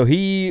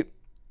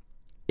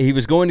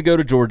was going to go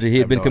to Georgia. He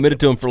had been committed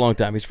to him for a long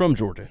time. He's from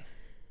Georgia.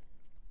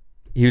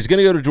 He was going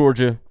to go to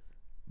Georgia,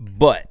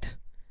 but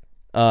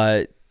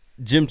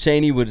Jim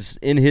Chaney was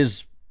in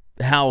his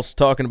house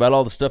talking about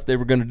all the stuff they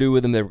were going to do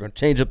with him. They were going to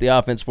change up the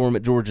offense for him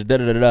at Georgia,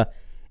 da-da-da-da.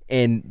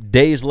 And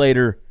days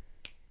later,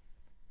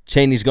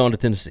 Chaney's gone to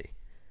Tennessee.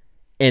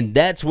 And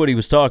that's what he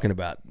was talking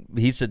about.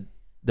 He said,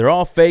 they're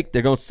all fake.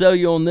 They're going to sell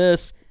you on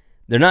this.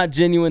 They're not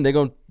genuine. They're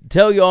going to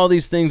tell you all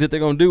these things that they're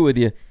going to do with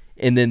you,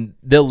 and then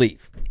they'll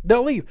leave.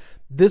 They'll leave.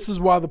 This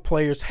is why the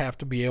players have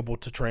to be able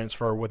to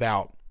transfer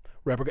without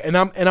repercussion.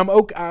 And I'm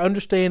okay. I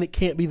understand it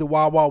can't be the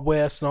Wild Wild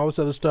West and all this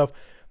other stuff,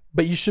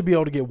 but you should be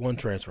able to get one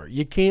transfer.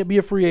 You can't be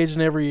a free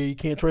agent every year. You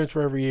can't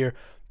transfer every year,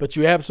 but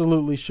you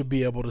absolutely should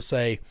be able to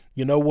say,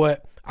 you know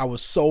what? I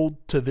was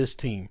sold to this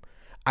team.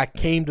 I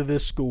came to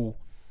this school.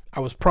 I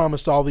was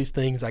promised all these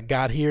things. I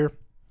got here,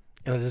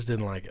 and I just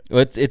didn't like it.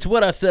 Well, it's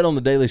what I said on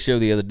the Daily Show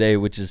the other day,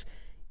 which is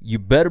you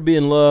better be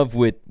in love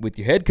with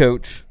your head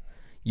coach.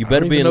 You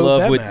better be in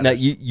love with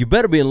you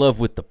better be in love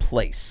with the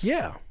place.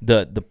 Yeah.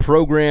 The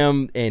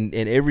program and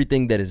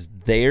everything that is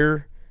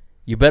there.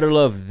 You better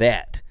love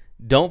that.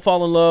 Don't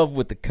fall in love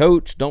with the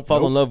coach. Don't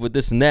fall in love with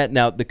this and that.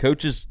 Now, the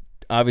coaches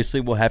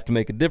obviously will have to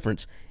make a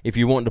difference if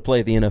you're wanting to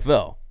play at the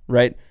NFL,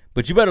 right?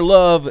 But you better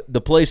love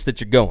the place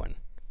that you're going,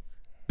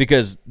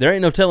 because there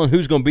ain't no telling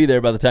who's going to be there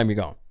by the time you're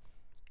gone.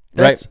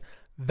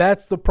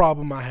 That's the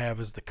problem I have,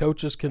 is the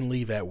coaches can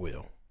leave at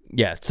will.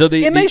 Yeah. So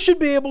they should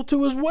be able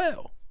to as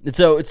well.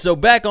 So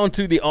back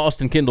onto the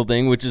Austin Kendall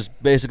thing, which is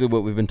basically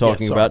what we've been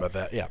talking about. Sorry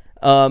about that.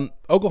 Yeah.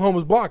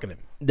 Oklahoma's blocking him.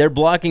 They're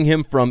blocking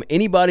him from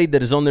anybody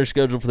that is on their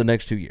schedule for the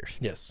next 2 years.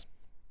 Yes.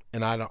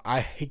 And I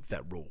hate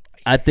that rule.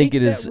 I think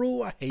it is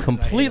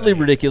completely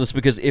ridiculous,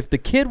 because if the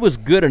kid was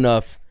good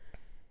enough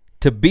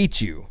to beat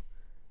you,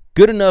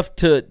 good enough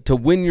to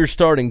win your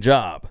starting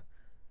job,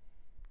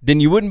 then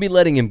you wouldn't be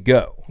letting him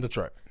go. That's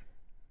right.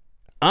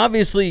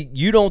 Obviously,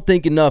 you don't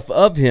think enough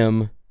of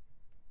him,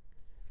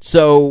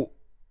 so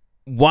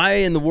why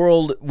in the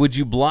world would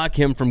you block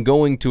him from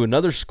going to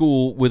another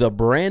school with a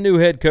brand new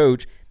head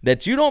coach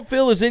that you don't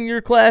feel is in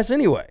your class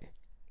anyway?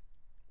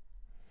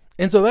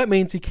 And so that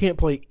means he can't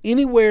play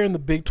anywhere in the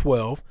Big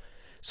 12.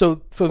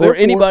 Or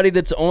anybody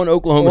that's on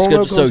Oklahoma's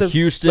schedule, so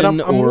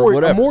Houston or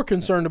whatever. I'm more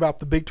concerned about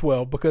the Big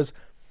 12, because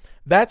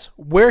that's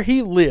where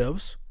he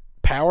lives,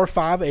 Power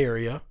 5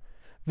 area.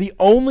 The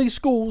only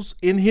schools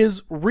in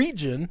his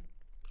region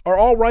are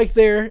all right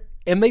there,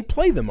 and they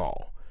play them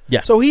all.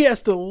 Yeah. So he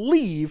has to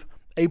leave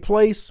a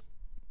place,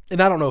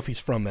 and I don't know if he's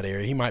from that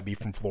area. He might be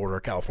from Florida or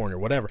California or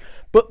whatever.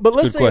 But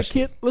let's say a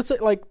kid,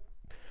 like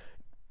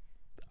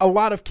a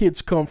lot of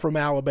kids come from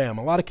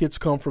Alabama. A lot of kids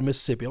come from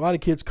Mississippi. A lot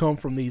of kids come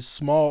from these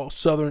small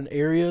southern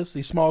areas,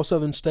 these small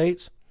southern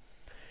states.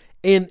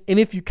 And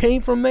if you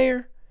came from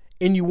there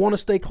and you want to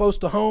stay close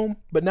to home,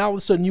 but now all of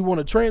a sudden you want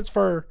to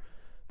transfer,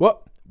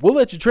 well, we'll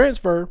let you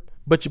transfer,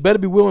 but you better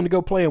be willing to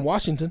go play in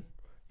Washington.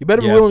 You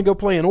better be willing to go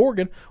play in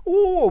Oregon.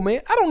 Oh,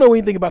 man, I don't know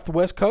anything about the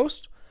West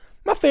Coast.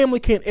 My family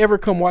can't ever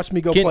come watch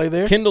me go play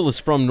there. Kendall is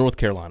from North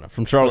Carolina,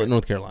 from Charlotte,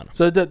 North Carolina.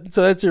 So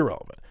that's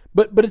irrelevant.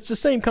 But it's the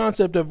same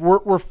concept of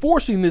we're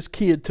forcing this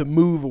kid to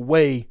move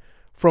away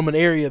from an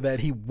area that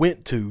he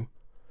went to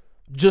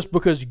just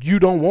because you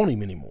don't want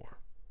him anymore.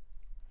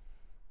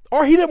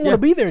 Or he doesn't want to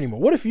be there anymore.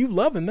 What if you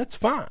love him? That's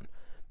fine.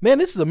 Man,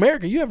 this is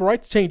America. You have a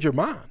right to change your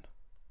mind.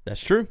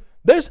 That's true.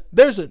 There's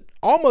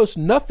almost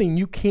nothing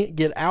you can't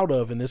get out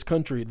of in this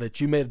country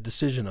that you made a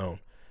decision on,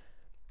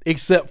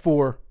 except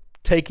for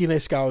taking a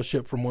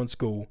scholarship from one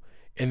school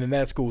and then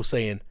that school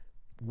saying,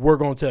 we're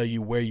going to tell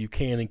you where you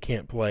can and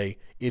can't play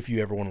if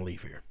you ever want to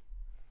leave here.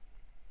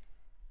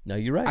 No,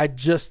 you're right. I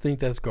just think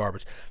that's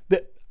garbage.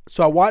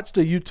 So I watched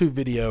a YouTube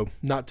video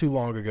not too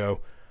long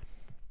ago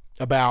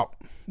about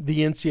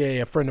the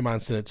NCAA. A friend of mine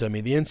sent it to me,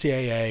 the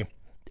NCAA,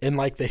 and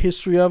like the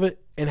history of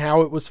it and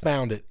how it was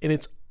founded. And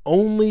it's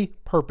only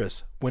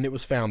purpose when it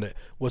was founded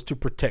was to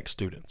protect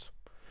students.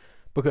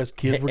 Because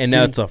kids were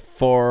now it's a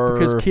far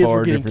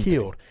getting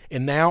killed.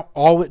 And now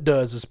all it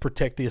does is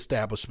protect the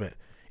establishment,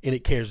 and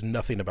it cares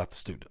nothing about the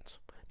students.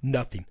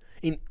 Nothing.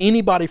 And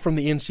anybody from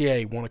the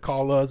NCAA want to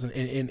call us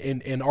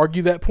and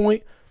argue that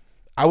point,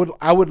 I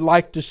would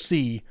like to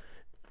see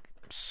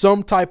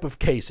some type of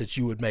case that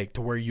you would make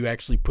to where you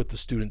actually put the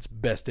students'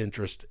 best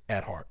interest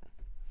at heart.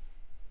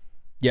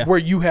 Yeah. Where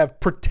you have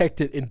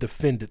protected and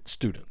defended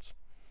students.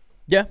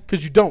 Yeah.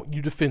 Because you don't.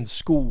 You defend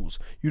schools.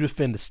 You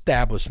defend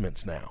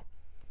establishments now.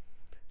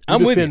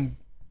 I'm with you.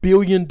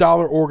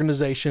 Billion-dollar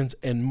organizations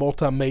and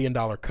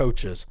multi-million-dollar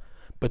coaches.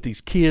 But these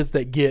kids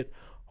that get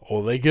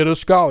a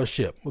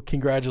scholarship. Well,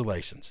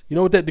 congratulations. You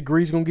know what that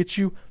degree is going to get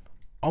you?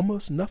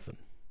 Almost nothing.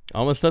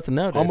 Almost nothing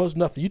nowadays. Almost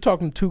nothing. You're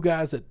talking to two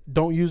guys that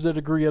don't use their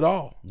degree at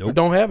all. Nope. Or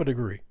don't have a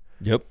degree.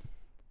 Yep.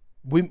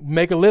 We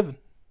make a living.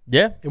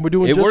 Yeah. And we're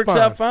doing just fine. It works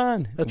out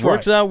fine. That's right. It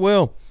works out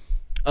well.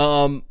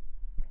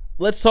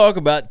 Let's talk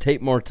about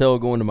Tate Martell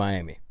going to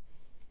Miami.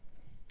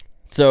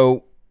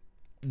 So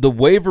the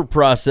waiver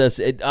process,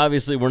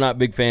 obviously we're not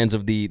big fans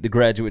of the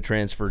graduate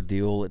transfer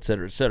deal, et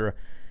cetera, et cetera.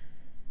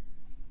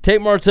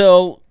 Tate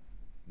Martell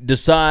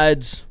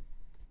decides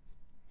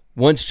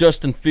once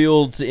Justin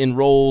Fields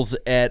enrolls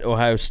at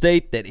Ohio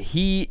State that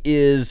he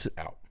is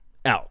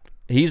out.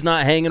 He's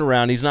not hanging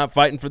around. He's not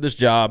fighting for this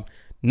job.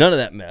 None of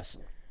that mess.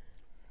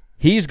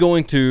 He's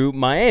going to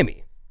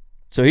Miami.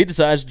 So he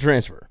decides to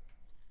transfer.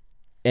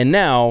 And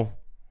now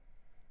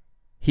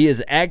he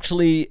is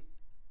actually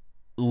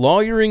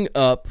lawyering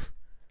up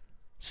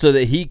so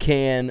that he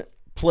can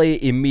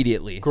play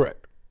immediately.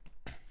 Correct.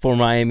 For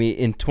Miami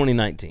in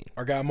 2019.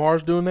 Our guy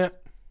Mars doing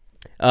that?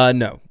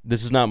 No,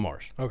 this is not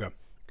Mars. Okay.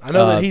 I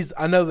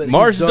know that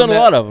Mars has done a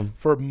lot of them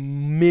for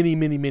many,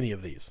 many, many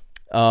of these.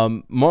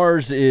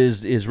 Mars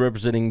is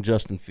representing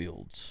Justin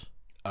Fields.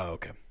 Oh,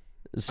 okay.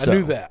 So, I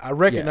knew that. I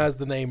recognize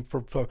the name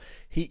from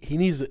he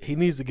needs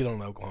to get on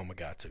the Oklahoma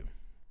guy too.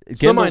 Kendall,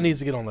 somebody needs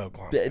to get on the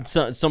Oklahoma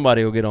guy.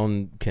 Somebody will get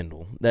on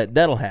Kendall.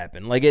 That'll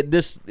happen. Like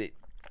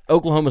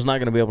Oklahoma's not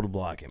going to be able to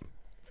block him.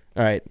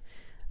 All right.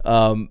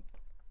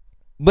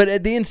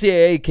 But the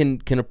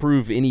NCAA can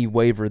approve any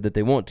waiver that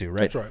they want to, right?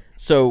 That's right.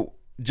 So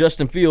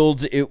Justin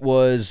Fields, it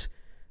was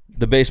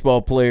the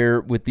baseball player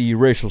with the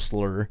racial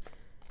slur.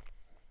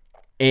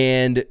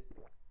 And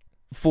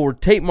for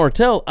Tate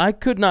Martell, I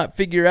could not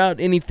figure out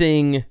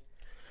anything.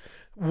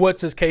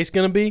 What's his case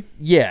going to be?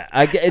 Yeah,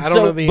 I don't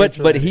know the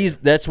answer. But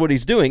that's what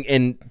he's doing,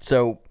 and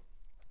so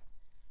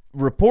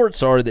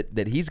reports are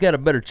that he's got a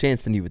better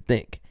chance than you would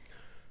think.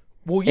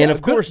 Well, yeah, and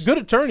of course, good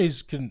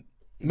attorneys can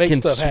make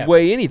stuff happen.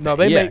 Sway anything. No,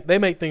 they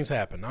make things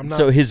happen. I'm not.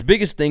 So his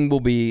biggest thing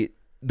will be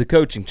the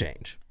coaching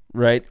change,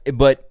 right?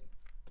 But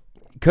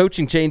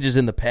coaching changes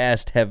in the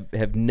past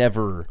have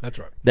never. That's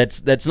right.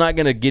 That's not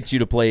going to get you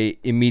to play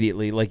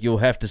immediately. Like you'll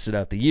have to sit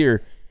out the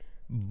year,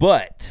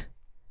 but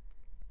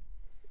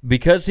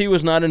because he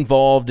was not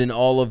involved in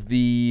all of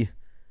the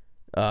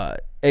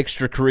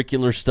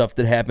extracurricular stuff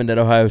that happened at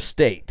Ohio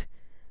State,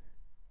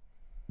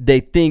 they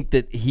think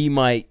that he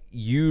might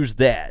use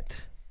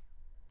that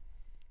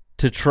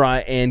to try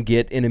and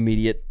get an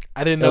immediate.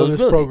 I didn't know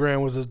this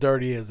program was as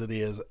dirty as it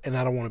is, and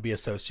I don't want to be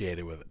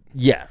associated with it.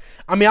 Yeah,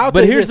 I mean, I'll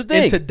tell you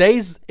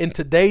this: in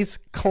today's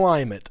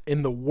climate,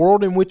 in the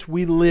world in which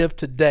we live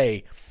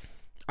today,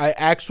 I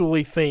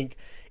actually think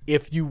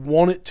if you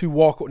wanted to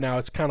walk, now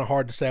it's kind of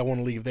hard to say I want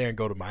to leave there and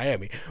go to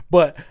Miami,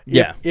 but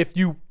if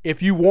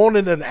you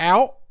wanted an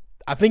out,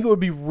 I think it would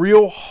be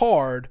real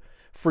hard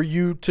for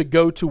you to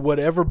go to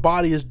whatever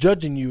body is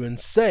judging you and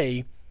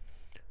say,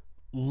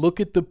 look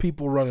at the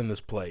people running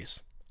this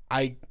place.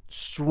 I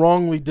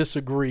strongly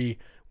disagree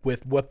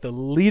with what the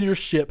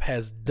leadership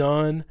has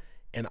done,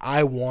 and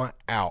I want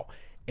out.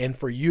 And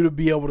for you to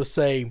be able to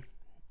say,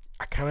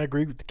 I kind of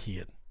agree with the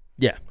kid.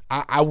 Yeah,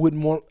 I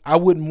wouldn't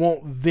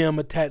want them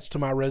attached to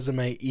my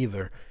resume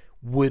either.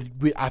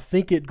 I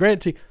think it?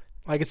 Granted,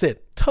 like I said,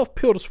 tough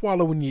pill to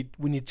swallow when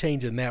you're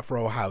changing that for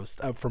Ohio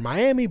for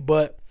Miami,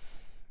 but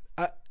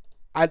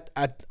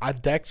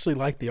I'd actually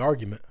like the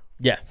argument.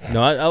 Yeah,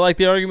 no, I like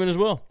the argument as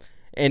well.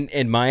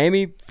 And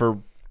Miami, for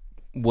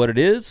what it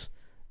is,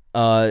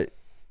 I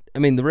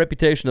mean, the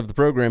reputation of the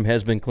program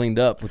has been cleaned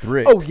up with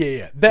Rick. Oh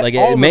yeah.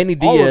 Manny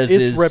Diaz,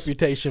 its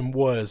reputation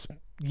was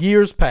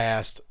years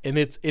past, and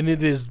it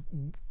is.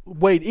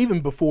 Wait,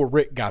 even before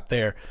Rick got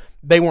there,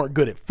 they weren't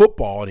good at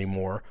football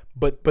anymore.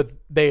 But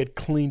they had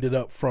cleaned it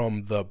up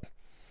from the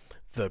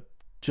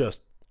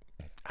just.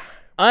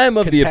 I am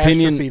of the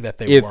opinion that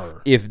they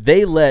were. If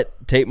they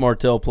let Tate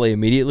Martell play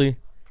immediately,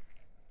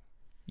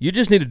 you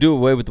just need to do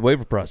away with the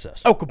waiver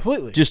process. Oh,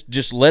 completely.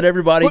 Just let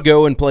everybody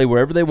go and play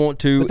wherever they want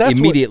to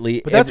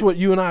immediately. But that's what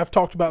you and I have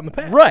talked about in the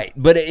past. Right.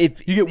 But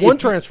if you get one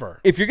transfer.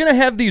 If you're going to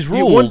have these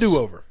rules. You get one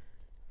do-over.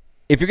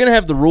 If you're going to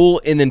have the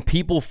rule and then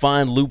people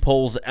find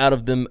loopholes out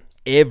of them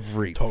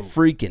every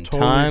freaking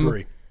time,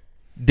 agree.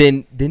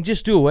 then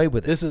just do away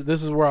with it. This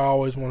is where I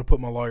always want to put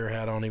my lawyer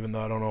hat on, even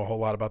though I don't know a whole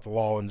lot about the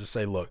law, and just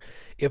say, look,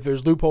 if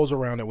there's loopholes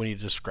around it, we need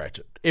to just scratch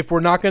it. If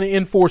we're not going to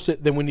enforce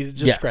it, then we need to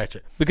just scratch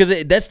it. Because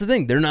that's the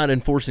thing. They're not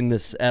enforcing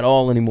this at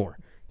all anymore.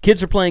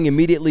 Kids are playing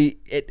immediately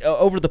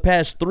over the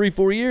past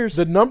 3-4 years.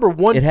 The number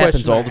one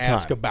question I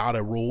ask time. about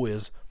a rule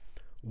is,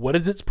 what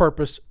is its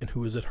purpose and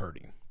who is it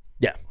hurting?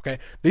 Yeah. Okay.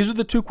 These are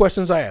the two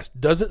questions I ask.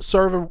 Does it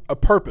serve a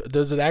purpose?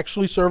 Does it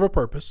actually serve a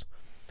purpose?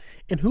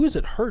 And who is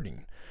it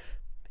hurting?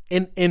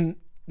 And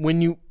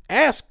when you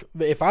ask,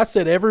 if I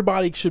said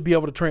everybody should be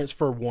able to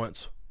transfer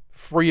once,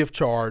 free of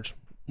charge,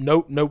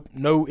 no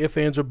ifs,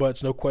 ands, or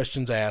buts, no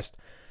questions asked,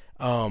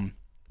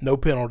 no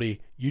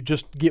penalty. You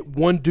just get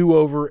one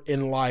do-over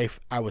in life.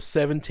 I was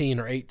 17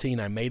 or 18.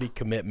 I made a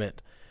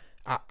commitment.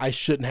 I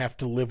shouldn't have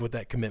to live with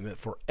that commitment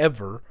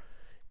forever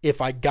if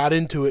I got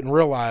into it and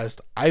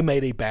realized I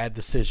made a bad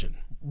decision.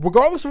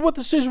 Regardless of what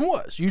the decision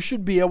was, you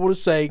should be able to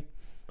say,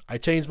 I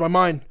changed my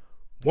mind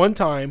one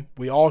time.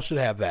 We all should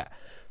have that.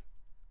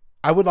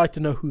 I would like to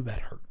know who that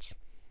hurts.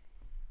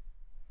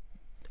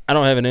 I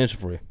don't have an answer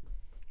for you.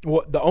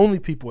 Well, the only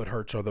people it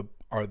hurts are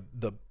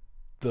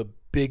the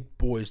big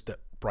boys that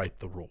write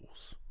the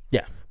rules.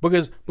 Yeah.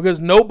 Because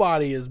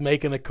nobody is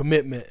making a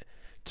commitment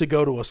to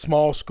go to a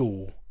small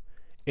school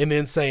and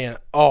then saying,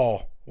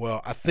 oh,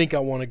 well, I think I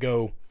want to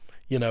go,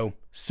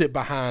 sit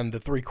behind the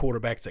 3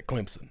 quarterbacks at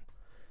Clemson.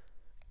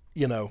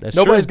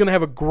 Nobody's going to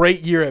have a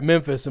great year at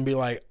Memphis and be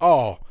like,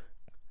 oh,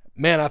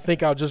 man, I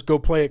think I'll just go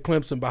play at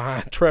Clemson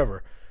behind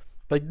Trevor.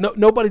 Like,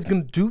 nobody's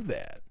going to do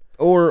that.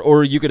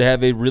 Or you could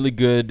have a really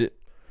good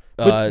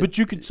but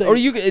you could say, or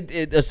you could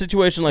a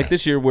situation like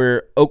this year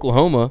where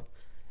Oklahoma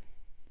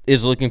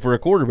is looking for a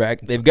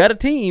quarterback. They've got a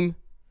team,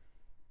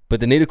 but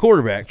they need a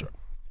quarterback.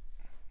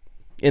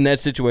 In that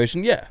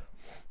situation, yeah.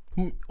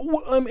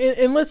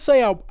 And let's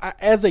say I,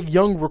 as a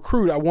young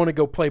recruit, I want to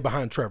go play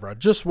behind Trevor. I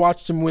just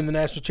watched him win the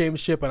national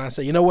championship, and I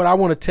say, you know what? I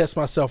want to test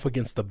myself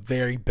against the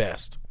very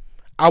best.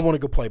 I want to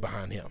go play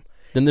behind him.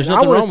 Then there's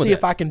nothing wrong with I want to see that.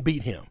 if I can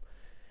beat him.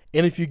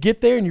 And if you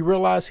get there and you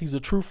realize he's a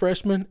true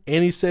freshman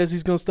and he says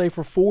he's going to stay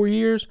for 4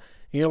 years,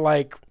 and you're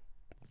like,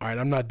 all right,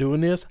 I'm not doing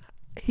this.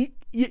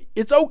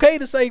 It's okay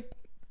to say,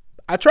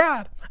 I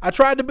tried. I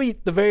tried to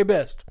beat the very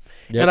best,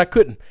 and I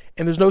couldn't.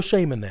 And there's no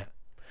shame in that.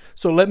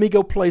 So let me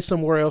go play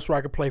somewhere else where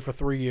I could play for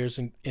 3 years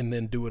and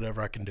then do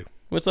whatever I can do.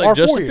 Well, it's like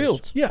Justin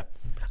Fields. Yeah.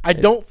 I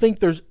don't think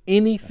there's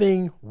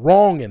anything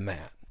wrong in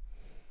that.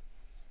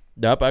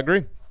 Nope, I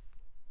agree.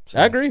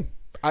 I agree.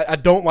 I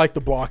don't like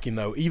the blocking,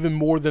 though, even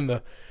more than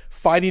the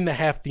fighting to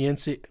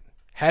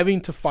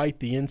having to fight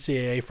the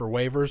NCAA for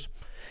waivers.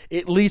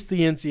 At least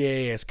the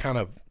NCAA has kind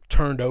of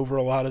turned over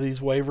a lot of these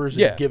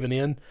waivers and given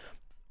in.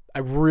 I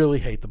really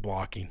hate the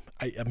blocking.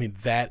 I mean,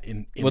 that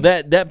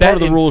part of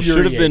the rule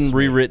should have been me.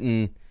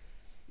 rewritten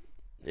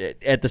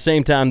at the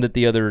same time that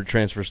the other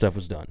transfer stuff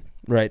was done,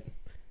 right?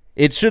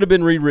 It should have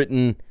been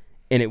rewritten,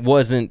 and it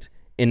wasn't,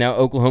 and now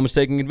Oklahoma's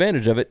taking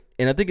advantage of it,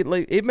 and I think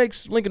it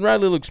makes Lincoln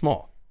Riley look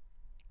small.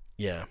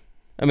 Yeah.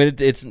 I mean,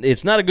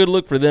 it's not a good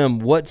look for them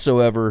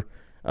whatsoever.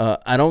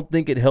 I don't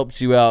think it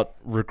helps you out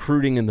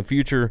recruiting in the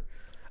future.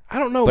 I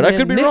don't know, but man. I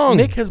could be wrong.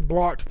 Nick has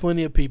blocked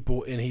plenty of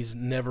people, and he's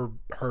never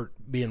hurt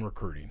being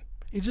recruiting.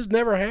 He just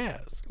never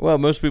has. Well,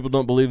 most people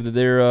don't believe that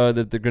they're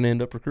going to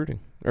end up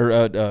recruiting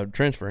or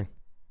transferring.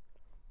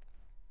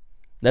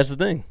 That's the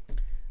thing.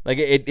 Like,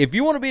 if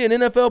you want to be an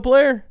NFL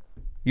player,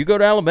 you go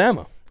to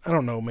Alabama. I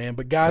don't know, man,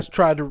 but guys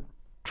tried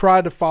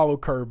to follow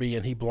Kirby,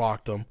 and he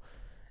blocked them.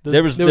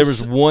 There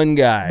was one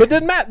guy, but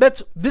didn't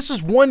matter. This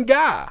is one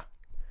guy.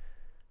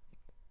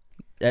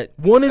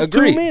 One is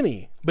agreed. too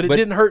many, but it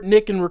didn't hurt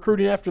Nick in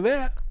recruiting after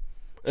that.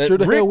 Sure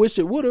the hell wish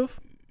it would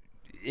have.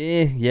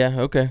 Yeah,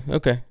 okay,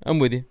 I'm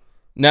with you.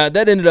 Now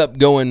that ended up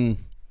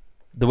going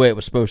the way it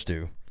was supposed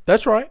to.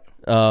 That's right.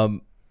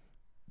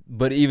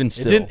 But even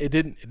still, it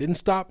didn't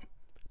stop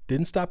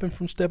him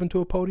from stepping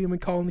to a podium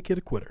and calling the kid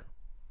a quitter.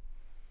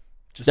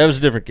 That was a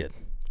different kid.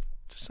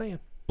 Just saying.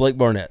 Blake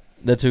Barnett.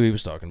 That's who he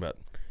was talking about.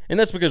 And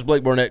that's because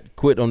Blake Barnett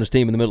quit on his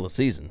team in the middle of the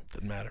season.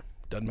 Doesn't matter.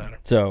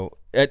 So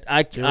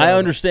I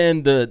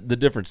understand the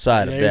different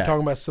side of that. You're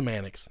talking about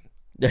semantics.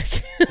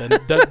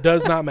 That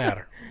does not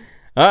matter.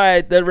 All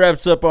right, that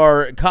wraps up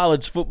our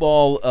college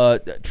football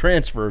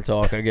transfer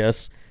talk, I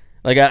guess.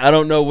 Like I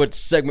don't know what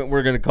segment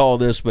we're going to call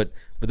this, but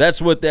that's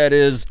what that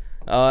is.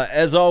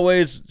 As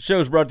always,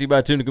 show is brought to you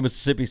by Tunica,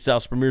 Mississippi,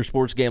 South's premier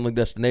sports gambling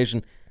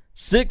destination.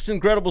 6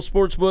 incredible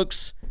sports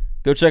books.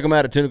 Go check them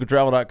out at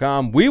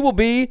tunicatravel.com. We will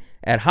be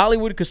at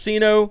Hollywood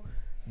Casino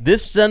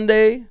this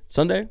Sunday.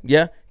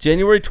 Yeah,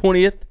 January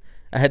 20th.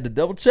 I had to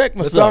double check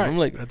myself. That's all right. I'm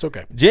like, that's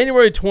okay.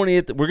 January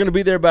 20th. We're going to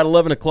be there about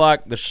 11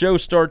 o'clock. The show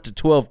starts at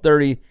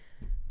 12:30.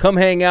 Come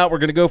hang out. We're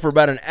going to go for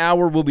about an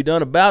hour. We'll be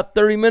done about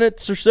 30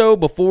 minutes or so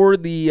before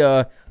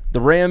the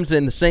Rams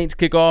and the Saints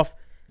kick off.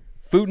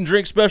 Food and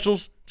drink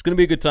specials. It's going to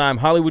be a good time.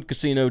 Hollywood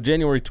Casino,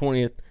 January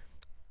 20th.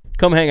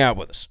 Come hang out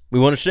with us. We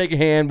want to shake your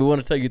hand. We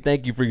want to tell you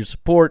thank you for your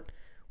support.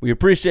 We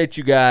appreciate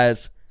you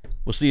guys.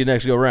 We'll see you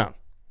next go-round.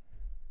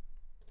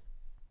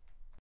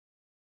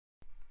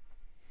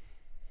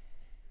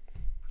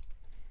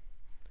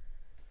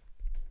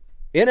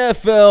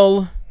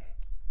 NFL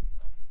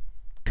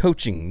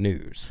coaching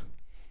news.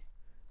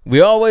 We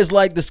always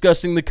like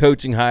discussing the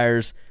coaching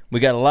hires. We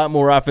got a lot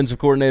more offensive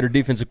coordinator,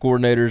 defensive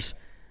coordinators.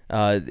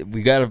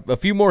 We got a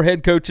few more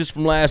head coaches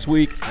from last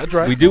week. That's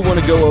right. We do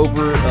want to go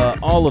over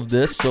all of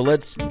this, so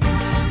let's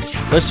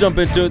jump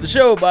into it. The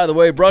show, by the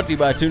way, brought to you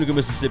by Tunica,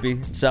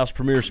 Mississippi, South's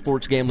premier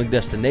sports gambling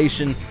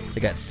destination.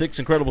 They got 6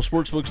 incredible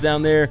sports books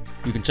down there.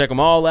 You can check them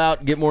all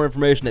out. Get more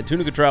information at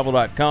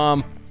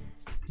tunicatravel.com.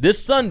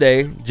 This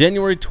Sunday,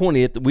 January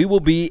 20th, we will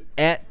be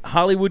at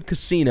Hollywood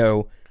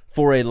Casino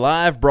for a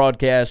live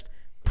broadcast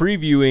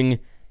previewing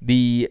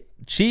the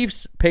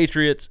Chiefs,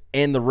 Patriots,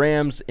 and the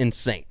Rams and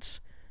Saints.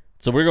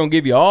 So we're going to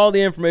give you all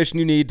the information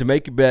you need to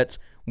make your bets.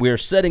 We are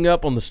setting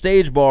up on the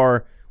stage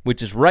bar,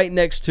 which is right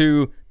next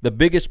to the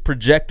biggest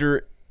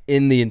projector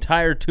in the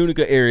entire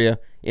Tunica area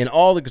in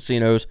all the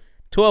casinos,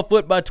 12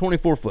 foot by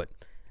 24 foot.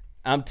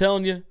 I'm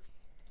telling you,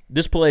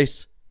 this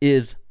place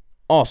is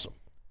awesome.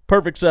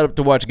 Perfect setup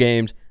to watch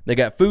games. They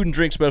got food and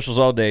drink specials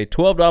all day.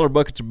 $12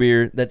 buckets of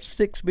beer. That's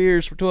 6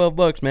 beers for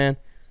 $12, man.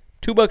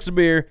 $2 a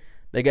beer.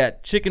 They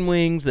got chicken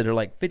wings that are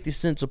like 50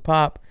 cents a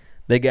pop.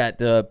 They got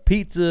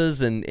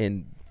pizzas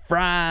and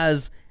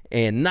fries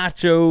and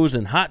nachos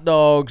and hot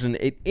dogs and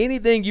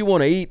anything you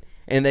want to eat,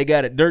 and they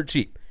got it dirt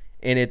cheap.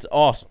 And it's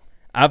awesome.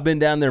 I've been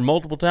down there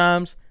multiple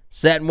times,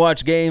 sat and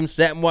watched games,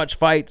 sat and watched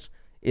fights.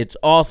 It's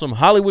awesome.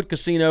 Hollywood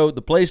Casino,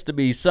 the place to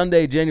be,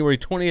 Sunday, January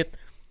 20th.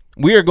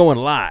 We are going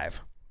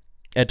live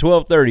at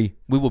 12:30.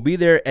 We will be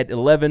there at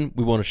 11.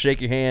 We want to shake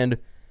your hand,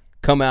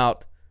 come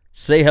out,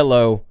 say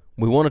hello.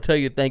 We want to tell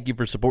you thank you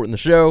for supporting the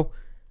show.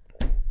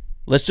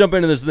 Let's jump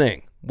into this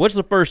thing. What's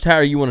the first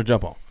hire you want to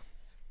jump on?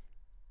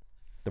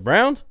 The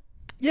Browns?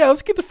 Yeah,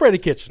 let's get to Freddie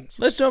Kitchens.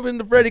 Let's jump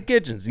into Freddie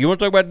Kitchens. You want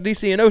to talk about the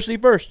DC and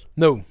OC first?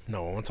 No, I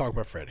want to talk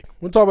about Freddie.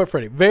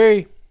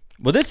 Very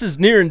well. This is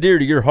near and dear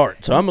to your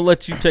heart, so I'm gonna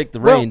let you take the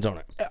reins on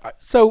it.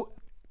 So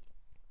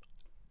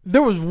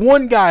there was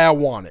one guy I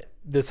wanted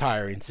this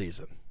hiring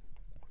season,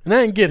 and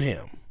I didn't get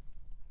him.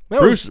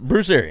 Bruce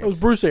Arians. That was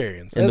Bruce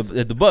Arians. And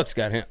the Bucks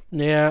got him.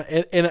 Yeah,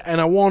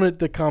 and I wanted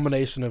the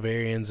combination of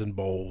Arians and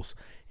Bowles,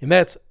 and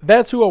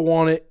that's who I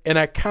wanted. And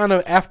I kind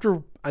of,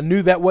 after I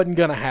knew that wasn't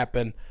going to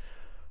happen,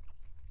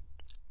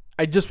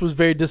 I just was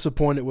very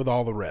disappointed with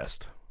all the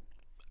rest.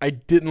 I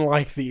didn't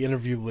like the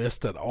interview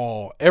list at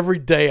all. Every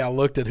day I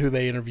looked at who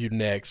they interviewed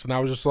next, and I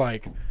was just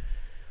like,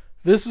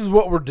 this is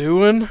what we're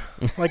doing?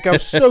 Like, I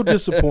was so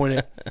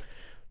disappointed.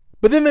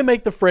 But then they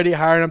make the Freddie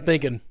hire, and I'm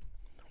thinking,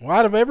 well,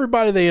 out of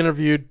everybody they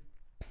interviewed,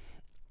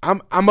 I'm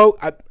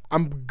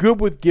good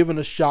with giving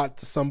a shot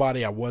to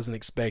somebody I wasn't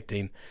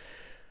expecting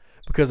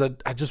because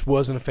I just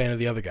wasn't a fan of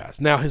the other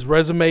guys. Now, his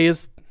resume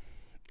is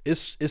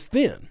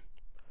thin.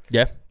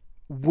 Yeah.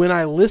 When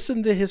I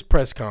listened to his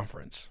press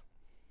conference,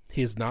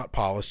 he is not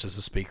polished as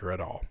a speaker at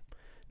all.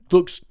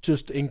 Looks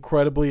just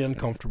incredibly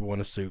uncomfortable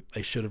in a suit.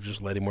 They should have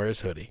just let him wear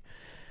his hoodie.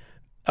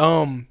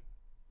 I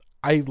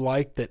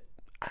like that.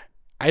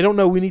 I don't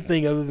know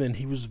anything other than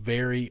he was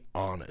very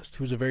honest.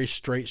 He was a very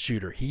straight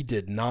shooter. He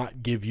did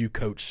not give you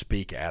coach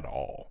speak at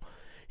all.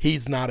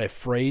 He's not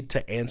afraid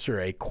to answer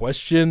a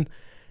question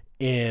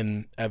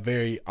in a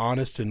very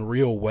honest and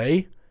real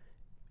way.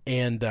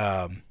 And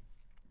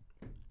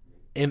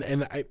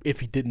if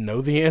he didn't know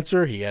the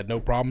answer, he had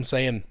no problem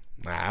saying,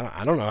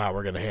 I don't know how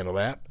we're going to handle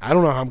that. I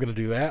don't know how I'm going to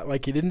do that.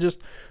 Like, he didn't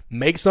just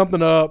make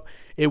something up.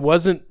 It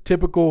wasn't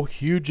typical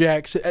Hugh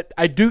Jackson.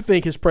 I do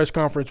think his press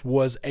conference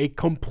was a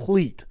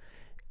complete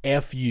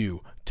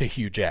F-U to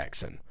Hugh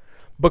Jackson,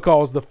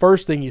 because the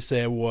first thing he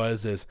said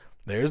is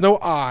there's no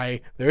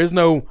there's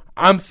no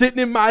I'm sitting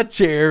in my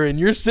chair and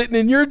you're sitting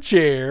in your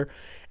chair,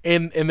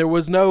 and there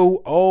was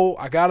no,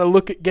 I got to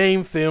look at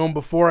game film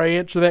before I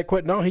answer that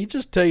question. No, he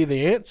just tell you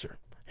the answer.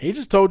 He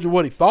just told you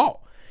what he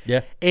thought. Yeah.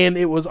 And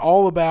it was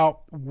all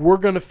about, we're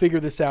going to figure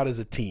this out as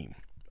a team.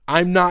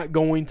 I'm not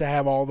going to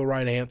have all the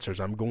right answers.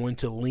 I'm going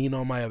to lean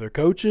on my other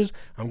coaches.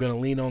 I'm going to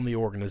lean on the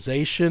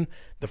organization,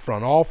 the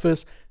front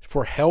office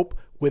for help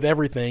with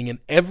everything, and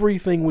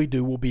everything we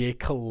do will be a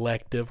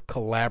collective,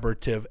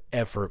 collaborative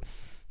effort.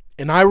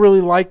 And I really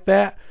like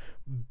that.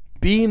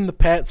 Being the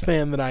Pats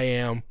fan that I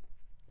am,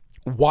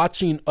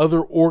 watching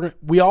other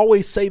we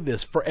always say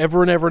this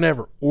forever and ever and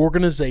ever,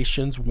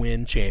 organizations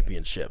win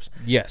championships.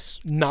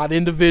 Yes. Not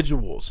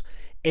individuals.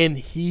 And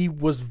he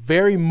was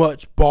very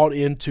much bought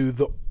into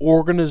the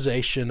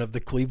organization of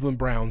the Cleveland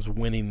Browns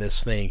winning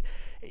this thing.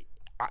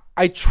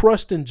 I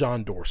trust in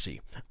John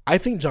Dorsey. I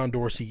think John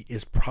Dorsey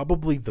is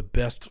probably the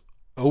best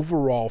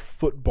overall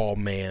football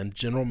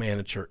general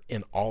manager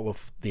in all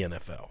of the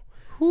NFL.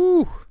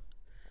 Whew.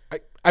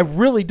 I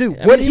really do.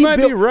 What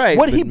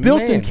he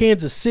built in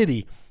Kansas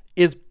City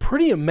is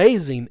pretty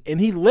amazing, and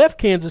he left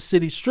Kansas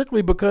City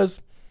strictly because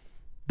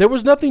there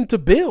was nothing to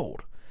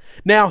build.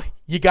 Now,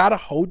 you got to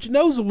hold your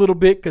nose a little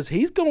bit because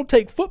he's going to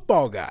take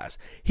football guys.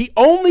 He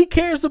only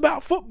cares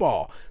about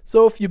football.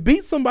 So if you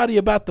beat somebody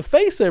about the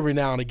face every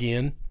now and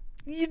again,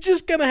 you're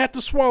just going to have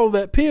to swallow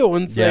that pill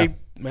and say,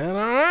 man,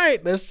 all right,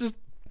 that's just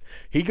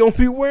 – he going to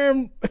be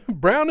wearing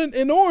brown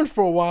and orange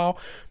for a while.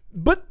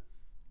 But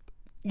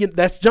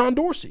that's John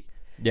Dorsey.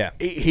 Yeah.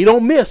 He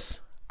don't miss.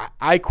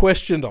 I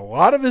questioned a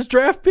lot of his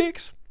draft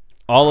picks.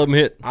 All of them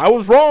hit. I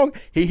was wrong.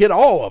 He hit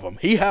all of them.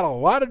 He had a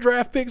lot of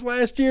draft picks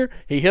last year.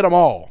 He hit them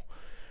all.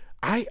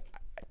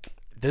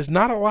 There's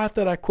not a lot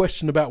that I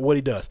question about what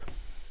he does.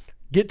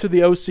 Get to the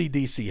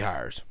OCDC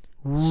hires.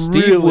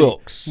 Steve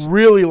Wilks.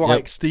 Really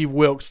like Steve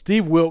Wilks.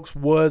 Steve Wilks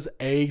was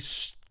a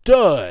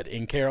stud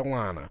in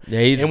Carolina. Yeah,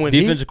 he's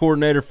defensive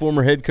coordinator,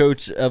 former head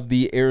coach of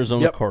the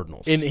Arizona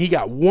Cardinals. And he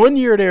got 1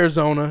 year at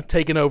Arizona,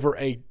 taking over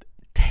a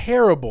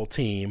terrible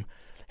team,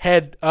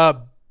 had a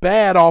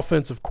bad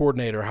offensive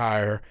coordinator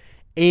hire,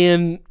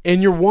 and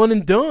you're one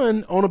and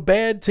done on a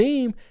bad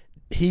team.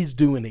 He's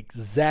doing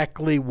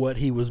exactly what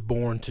he was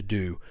born to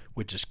do,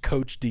 which is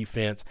coach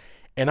defense.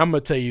 And I'm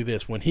going to tell you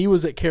this, when he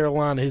was at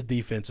Carolina, his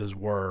defenses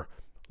were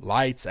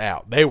lights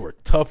out. They were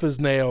tough as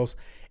nails,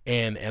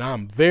 and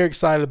I'm very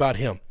excited about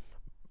him.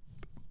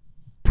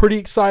 Pretty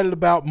excited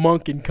about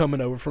Monken coming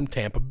over from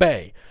Tampa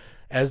Bay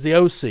as the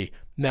OC.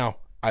 Now,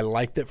 I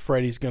like that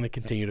Freddie's going to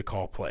continue to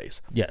call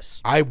plays. Yes.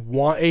 I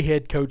want a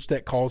head coach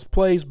that calls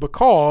plays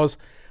because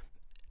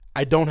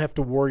I don't have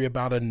to worry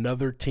about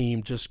another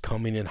team just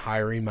coming and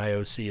hiring my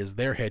OC as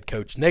their head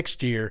coach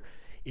next year.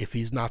 If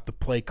he's not the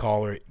play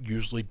caller, it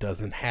usually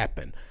doesn't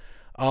happen.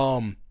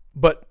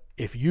 But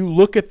if you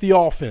look at the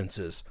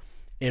offenses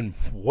and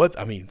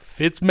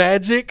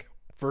Fitzmagic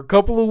for a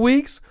couple of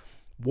weeks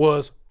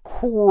was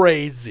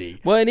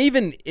crazy. Well, and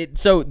even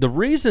so the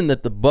reason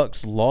that the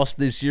Bucs lost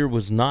this year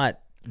was not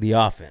the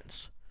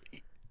offense.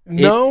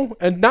 No,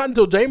 and not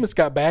until Jameis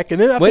got back.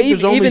 And then I think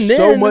there's only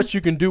so much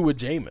you can do with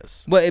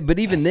Jameis. But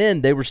even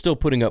then, they were still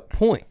putting up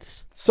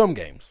points. Some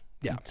games.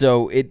 Yeah.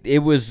 So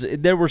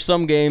there were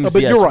some games,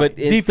 but yes, you're right.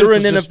 But through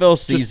an NFL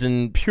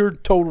season, just pure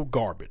total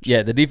garbage.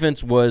 Yeah, the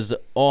defense was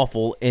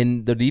awful,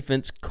 and the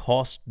defense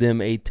cost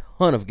them a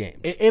ton of games.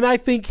 And I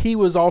think he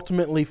was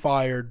ultimately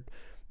fired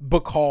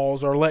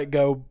because, or let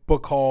go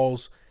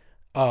because.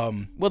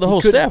 The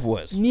whole staff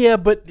was. Yeah,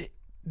 but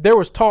there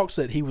was talks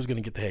that he was going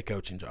to get the head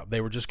coaching job.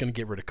 They were just going to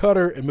get rid of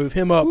Cutter and move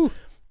him up. Ooh.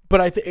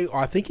 But I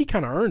think he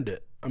kind of earned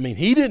it. I mean,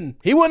 he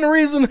wasn't the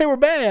reason they were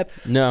bad.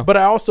 No. But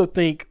I also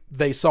think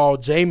they saw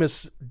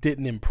Jameis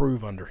didn't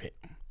improve under him.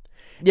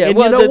 Yeah, and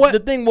well, you know the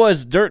thing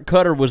was, Dirk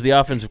Cutter was the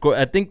offensive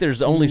coordinator. I think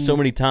there's only so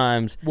many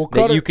times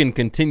that you can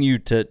continue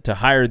to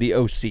hire the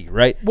OC,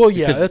 right? Well,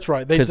 yeah, that's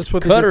right. That's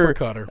what they did for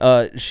Cutter.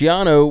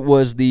 Schiano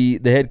was the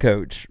head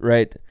coach,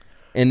 right?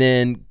 And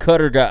then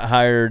Cutter got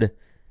hired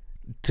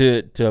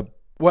to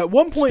well, at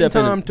one point in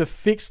time, to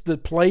fix the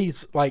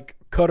plays, like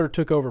Cutter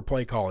took over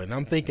play calling.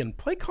 I'm thinking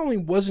play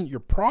calling wasn't your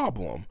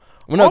problem.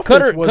 Well, no,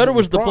 Cutter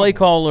was the play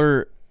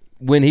caller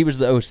when he was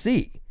the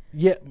OC.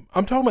 Yeah,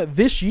 I'm talking about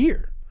this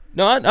year.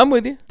 No, I'm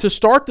with you. To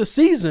start the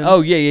season,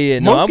 oh, yeah.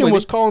 No, Monken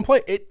was calling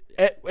play.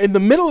 In the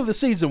middle of the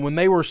season when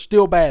they were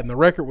still bad and the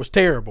record was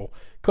terrible,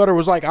 Cutter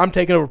was like, I'm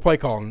taking over play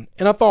calling.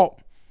 And I thought,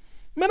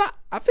 man,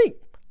 I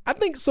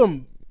think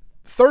some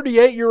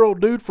 38-year-old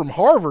dude from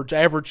Harvard's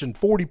averaging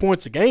 40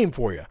 points a game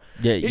for you.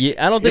 Yeah,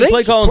 I don't think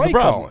play calling's the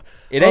problem.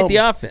 It ain't the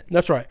offense.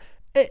 That's right.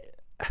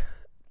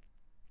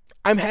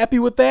 I'm happy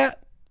with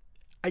that.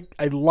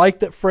 I like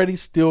that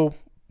Freddie's still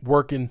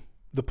working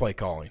the play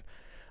calling.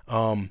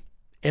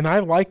 And I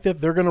like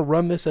that they're going to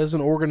run this as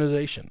an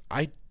organization.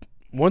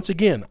 Once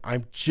again,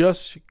 I'm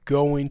just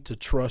going to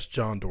trust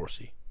John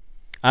Dorsey.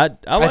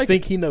 I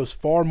think he knows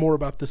far more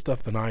about this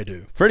stuff than I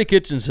do. Freddie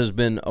Kitchens has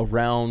been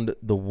around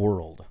the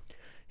world.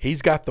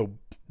 He's got the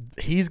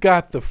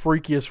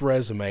freakiest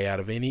resume out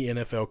of any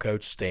NFL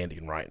coach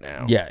standing right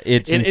now. Yeah,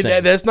 it's insane.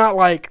 And that's not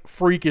like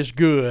freakish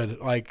good.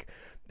 Like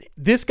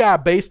this guy,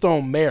 based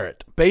on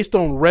merit, based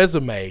on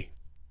resume,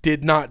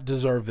 did not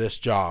deserve this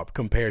job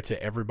compared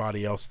to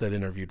everybody else that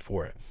interviewed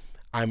for it.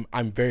 I'm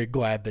very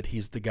glad that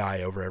he's the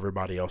guy over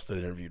everybody else that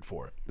interviewed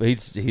for it.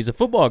 He's a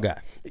football guy.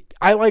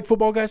 I like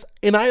football guys,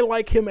 and I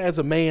like him as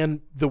a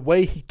man, the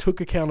way he took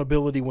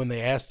accountability when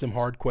they asked him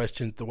hard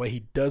questions, the way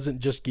he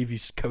doesn't just give you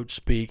coach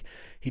speak.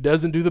 He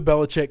doesn't do the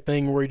Belichick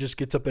thing where he just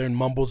gets up there and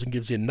mumbles and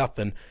gives you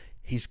nothing.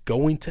 He's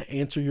going to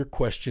answer your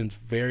questions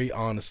very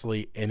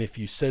honestly, and if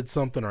you said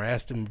something or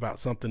asked him about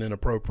something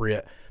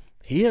inappropriate,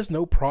 he has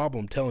no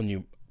problem telling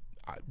you,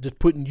 just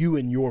putting you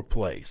in your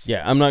place.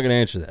 Yeah, I'm not going to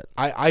answer that.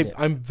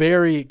 I'm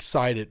very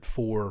excited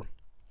for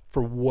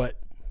what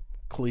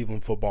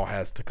Cleveland football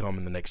has to come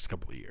in the next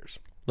couple of years.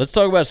 Let's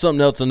talk about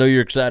something else I know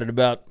you're excited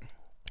about.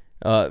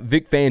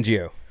 Vic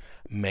Fangio.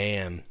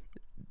 Man.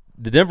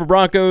 The Denver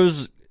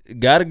Broncos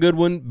got a good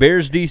one.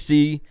 Bears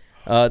DC.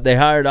 They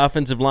hired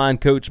offensive line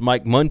coach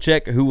Mike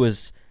Munchak, who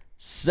was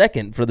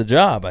second for the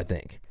job, I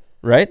think.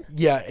 Right?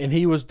 Yeah, and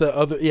he was the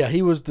other. Yeah,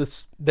 he was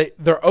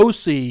their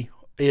OC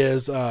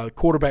is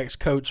quarterback's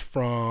coach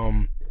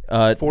from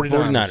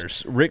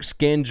 49ers. Rick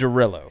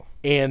Scangarello.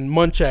 And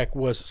Munchak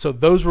was – so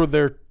those were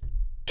their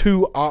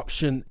two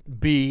option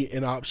B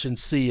and option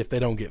C if they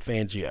don't get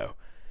Fangio.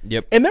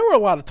 Yep. And there were a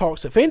lot of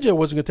talks that Fangio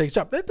wasn't going to take his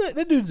job.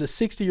 That dude's a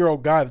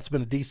 60-year-old guy that's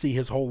been a DC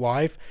his whole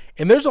life.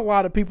 And there's a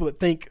lot of people that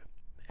think,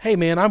 hey,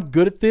 man, I'm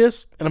good at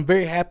this, and I'm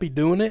very happy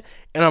doing it,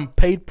 and I'm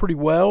paid pretty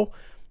well.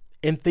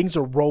 and things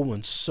are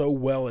rolling so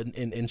well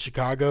in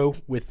Chicago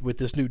with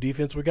this new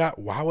defense we got.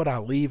 Why would I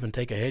leave and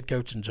take a head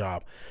coaching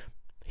job?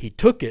 He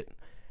took it.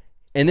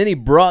 And then he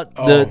brought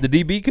the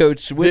DB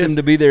coach with him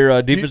to be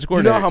their defense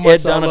coordinator. You know how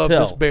much I love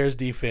this Bears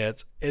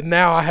defense. And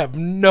now I have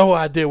no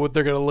idea what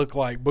they're going to look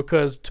like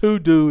because two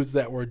dudes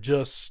that were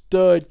just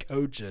stud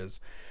coaches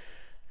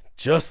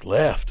just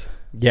left.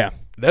 Yeah.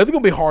 They're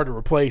going to be hard to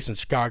replace in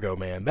Chicago,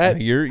 man.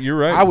 You're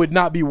right. I would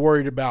not be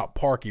worried about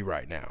Parkey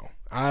right now.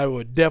 I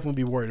would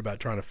definitely be worried about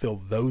trying to fill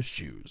those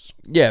shoes.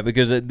 Yeah,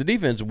 because the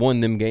defense won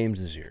them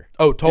games this year.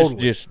 Oh,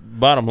 totally. Just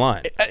bottom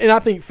line. And I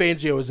think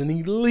Fangio is an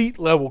elite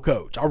level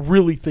coach. I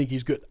really think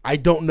he's good. I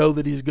don't know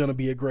that he's going to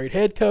be a great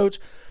head coach.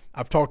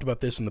 I've talked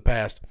about this in the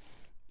past.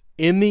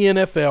 In the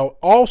NFL,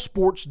 all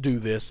sports do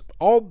this.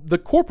 All the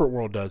corporate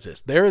world does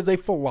this. There is a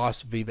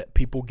philosophy that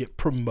people get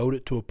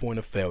promoted to a point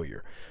of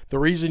failure. The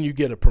reason you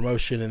get a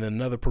promotion and then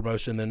another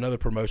promotion and then another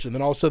promotion,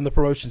 then all of a sudden the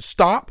promotions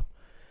stop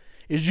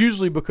is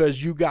usually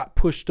because you got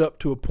pushed up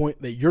to a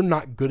point that you're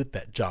not good at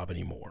that job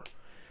anymore.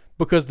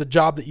 Because the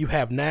job that you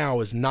have now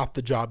is not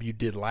the job you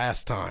did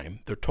last time.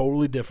 They're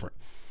totally different.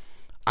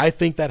 I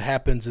think that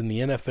happens in the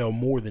NFL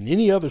more than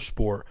any other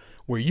sport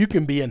where you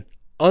can be an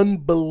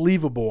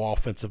unbelievable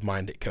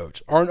offensive-minded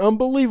coach or an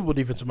unbelievable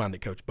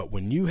defensive-minded coach. But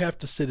when you have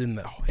to sit in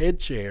the head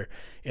chair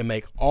and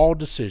make all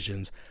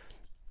decisions,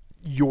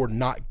 you're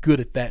not good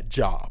at that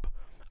job.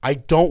 I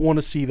don't want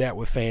to see that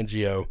with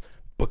Fangio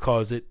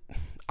because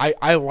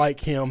I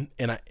like him,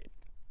 and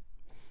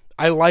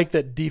I like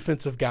that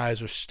defensive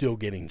guys are still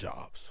getting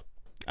jobs.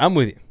 I'm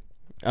with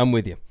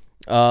you.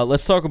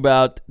 Let's talk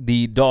about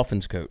the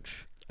Dolphins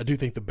coach. I do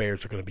think the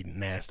Bears are going to be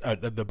nasty.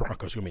 The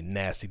Broncos are going to be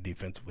nasty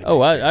defensively.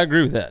 Oh, I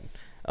agree with that.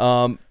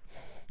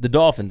 The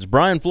Dolphins,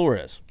 Brian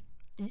Flores.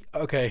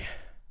 Okay.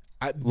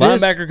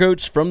 Linebacker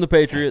coach from the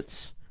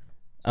Patriots.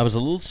 I was a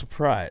little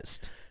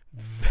surprised.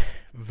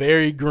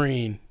 Very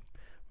green.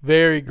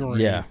 Very green.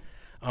 Yeah.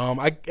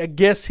 I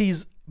guess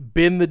he's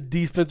been the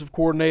defensive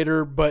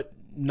coordinator, but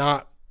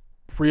not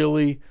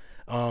really.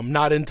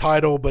 Not in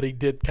title, but he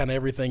did kind of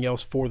everything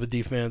else for the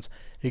defense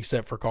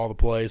except for call the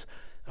plays.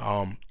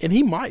 And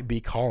he might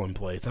be calling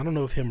plays. I don't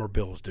know if him or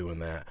Bill is doing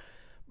that.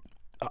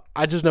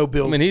 I just know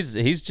Bill. I mean,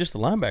 he's just the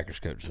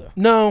linebackers coach, though.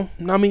 No,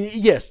 I mean,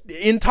 yes,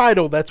 in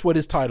title, that's what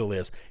his title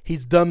is.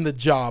 He's done the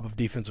job of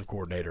defensive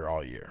coordinator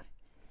all year.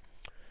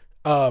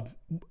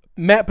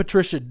 Matt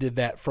Patricia did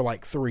that for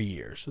like 3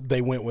 years. They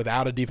went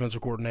without a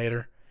defensive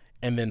coordinator,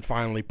 and then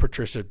finally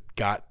Patricia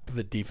got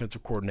the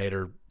defensive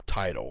coordinator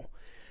title.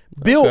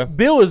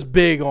 Bill is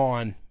big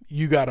on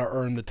you got to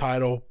earn the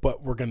title,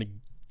 but we're going to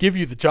give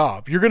you the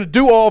job. You're going to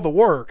do all the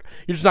work.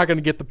 You're just not going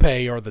to get the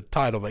pay or the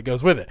title that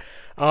goes with it.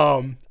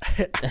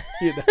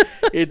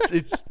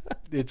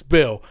 It's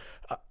Bill.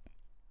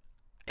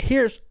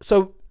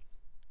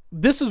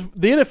 This is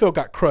the NFL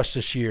got crushed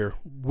this year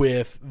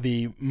with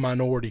the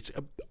minorities.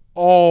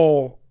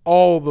 All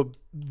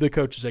the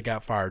coaches that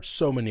got fired,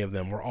 so many of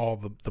them were all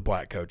the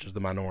black coaches, the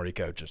minority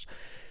coaches.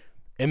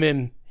 And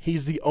then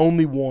he's the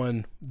only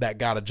one that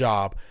got a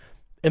job.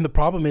 And the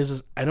problem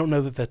is I don't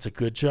know that that's a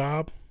good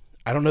job.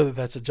 I don't know that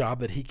that's a job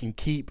that he can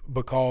keep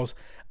because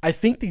I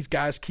think these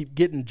guys keep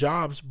getting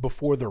jobs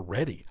before they're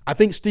ready. I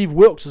think Steve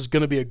Wilkes is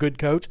going to be a good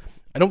coach.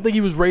 I don't think he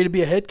was ready to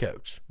be a head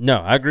coach. No,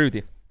 I agree with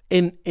you.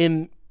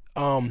 And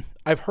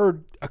I've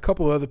heard a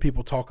couple of other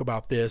people talk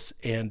about this,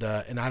 and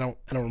I don't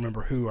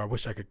remember who. I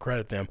wish I could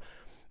credit them,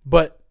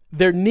 but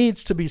there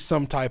needs to be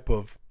some type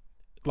of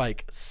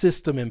like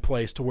system in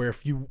place to where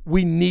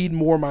we need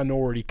more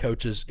minority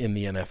coaches in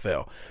the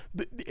NFL.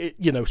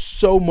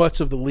 So much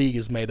of the league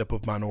is made up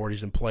of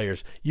minorities and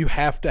players. You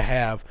have to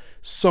have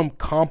some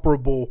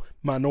comparable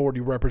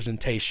minority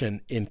representation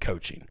in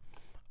coaching,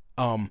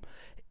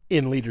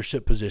 in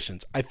leadership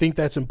positions. I think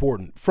that's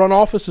important. Front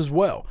office as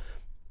well.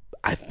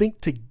 I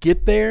think to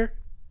get there,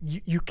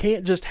 you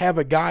can't just have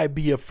a guy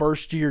be a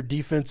first-year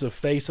defensive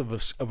face of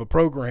a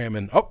program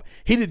and,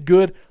 he did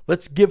good,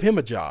 let's give him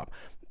a job.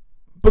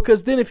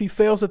 Because then if he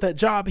fails at that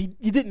job,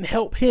 you didn't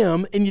help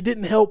him and you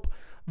didn't help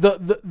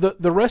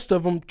the rest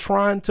of them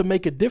trying to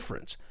make a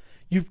difference.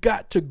 You've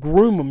got to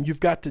groom them. You've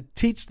got to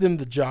teach them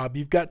the job.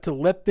 You've got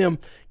to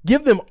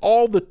give them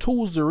all the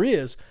tools there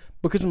is,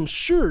 because I'm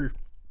sure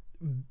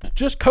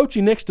just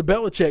coaching next to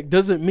Belichick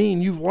doesn't mean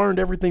you've learned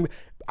everything.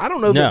 I don't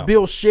know that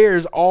Bill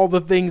shares all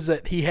the things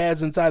that he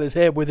has inside his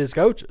head with his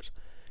coaches,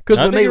 because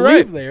when they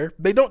leave there,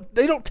 they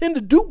don't tend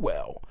to do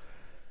well.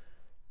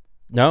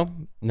 No,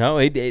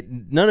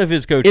 none of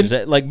his coaches.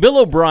 Like Bill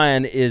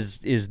O'Brien is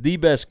the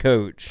best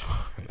coach.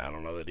 I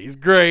don't know that he's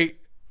great.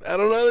 I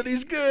don't know that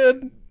he's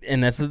good.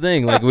 And that's the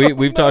thing. Like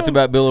we've talked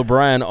about Bill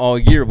O'Brien all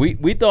year.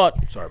 We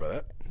thought. Sorry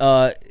about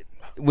that.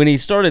 When he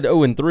started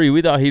 0-3,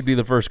 we thought he'd be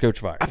the first coach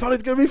fired. I thought he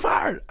was going to be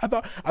fired. I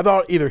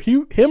thought either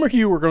him or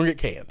Hugh were going to get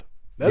canned.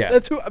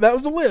 That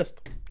was the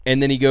list.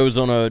 And then he goes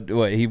on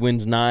he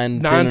wins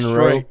 9 10 in a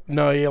row.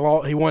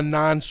 No, he won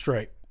 9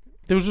 straight.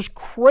 It was just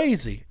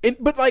crazy.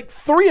 But like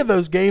 3 of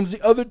those games,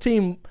 the other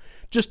team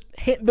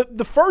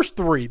the first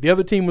 3, the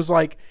other team was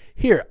like,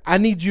 here, I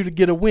need you to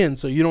get a win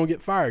so you don't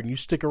get fired and you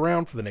stick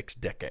around for the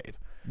next decade.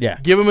 Yeah.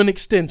 Give him an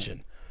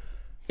extension.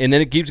 And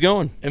then it keeps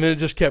going. And then it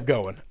just kept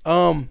going.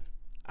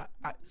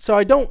 So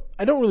I don't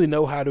really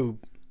know how to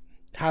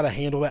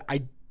handle that.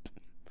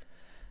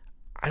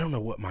 I don't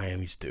know what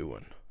Miami's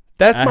doing.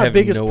 That's my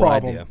biggest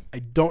problem. Idea. I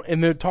don't,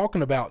 and they're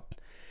talking about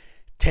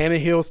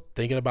Tannehill's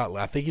thinking about.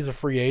 I think he's a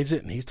free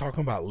agent, and he's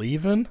talking about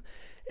leaving.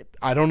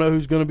 I don't know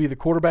who's going to be the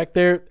quarterback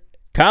there.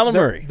 Kyler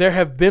Murray. There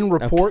have been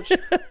reports.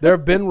 Okay. There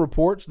have been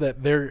reports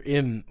that they're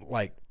in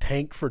like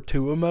tank for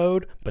Tua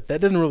mode, but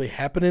that didn't really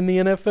happen in the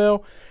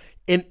NFL.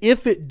 And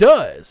if it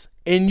does,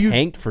 and you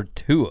tanked for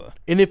Tua,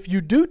 and if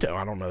you do,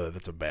 I don't know that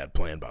that's a bad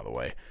plan, by the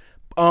way.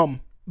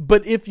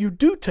 But if you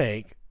do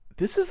tank,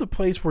 this is a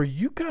place where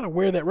you got to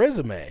wear that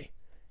resume.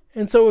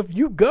 And so if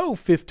you go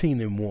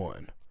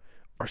 15-1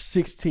 or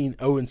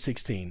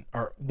 0-16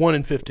 or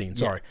 1-15,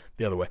 sorry,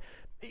 the other way,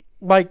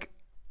 like,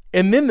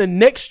 and then the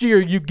next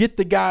year you get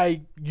the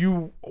guy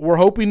you were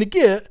hoping to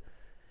get,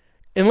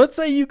 and let's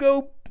say you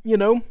go,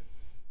 5-11.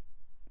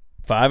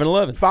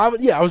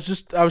 Yeah, I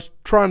was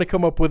trying to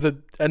come up with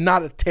a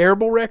not a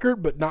terrible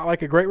record, but not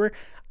like a great record.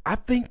 I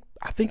think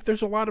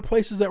there's a lot of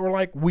places that were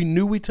like, we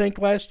knew we tanked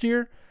last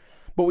year,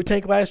 but we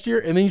tanked last year,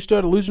 and then you still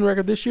had a losing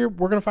record this year,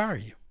 we're going to fire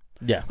you.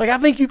 Yeah. Like, I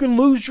think you can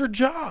lose your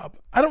job.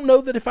 I don't know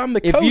that if I'm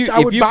the coach, I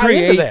would buy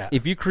into that.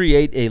 If you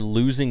create a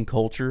losing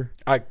culture,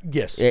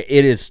 yes, it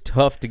is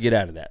tough to get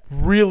out of that.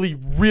 Really,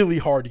 really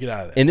hard to get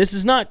out of that. And this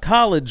is not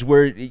college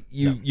where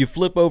you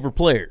flip over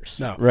players.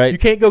 No. Right? You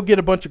can't go get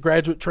a bunch of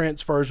graduate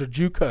transfers or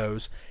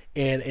JUCOs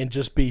and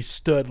just be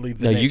studly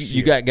the next year.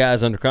 You got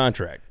guys under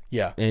contract.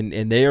 Yeah.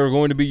 And they are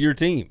going to be your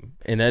team.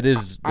 And that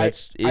is what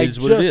it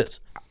is.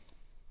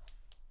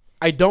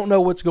 I don't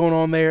know what's going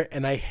on there,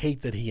 and I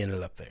hate that he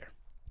ended up there.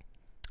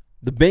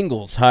 The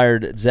Bengals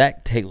hired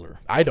Zach Taylor.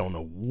 I don't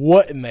know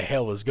what in the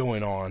hell is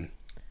going on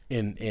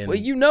in well,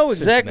 you know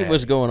exactly Cincinnati.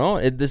 What's going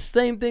on. The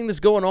same thing that's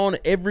going on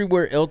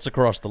everywhere else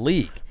across the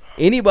league.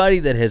 Anybody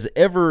that has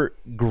ever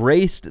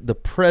graced the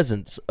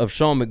presence of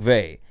Sean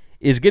McVay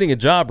is getting a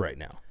job right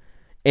now.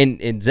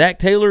 And Zach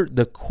Taylor,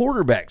 the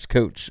quarterback's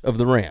coach of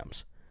the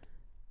Rams,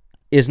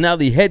 is now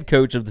the head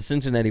coach of the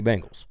Cincinnati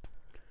Bengals.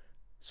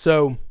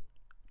 So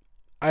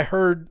I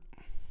heard...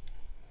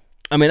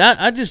 I mean,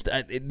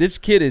 this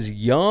kid is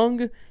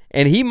young,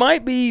 and he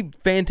might be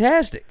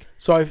fantastic.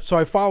 So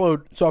I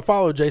followed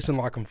Jason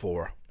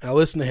Lockenfleur, and I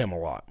listened to him a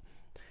lot.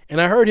 And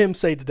I heard him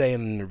say today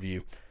in an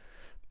interview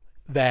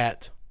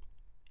that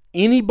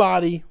any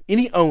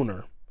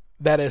owner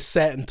that has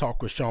sat and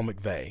talked with Sean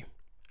McVay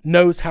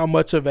knows how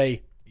much of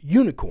a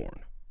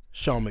unicorn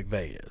Sean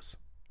McVay is.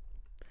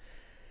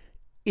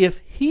 If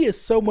he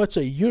is so much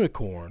a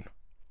unicorn,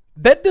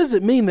 that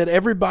doesn't mean that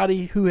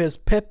everybody who has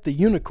pepped the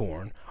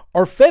unicorn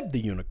or fed the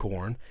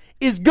unicorn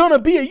is going to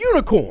be a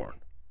unicorn.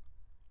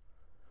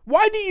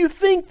 Why do you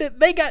think that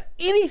they got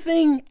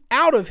anything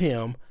out of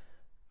him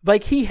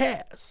like he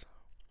has?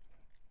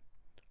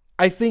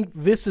 I think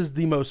this is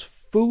the most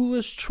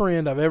foolish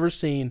trend I've ever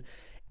seen,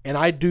 and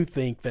I do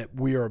think that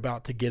we are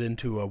about to get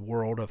into a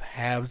world of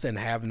haves and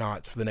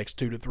have-nots for the next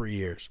 2 to 3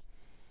 years.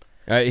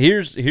 All right,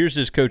 here's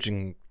his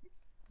coaching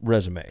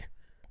resume.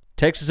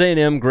 Texas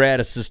A&M grad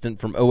assistant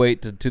from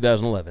 2008 to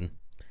 2011.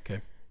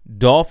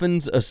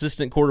 Dolphins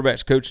assistant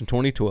quarterbacks coach in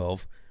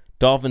 2012.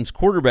 Dolphins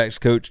quarterbacks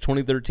coach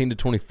 2013 to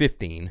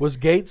 2015. Was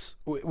Gates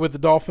with the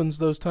Dolphins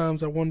those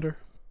times, I wonder?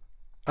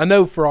 I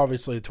know for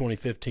obviously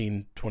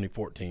 2015,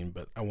 2014,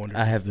 but I wonder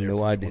if I have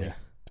no idea.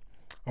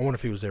 I wonder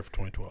if he was there for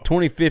 2012.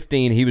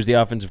 2015, he was the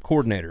offensive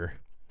coordinator.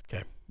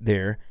 Okay.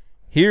 There.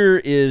 Here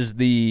is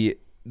the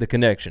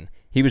connection.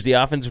 He was the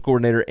offensive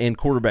coordinator and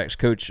quarterbacks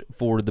coach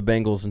for the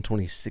Bengals in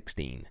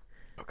 2016.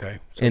 Okay,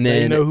 so and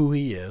they know who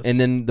he is. And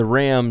then the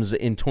Rams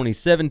in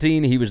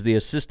 2017, he was the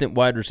assistant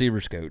wide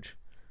receivers coach.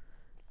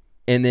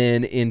 And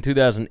then in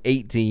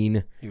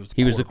 2018, he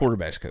was the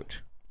quarterbacks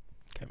coach.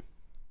 Okay.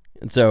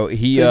 And so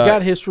he's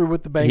got history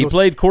with the Bengals. He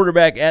played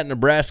quarterback at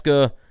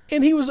Nebraska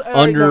and he was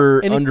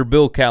under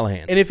Bill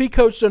Callahan. And if he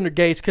coached under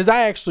Gase, because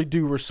I actually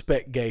do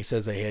respect Gase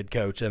as a head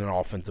coach and an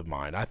offensive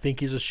mind. I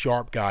think he's a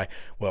sharp guy.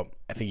 Well,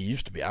 I think he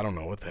used to be. I don't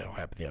know what the hell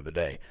happened the other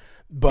day.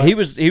 But he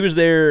was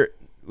there.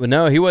 Well,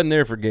 no, he wasn't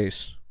there for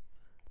Gase.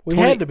 Well,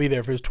 he had to be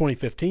there for his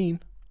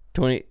 2015.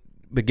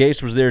 But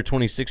Gase was there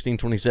 2016,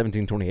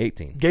 2017,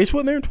 2018. Gase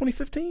wasn't there in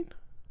 2015?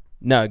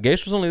 No,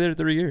 Gase was only there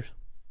 3 years.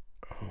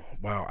 Oh,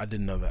 wow, I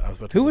didn't know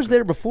that. Who was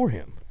there before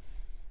him?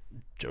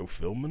 Joe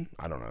Philbin?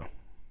 I don't know.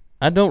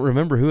 I don't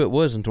remember who it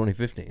was in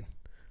 2015.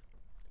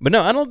 But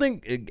no, I don't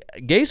think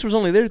Gase was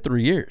only there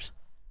 3 years.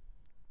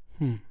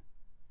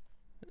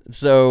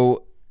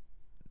 So,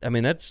 I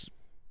mean, that's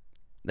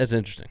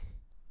interesting.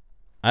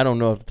 I don't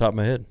know off the top of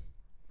my head.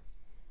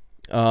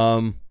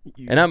 And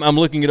I'm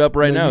looking it up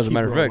right now, as a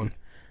matter of fact.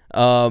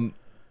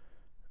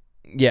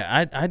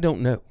 Yeah, I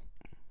don't know.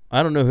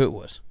 I don't know who it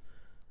was.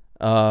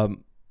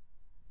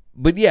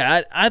 But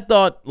yeah, I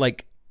thought,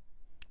 like,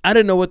 I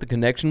didn't know what the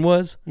connection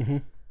was,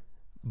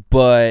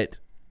 but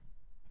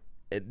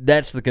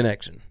that's the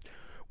connection.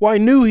 Well, I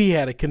knew he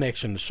had a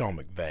connection to Sean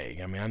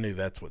McVay. I mean, I knew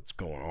that's what's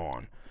going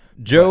on.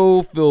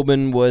 Joe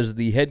Philbin was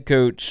the head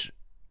coach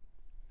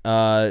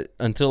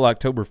until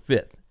October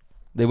 5th.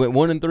 They went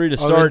 1-3 to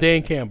start.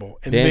 Then Dan Campbell.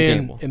 And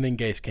Campbell. And then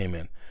Gase came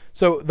in.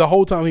 So the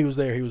whole time he was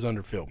there, he was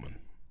under Philbin.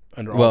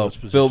 Under all those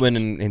positions.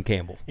 Philbin and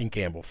Campbell. And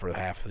Campbell for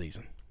half the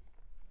season.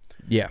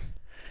 Yeah.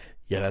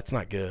 Yeah, that's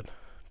not good.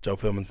 Joe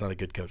Philbin's not a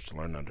good coach to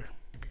learn under.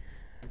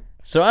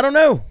 So I don't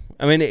know.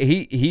 I mean,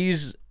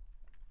 he's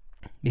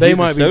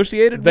might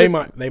associated. They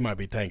might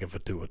be tanking for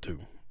 2-2.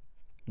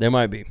 They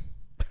might be.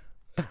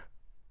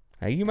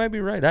 Hey, you might be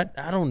right.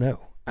 I don't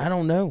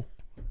know.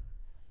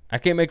 I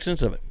can't make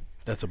sense of it.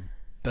 That's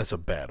a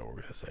bad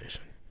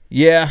organization.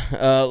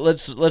 Yeah.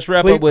 Let's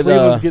wrap up with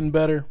Cleveland's getting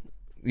better.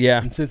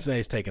 Yeah. And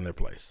Cincinnati's taking their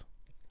place.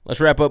 Let's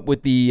wrap up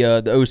with the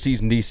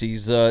OCs and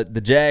DCs.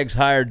 The Jags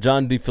hired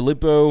John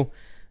DeFilippo,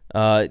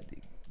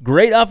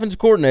 great offensive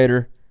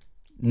coordinator,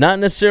 not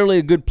necessarily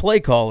a good play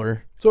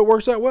caller. So it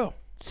works out well.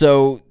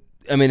 So,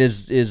 I mean,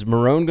 is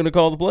Marone going to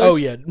call the plays? Oh,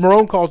 yeah.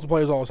 Marone calls the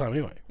plays all the time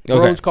anyway. Okay.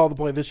 Marone's called the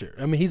play this year.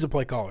 I mean, he's a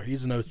play caller.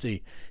 He's an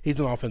OC. He's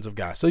an offensive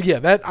guy. So,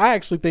 yeah, I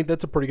actually think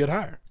that's a pretty good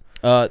hire.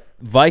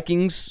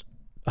 Vikings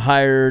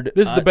hired.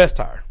 This is the best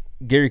hire.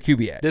 Gary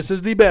Kubiak. This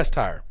is the best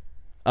hire,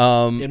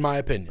 in my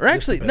opinion. Or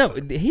actually, no,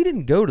 he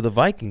didn't go to the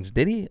Vikings,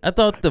 did he? I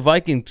thought the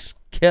Vikings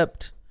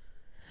kept.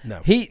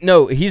 No.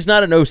 He's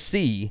not an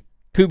OC.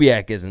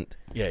 Kubiak isn't.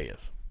 Yeah, he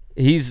is.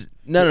 He's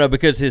no,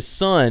 because his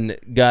son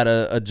got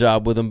a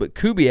job with him, but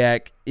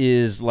Kubiak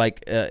is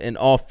like an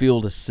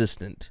off-field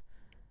assistant.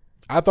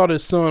 I thought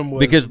his son was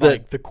because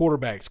the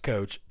quarterback's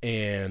coach,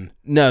 and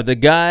no, the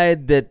guy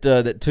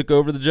that took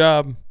over the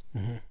job,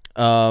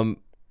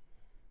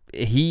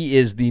 he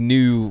is the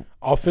new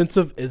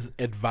offensive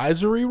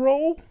advisory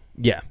role.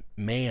 Yeah,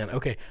 man.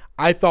 Okay,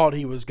 I thought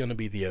he was going to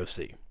be the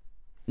OC.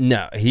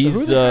 No, he's so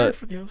who they hired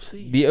for the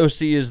OC. The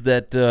OC is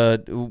that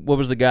what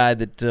was the guy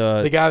that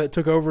the guy that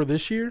took over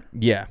this year?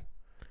 Yeah,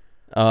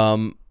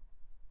 and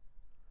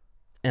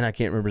I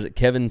can't remember. Is it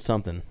Kevin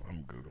something?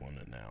 I'm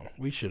googling it now.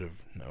 We should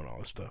have known all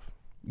this stuff.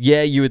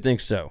 Yeah, you would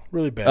think so.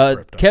 Really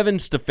bad. Kevin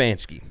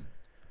Stefanski.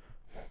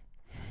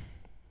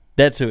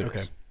 That's who it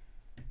is.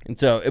 And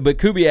so, but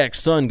Kubiak's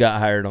son got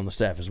hired on the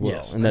staff as well.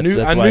 Yes, and I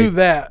knew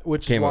that,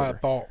 which is why I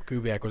thought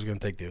Kubiak was going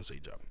to take the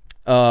OC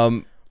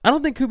job. I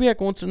don't think Kubiak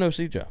wants an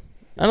OC job.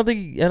 I don't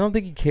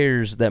think he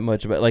cares that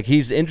much about. Like,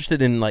 he's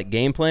interested in like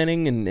game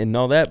planning and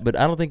all that, but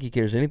I don't think he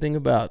cares anything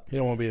about. He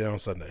don't want to be there on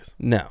Sundays.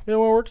 No, he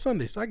don't want to work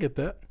Sundays. I get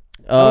that.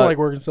 I don't like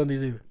working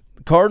Sundays either.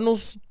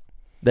 Cardinals.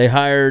 They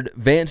hired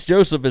Vance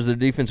Joseph as their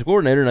defensive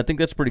coordinator, and I think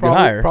that's a pretty good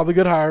hire. Probably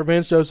good hire.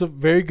 Vance Joseph,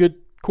 very good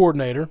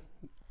coordinator.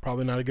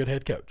 Probably not a good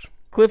head coach.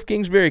 Cliff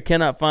Kingsbury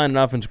cannot find an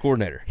offensive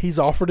coordinator. He's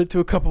offered it to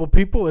a couple of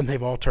people, and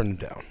they've all turned him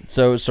down.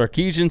 So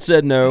Sarkisian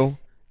said no.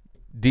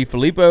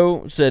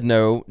 DeFilippo said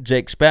no.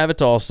 Jake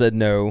Spavital said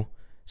no.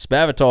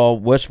 Spavital,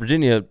 West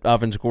Virginia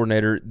offensive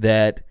coordinator,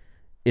 that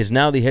is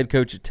now the head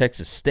coach at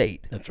Texas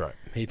State. That's right.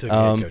 He took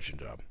a head coaching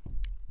job.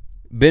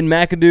 Ben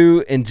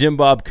McAdoo and Jim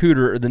Bob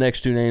Cooter are the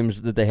next two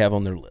names that they have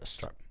on their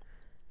list. Right.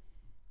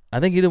 I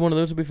think either one of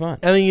those will be fine.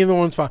 I think either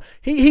one's fine.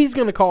 He's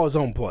going to call his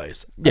own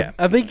plays. Yeah.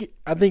 I think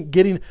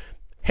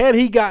had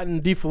he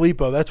gotten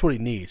DeFilippo, that's what he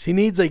needs. He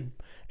needs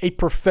a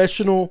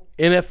professional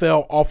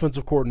NFL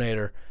offensive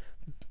coordinator.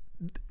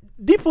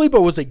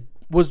 DeFilippo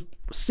was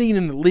seen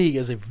in the league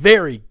as a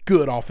very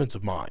good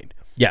offensive mind.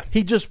 Yeah.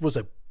 He just was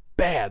a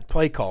bad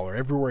play caller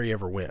everywhere he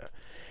ever went.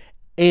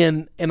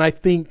 And I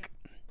think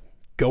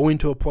going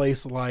to a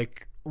place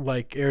like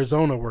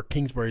Arizona where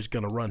Kingsbury's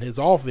going to run his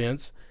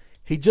offense,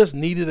 he just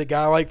needed a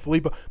guy like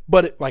Filippo.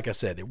 But like I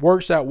said, it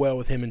works out well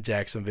with him in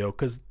Jacksonville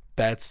because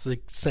that's the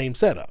same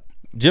setup.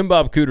 Jim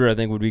Bob Cooter, I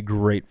think, would be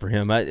great for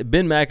him.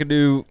 Ben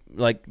McAdoo,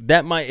 like,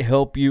 that might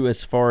help you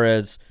as far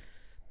as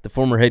the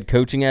former head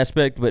coaching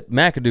aspect, but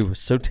McAdoo was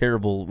so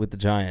terrible with the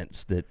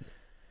Giants that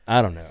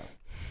I don't know.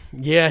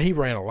 Yeah, he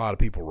ran a lot of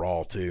people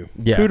raw too.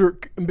 Yeah.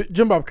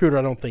 Jim Bob Cooter,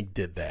 I don't think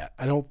did that.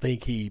 I don't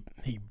think he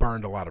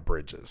burned a lot of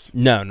bridges.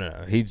 No.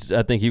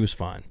 I think he was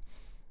fine.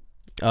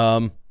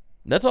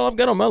 That's all I've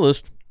got on my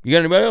list. You got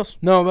anybody else?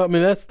 No, I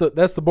mean that's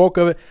the bulk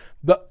of it.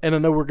 And I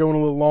know we're going a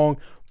little long.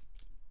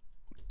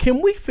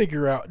 Can we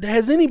figure out?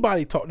 Has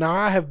anybody talked?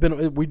 Now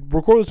we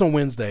record this on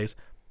Wednesdays.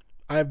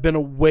 I've been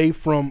away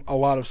from a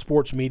lot of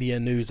sports media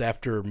news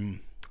after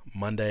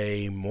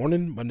Monday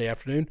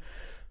afternoon.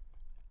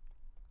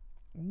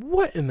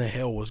 What in the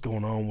hell was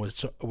going on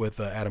with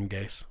Adam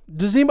Gase?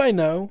 Does anybody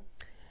know?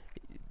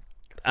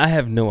 I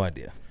have no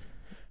idea.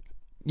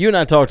 You and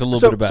I talked a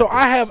little bit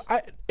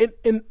about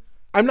this.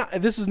 I'm not.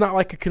 This is not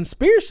like a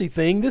conspiracy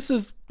thing. This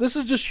is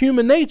just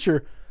human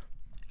nature.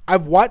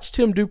 I've watched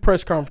him do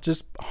press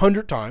conferences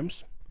 100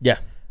 times. Yeah,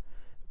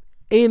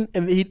 and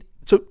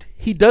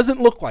he doesn't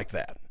look like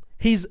that.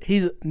 He's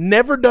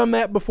never done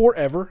that before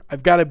ever.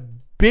 I've got a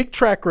big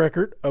track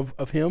record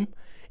of him,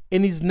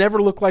 and he's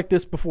never looked like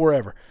this before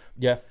ever.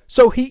 Yeah.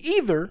 So he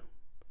either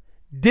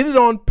did it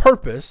on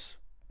purpose,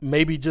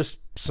 maybe just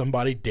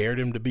somebody dared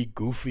him to be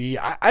goofy.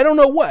 I don't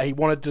know what. He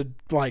wanted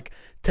to like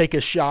take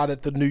a shot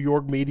at the New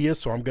York media,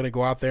 so I'm going to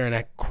go out there and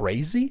act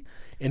crazy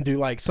and do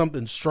like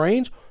something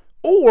strange.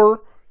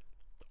 Or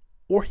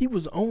or he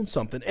was on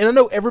something. And I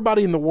know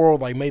everybody in the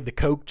world like made the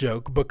coke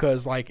joke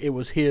because like it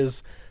was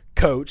his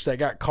coach that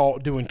got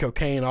caught doing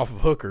cocaine off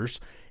of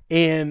hookers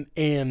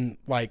and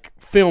like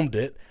filmed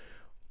it.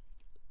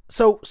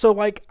 So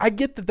like I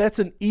get that that's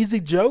an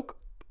easy joke,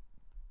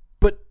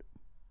 but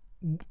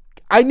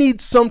I need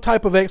some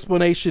type of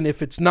explanation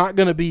if it's not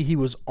going to be he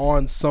was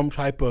on some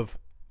type of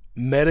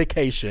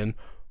medication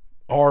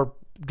or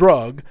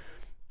drug.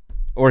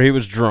 Or he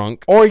was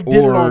drunk. Or he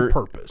did it on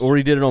purpose. Or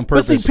he did it on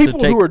purpose. But see, people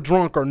who are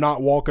drunk are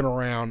not walking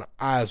around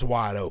eyes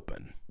wide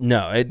open.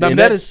 No.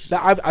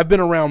 I've been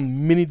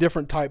around many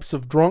different types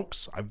of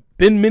drunks. I've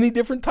been many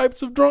different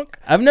types of drunk.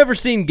 I've never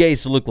seen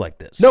Gase look like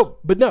this. No.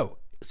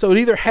 So it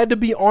either had to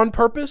be on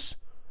purpose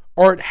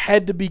or it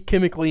had to be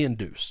chemically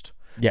induced.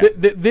 Yeah.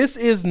 This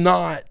is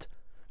not,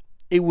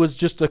 it was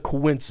just a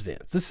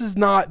coincidence.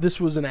 This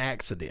was an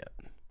accident.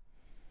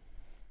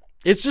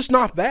 It's just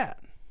not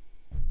that.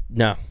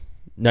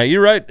 No,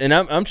 you're right, and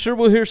I'm sure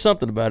we'll hear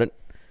something about it.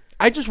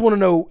 I just want to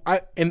know,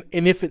 and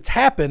if it's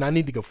happened, I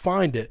need to go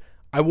find it.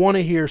 I want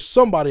to hear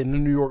somebody in the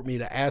New York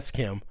media ask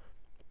him,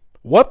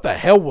 what the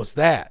hell was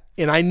that?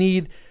 And I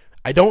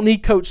don't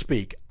need coach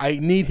speak. I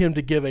need him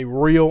to give a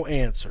real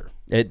answer.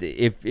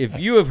 If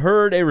you have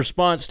heard a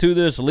response to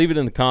this, leave it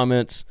in the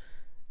comments.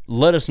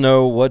 Let us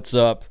know what's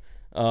up.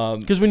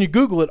 Because when you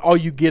Google it, all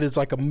you get is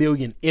like a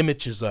million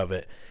images of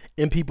it,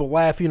 and people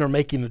laughing or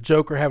making a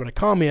joke or having a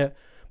comment.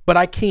 But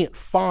I can't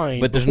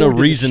find. But there's no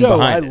reason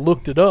behind it. I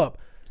looked it up.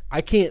 I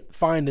can't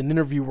find an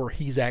interview where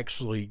he's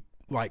actually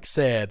like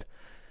said,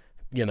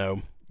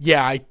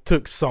 yeah, I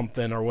took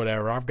something or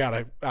whatever. I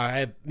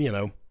had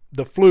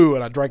the flu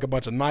and I drank a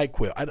bunch of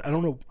NyQuil. I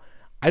don't know.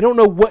 I don't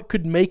know what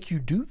could make you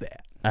do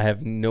that. I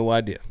have no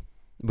idea.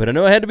 But I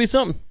know it had to be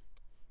something.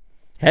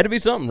 Had to be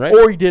something, right?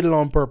 Or he did it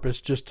on purpose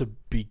just to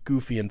be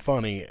goofy and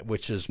funny,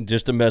 which is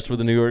just to mess with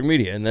the New York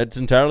media, and that's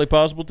entirely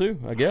possible too,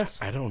 I guess.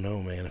 I don't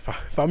know, man.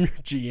 If I'm your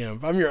GM,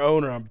 if I'm your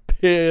owner, I'm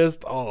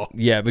pissed off.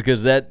 Yeah,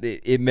 because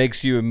it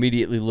makes you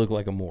immediately look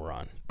like a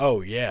moron.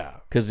 Oh yeah,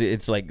 because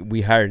it's like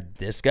we hired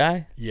this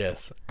guy.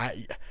 Yes,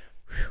 I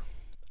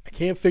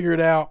can't figure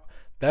it out.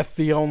 That's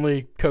the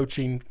only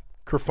coaching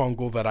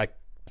kerfungle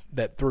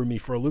that threw me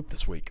for a loop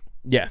this week.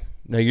 Yeah.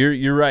 No,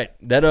 you're right.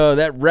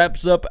 That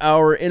wraps up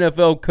our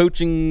NFL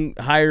coaching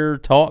hire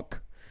talk,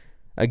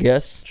 I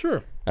guess.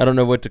 Sure. I don't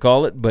know what to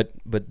call it, but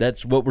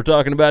that's what we're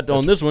talking about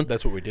on this one.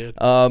 That's what we did.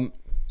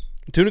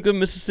 Tunica,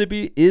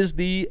 Mississippi is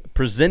the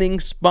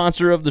presenting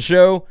sponsor of the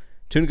show.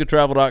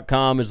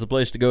 TunicaTravel.com is the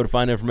place to go to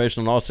find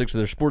information on all 6 of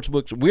their sports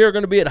books. We are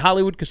going to be at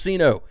Hollywood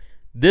Casino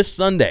this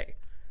Sunday,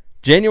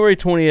 January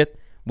 20th.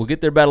 We'll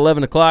get there about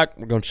 11 o'clock.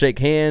 We're going to shake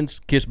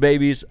hands, kiss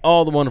babies,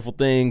 all the wonderful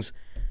things.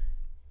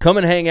 Come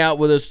and hang out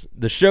with us.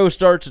 The show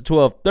starts at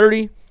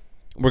 12:30.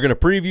 We're going to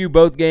preview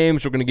both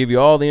games. We're going to give you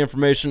all the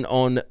information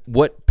on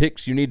what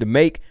picks you need to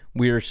make.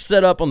 We are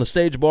set up on the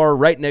stage bar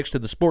right next to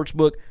the sports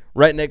book,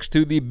 right next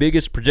to the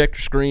biggest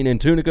projector screen in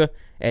Tunica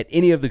at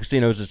any of the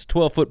casinos. It's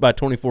 12-foot by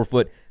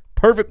 24-foot.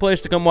 Perfect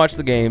place to come watch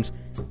the games.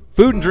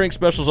 Food and drink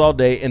specials all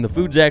day, and the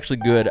food's actually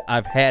good.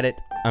 I've had it.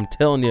 I'm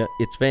telling you,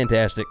 it's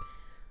fantastic.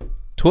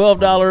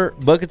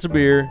 $12 buckets of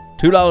beer,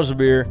 $2 a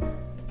beer.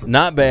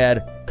 Not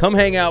bad. Come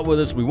hang out with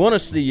us. We want to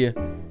see you.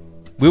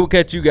 We will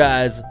catch you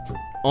guys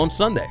on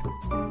Sunday.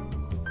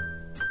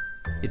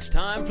 It's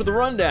time for the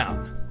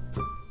rundown.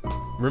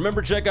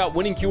 Remember, check out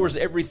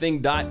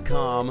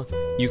winningcureseverything.com.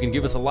 You can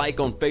give us a like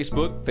on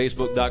Facebook,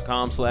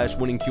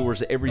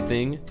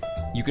 facebook.com/winningcureseverything.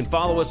 You can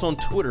follow us on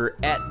Twitter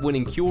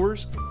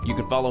 @winningcures. You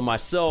can follow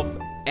myself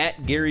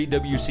 @Gary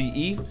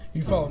WCE. You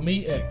can follow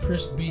me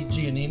 @Chris B.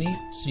 Giannini,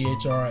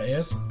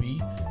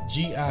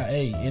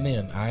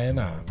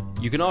 ChrisBgiannini.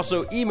 You can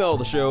also email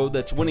the show.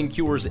 That's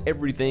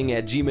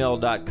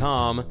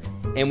winningcureseverything@gmail.com.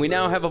 And we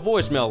now have a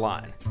voicemail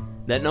line.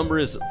 That number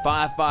is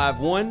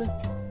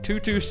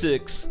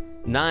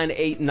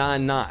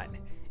 551-226-9899.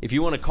 If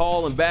you want to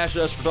call and bash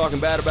us for talking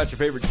bad about your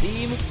favorite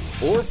team,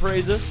 or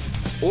praise us,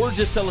 or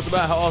just tell us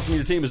about how awesome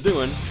your team is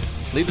doing,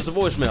 leave us a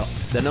voicemail.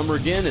 That number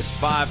again is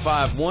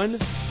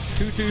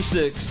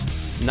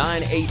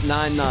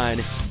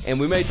 551-226-9899, and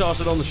we may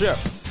toss it on the show.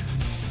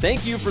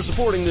 Thank you for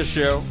supporting this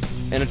show,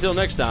 and until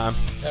next time,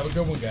 have a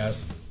good one,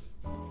 guys.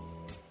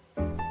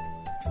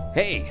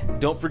 Hey,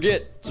 don't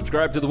forget,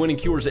 subscribe to the Winning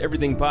Cures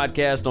Everything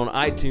podcast on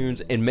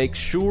iTunes and make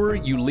sure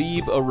you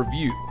leave a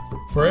review.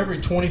 For every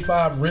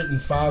 25 written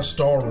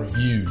 5-star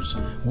reviews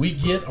we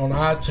get on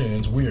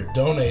iTunes, we are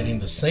donating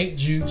to St.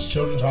 Jude's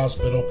Children's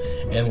Hospital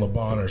and Le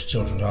Bonheur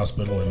Children's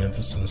Hospital in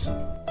Memphis, Tennessee.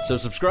 So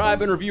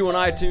subscribe and review on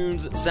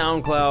iTunes,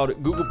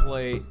 SoundCloud, Google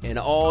Play, and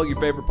all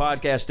your favorite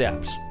podcast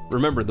apps.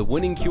 Remember, the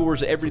Winning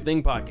Cures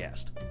Everything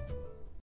podcast.